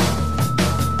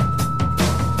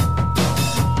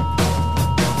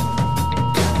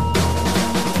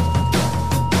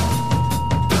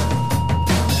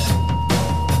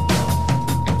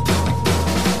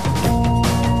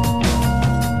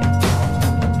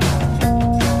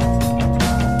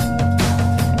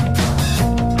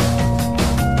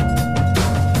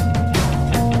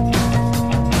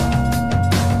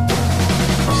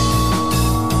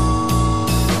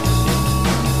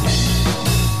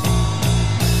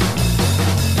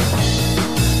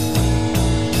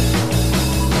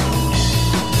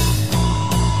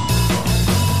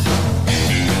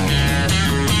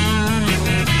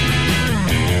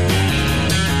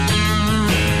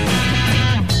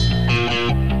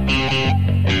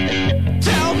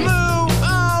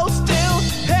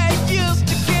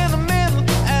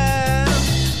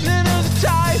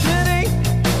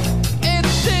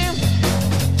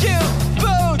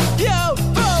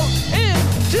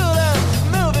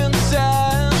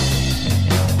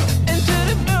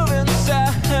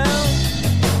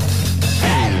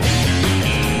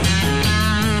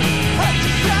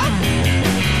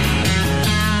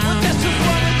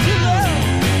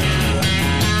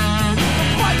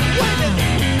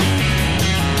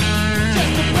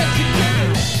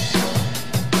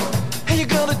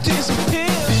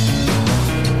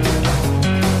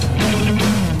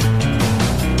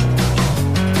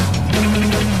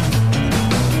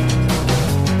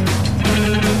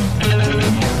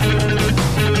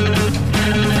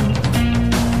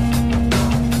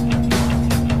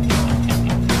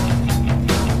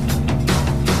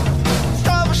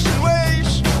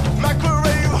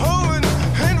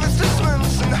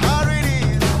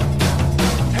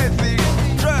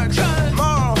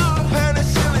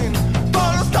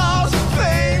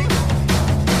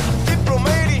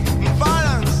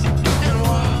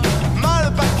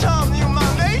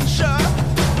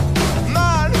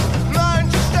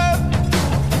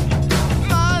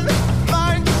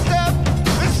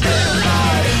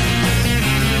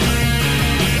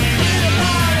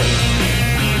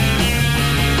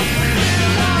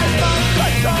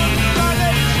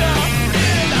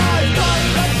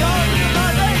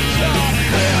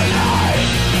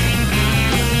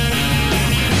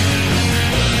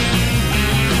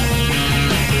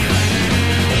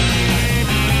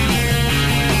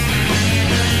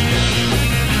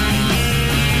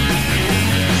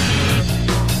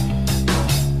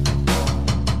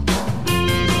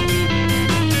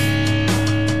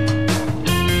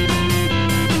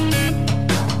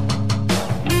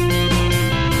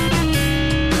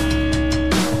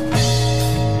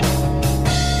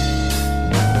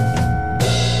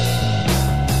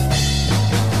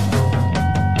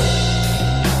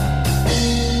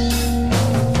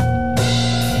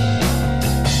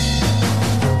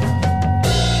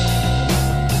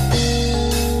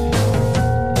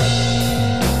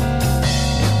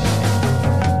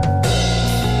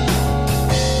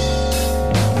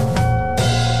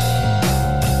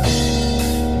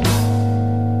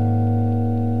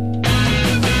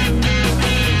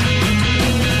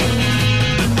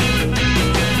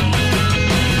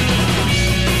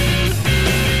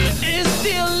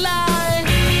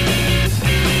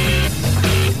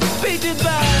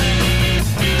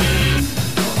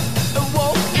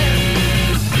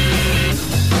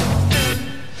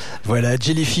 Voilà,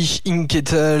 Jellyfish in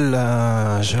Kettle,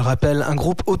 je le rappelle, un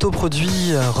groupe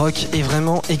autoproduit rock est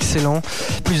vraiment excellent.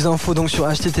 Plus d'infos donc sur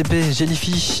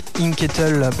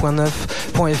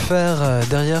http://jellyfishinkettle.9.fr.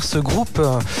 Derrière ce groupe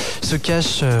se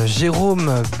cache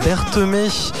Jérôme Berthemé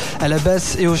à la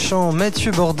basse et au chant,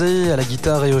 Mathieu Bordet à la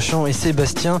guitare et au chant et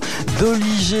Sébastien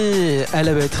Doliger à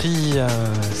la batterie.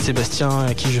 Sébastien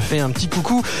à qui je fais un petit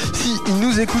coucou si il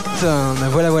nous écoute.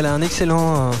 Voilà, un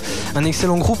excellent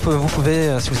groupe. Vous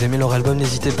pouvez, si vous aimez leur album,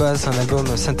 n'hésitez pas,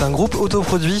 c'est un groupe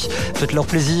autoproduit, faites-leur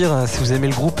plaisir. Si vous aimez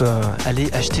le groupe, allez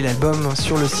acheter l'album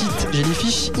sur le site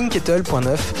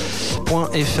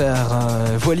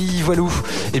jellyfishinkettle.9.fr. Voilou.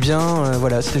 Et bien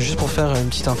voilà, c'était juste pour faire une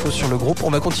petite info sur le groupe. On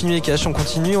va continuer Cash, on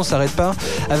s'arrête pas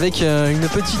avec un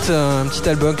petit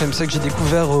album comme ça que j'ai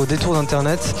découvert au détour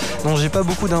d'internet, dont j'ai pas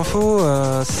beaucoup d'infos.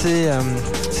 Ça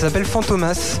s'appelle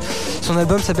Fantomas. Son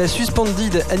album s'appelle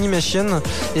Suspended Animation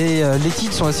et les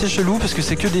titres sont assez chelous parce que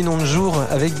c'est que des noms de jours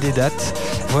avec des dates.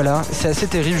 Voilà, c'est assez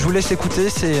terrible. Je vous laisse écouter.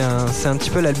 C'est un petit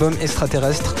peu l'album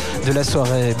extraterrestre de la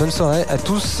soirée. Bonne soirée à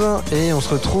tous et on se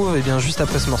retrouve juste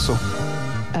après ce morceau.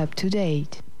 Up to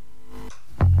date.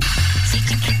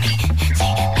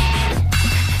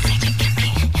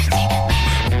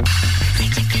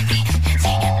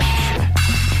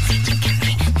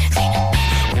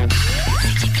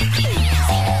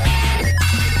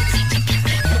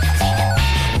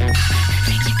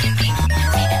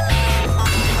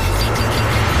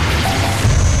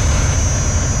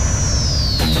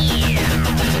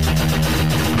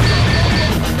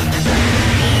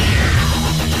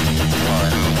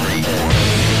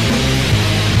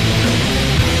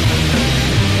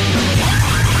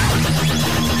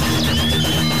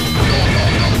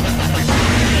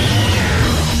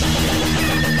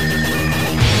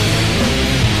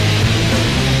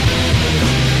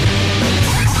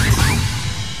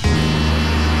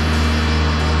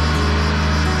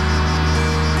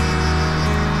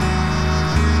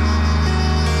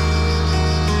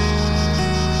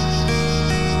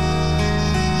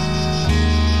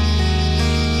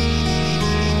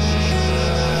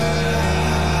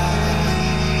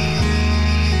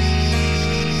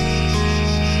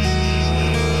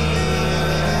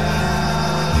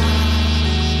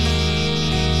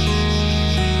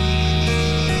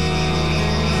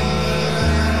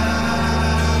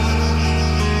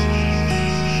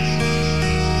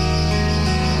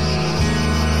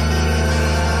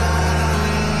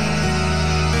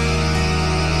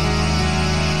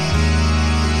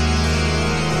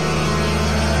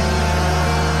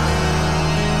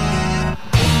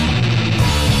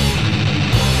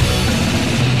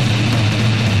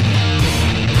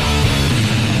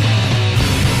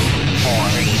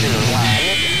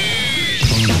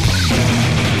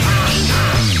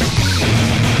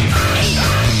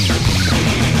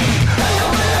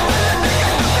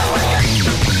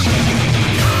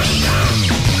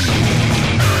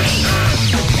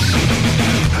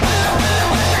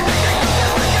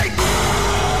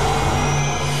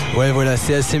 Ouais, voilà,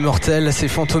 c'est assez mortel, c'est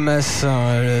Fantomas,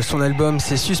 son album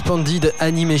c'est Suspended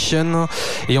Animation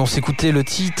et on s'écoutait le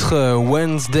titre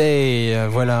Wednesday,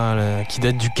 qui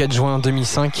date du 4 juin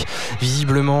 2005.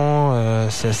 Visiblement,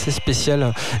 c'est assez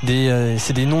spécial,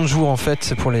 c'est des noms de jours en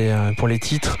fait pour les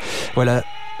titres. Voilà.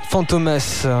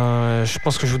 Fantomas, je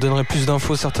pense que je vous donnerai plus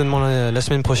d'infos certainement la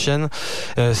semaine prochaine.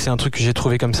 C'est un truc que j'ai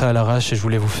trouvé comme ça à l'arrache et je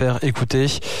voulais vous faire écouter.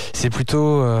 C'est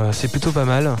plutôt pas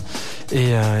mal.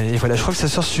 Et voilà, je crois que ça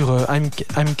sort sur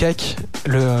Imcac,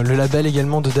 le label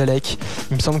également de Dalek.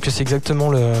 Il me semble que c'est exactement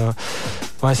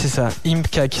ouais, c'est ça,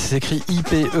 Imcac, c'est écrit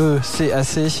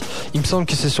I-P-E-C-A-C. Il me semble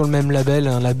que c'est sur le même label,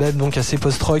 un label donc assez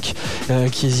post-rock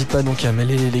qui n'hésite pas donc à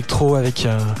mêler l'électro avec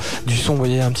du son, vous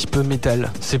voyez, un petit peu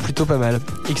métal. C'est plutôt pas mal,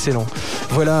 excellent.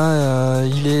 Voilà,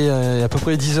 il est à peu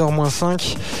près 10h moins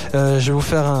 5. Je vais vous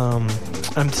faire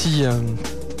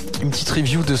une petite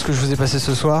review de ce que je vous ai passé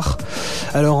ce soir.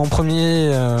 Alors en premier,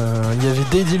 il y avait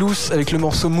Daedalus avec le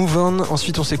morceau Move On.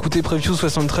 Ensuite on s'est écouté Preview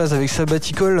 73 avec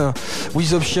Sabbatical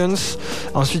with Options.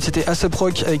 Ensuite c'était Asap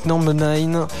Rock avec Number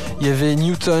 9. Il y avait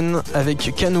Newton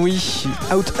avec Can We,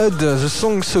 Out Hud, The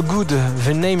Song So Good,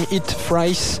 The Name It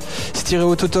Thrice.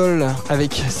 Stereo Total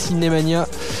avec Cinemania.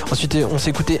 Ensuite on s'est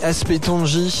écouté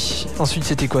Aspetonji. Ensuite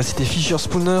c'était quoi? C'était Fisher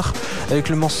Spooner avec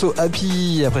le morceau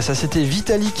Happy. Après ça c'était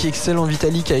Vitalik, excellent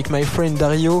Vitalik avec My Friend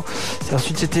Dario.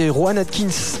 Ensuite c'était Rowan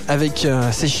Atkins avec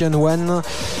Session 1.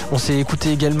 On s'est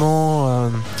écouté également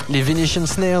les Venetian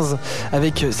Snares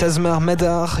avec Sazmar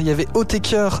Madar. Il y avait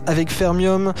Otaker avec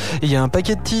Fermium. Et il y a un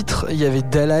paquet de titres. Il y avait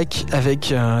Dalek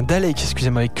avec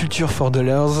avec Culture for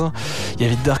Dollars. Il y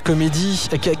avait Dark Comedy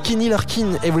avec Kenny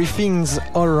Larkin, Everything's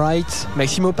Alright.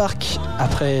 Maximo Park.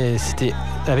 Après c'était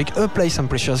avec A Place and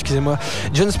Pressure, excusez-moi.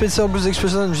 John Spencer, Blues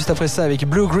Explosion, juste après ça avec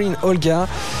Blue Green Olga.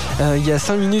 Il y a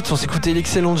 5 minutes, on s'écoutait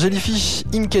l'excellent Jellyfish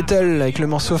in Kettle avec le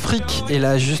morceau Freak. Et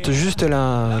là, juste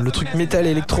là, le truc métal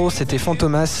électro, c'était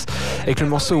Fantomas avec le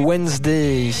morceau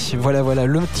Wednesday. Voilà,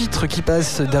 le titre qui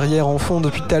passe derrière en fond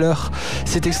depuis tout à l'heure,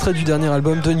 c'est extrait du dernier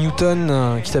album de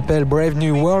Newton qui s'appelle Brave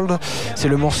New World. C'est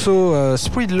le morceau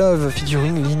Spread Love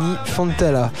featuring Lini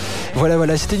Fantala.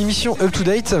 Voilà, c'était l'émission Up to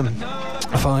Date.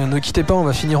 Enfin, ne quittez pas, on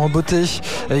va finir en beauté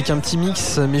avec un petit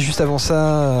mix, mais juste avant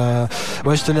ça,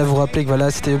 je tenais à vous rappeler que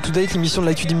voilà, c'était Up to Date, l'émission de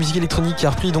l'actu des musiques électroniques qui a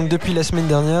repris donc depuis la semaine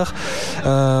dernière.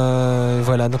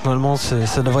 Voilà, donc normalement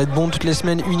ça devrait être bon toutes les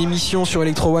semaines, une émission sur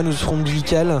Electro One ou sur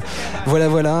Ombilical.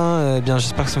 Voilà, bien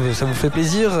j'espère que ça vous fait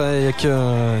plaisir et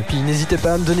puis n'hésitez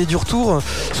pas à me donner du retour,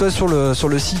 soit sur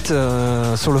le site,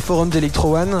 sur le forum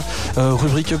d'Electro One,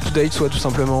 rubrique Up to Date, soit tout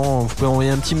simplement vous pouvez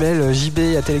envoyer un petit mail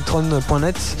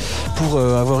jb@electron.net pour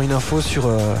avoir une info sur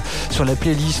la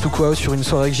playlist ou quoi, sur une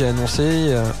soirée que j'ai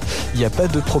annoncée. Il n'y a pas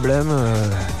de problème,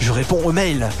 je réponds aux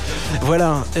mails.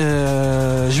 Voilà,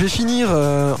 je vais finir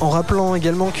en rappelant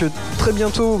également que très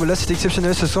bientôt, là c'est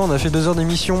exceptionnel ce soir, on a fait 2 heures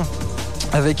d'émission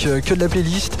avec que de la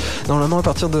playlist. Normalement à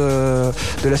partir de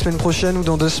la semaine prochaine ou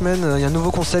dans 2 semaines, il y a un nouveau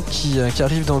concept qui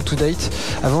arrive dans Up to Date.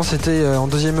 Avant c'était en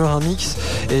deuxième heure un mix,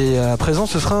 et à présent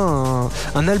ce sera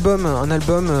un album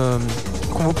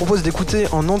qu'on vous propose d'écouter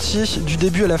en entier du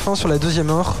début à la fin sur la deuxième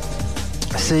heure.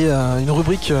 C'est une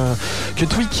rubrique que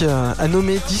Tweak a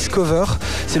nommée Discover.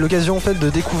 C'est l'occasion en fait de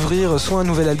découvrir soit un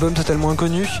nouvel album totalement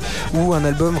inconnu ou un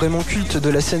album vraiment culte de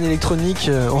la scène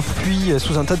électronique enfoui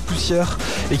sous un tas de poussière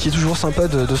et qui est toujours sympa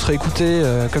de se réécouter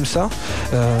comme ça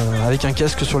avec un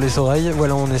casque sur les oreilles.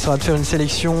 Voilà, on essaiera de faire une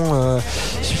sélection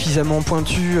suffisamment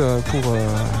pointue pour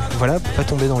pas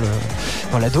tomber dans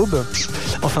la daube.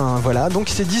 Enfin voilà, donc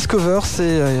c'est Discover,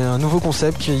 c'est un nouveau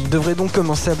concept qui devrait donc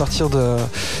commencer à partir de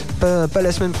pas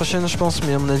la semaine prochaine je pense,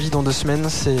 mais à mon avis dans 2 semaines.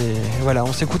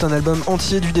 On s'écoute un album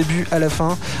entier du début à la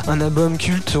fin, un album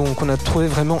culte qu'on a trouvé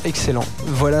vraiment excellent.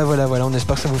 Voilà, on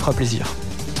espère que ça vous fera plaisir.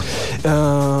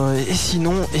 Et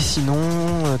sinon,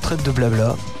 trêve de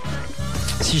blabla.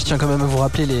 Si je tiens quand même à vous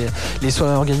rappeler les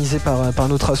soirées organisées par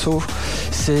notre asso,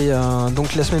 c'est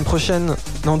donc la semaine prochaine,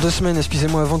 dans 2 semaines,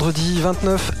 excusez-moi, vendredi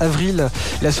 29 avril,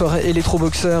 la soirée Electro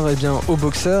Boxer au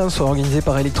Boxer, soirée organisée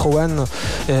par Electro One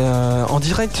en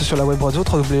direct sur la web radio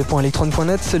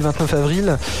www.electron.net. C'est le 29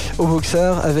 avril au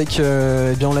Boxer avec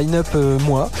en line-up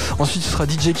moi. Ensuite ce sera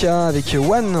DJK avec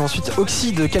One, ensuite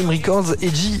Oxide, Calm Records et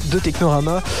G de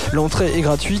Technorama. L'entrée est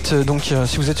gratuite, donc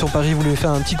si vous êtes sur Paris, vous voulez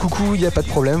faire un petit coucou, il n'y a pas de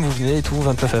problème, vous venez et tout.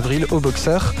 29 avril au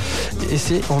Boxer et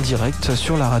c'est en direct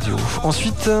sur la radio.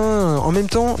 Ensuite en même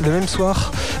temps, le même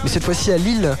soir, mais cette fois-ci à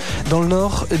Lille dans le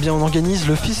Nord, on organise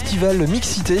le festival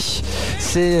Mixité.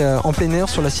 C'est en plein air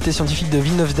sur la cité scientifique de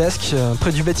Villeneuve-d'Ascq,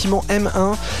 près du bâtiment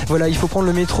M1. Voilà, il faut prendre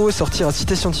le métro et sortir à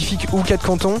Cité Scientifique ou 4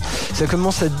 cantons. Ça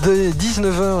commence à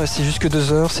 19h et c'est jusque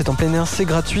 2h. C'est en plein air, c'est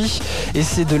gratuit et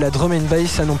c'est de la drum and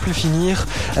bass à non plus finir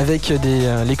avec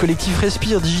les collectifs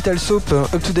Respire, Digital Soap,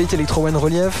 Up to Date, Electro One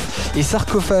Relief et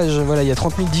Sarcophage. Voilà, il y a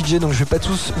 30 000 DJ, donc je vais pas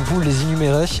tous vous les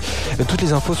énumérer. Toutes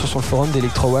les infos sont sur le forum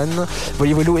d'Electro One.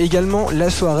 Voilà, également la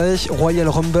soirée Royal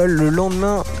Rumble le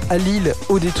lendemain à Lille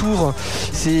au Détour.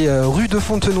 C'est rue de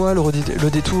Fontenoy, le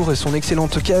Détour et son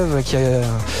excellente cave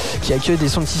qui accueille des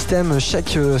sound systems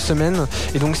chaque semaine.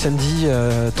 Et donc samedi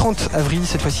 30 avril,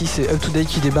 cette fois-ci, c'est Up to Date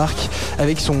qui débarque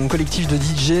avec son collectif de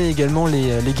DJ, également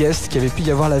les guests qui avaient pu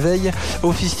y avoir la veille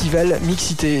au festival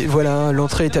Mixité. Voilà,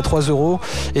 l'entrée est à 3€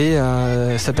 et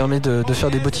ça permet de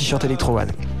faire des beaux t-shirts Electro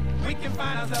One.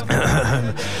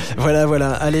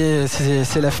 Voilà, allez,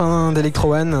 c'est la fin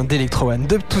d'Electro One,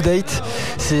 d'Up to Date.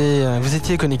 Vous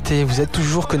étiez connectés, vous êtes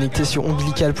toujours connectés sur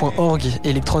ombilical.org,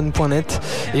 electron.net,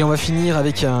 et on va finir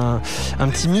avec un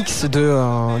petit mix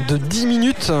de 10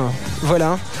 minutes.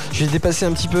 Voilà, je vais dépasser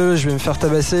un petit peu, je vais me faire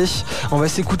tabasser. On va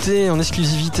s'écouter en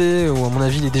exclusivité, ou à mon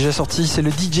avis il est déjà sorti, c'est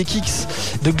le DJ Kicks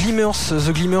de Glimmers.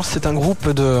 The Glimmers, c'est un groupe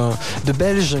de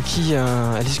Belges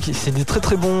c'est des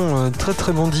très bons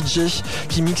DJ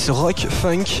qui mixent rock,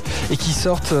 funk et qui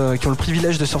ont le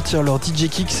privilège de sortir leur DJ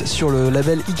Kicks sur le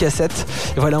label iCassette.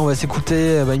 Et voilà, on va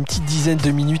s'écouter une petite dizaine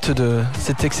de minutes de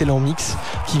cet excellent mix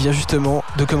qui vient justement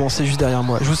de commencer juste derrière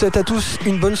moi. Je vous souhaite à tous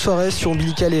une bonne soirée sur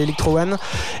Ombilical et Electro One,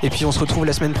 et puis on se retrouve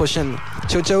la semaine prochaine.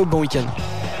 Ciao, bon week-end.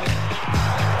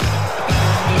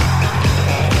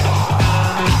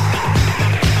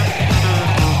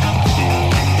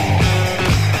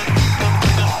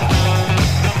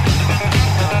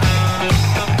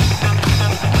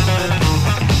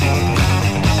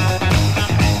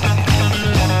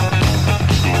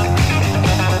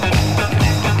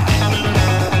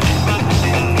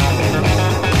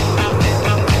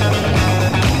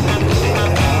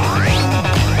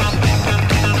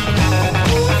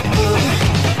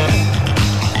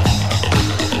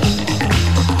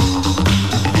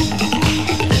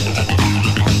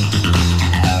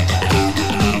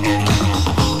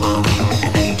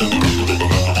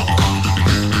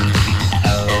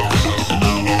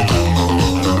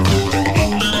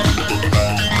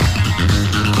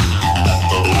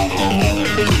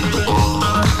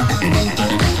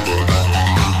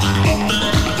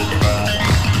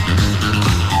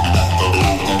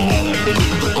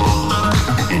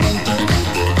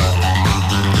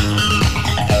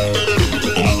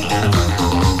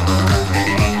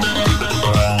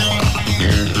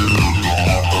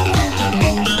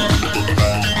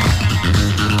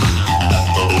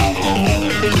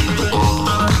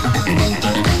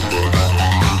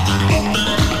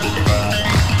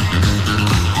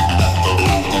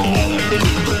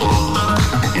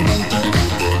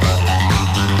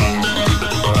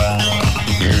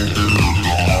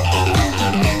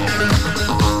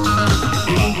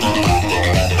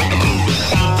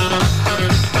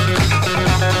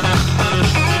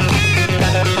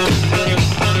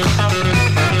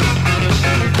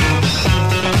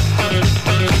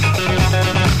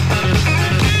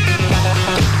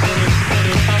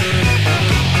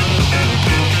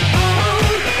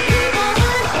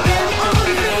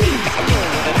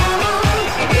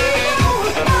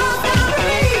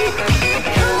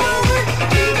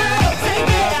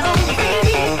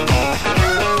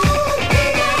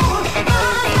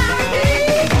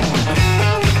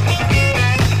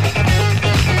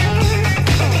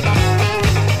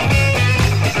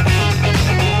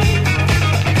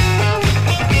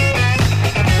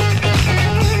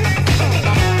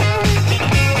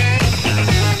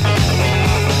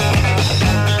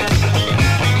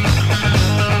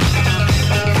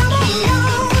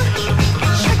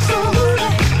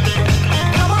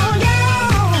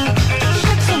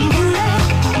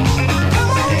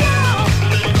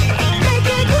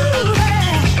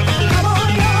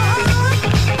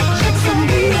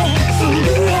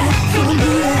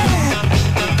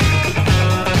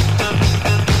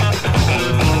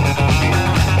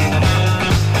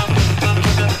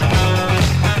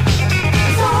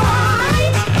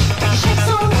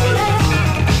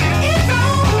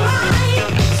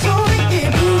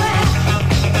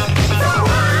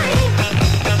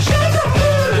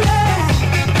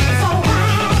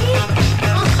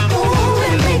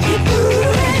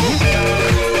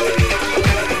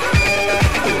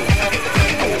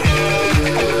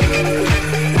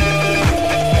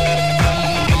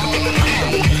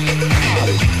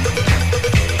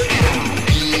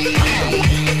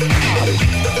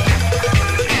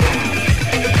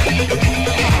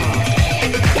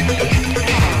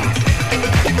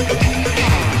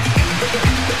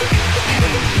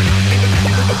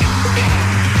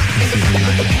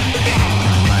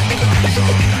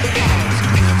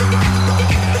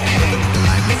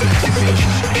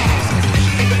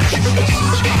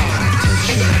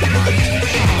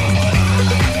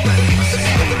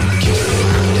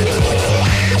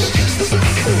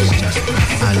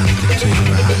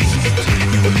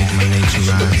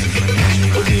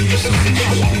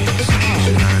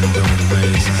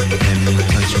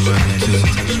 you run into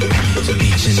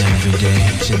each and every day.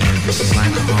 It's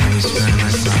like I always feel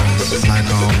like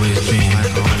I always dream.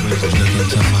 Look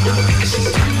into my eyes,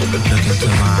 look into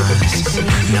my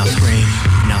eyes. Now scream,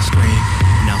 now scream,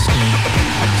 now scream,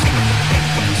 now scream.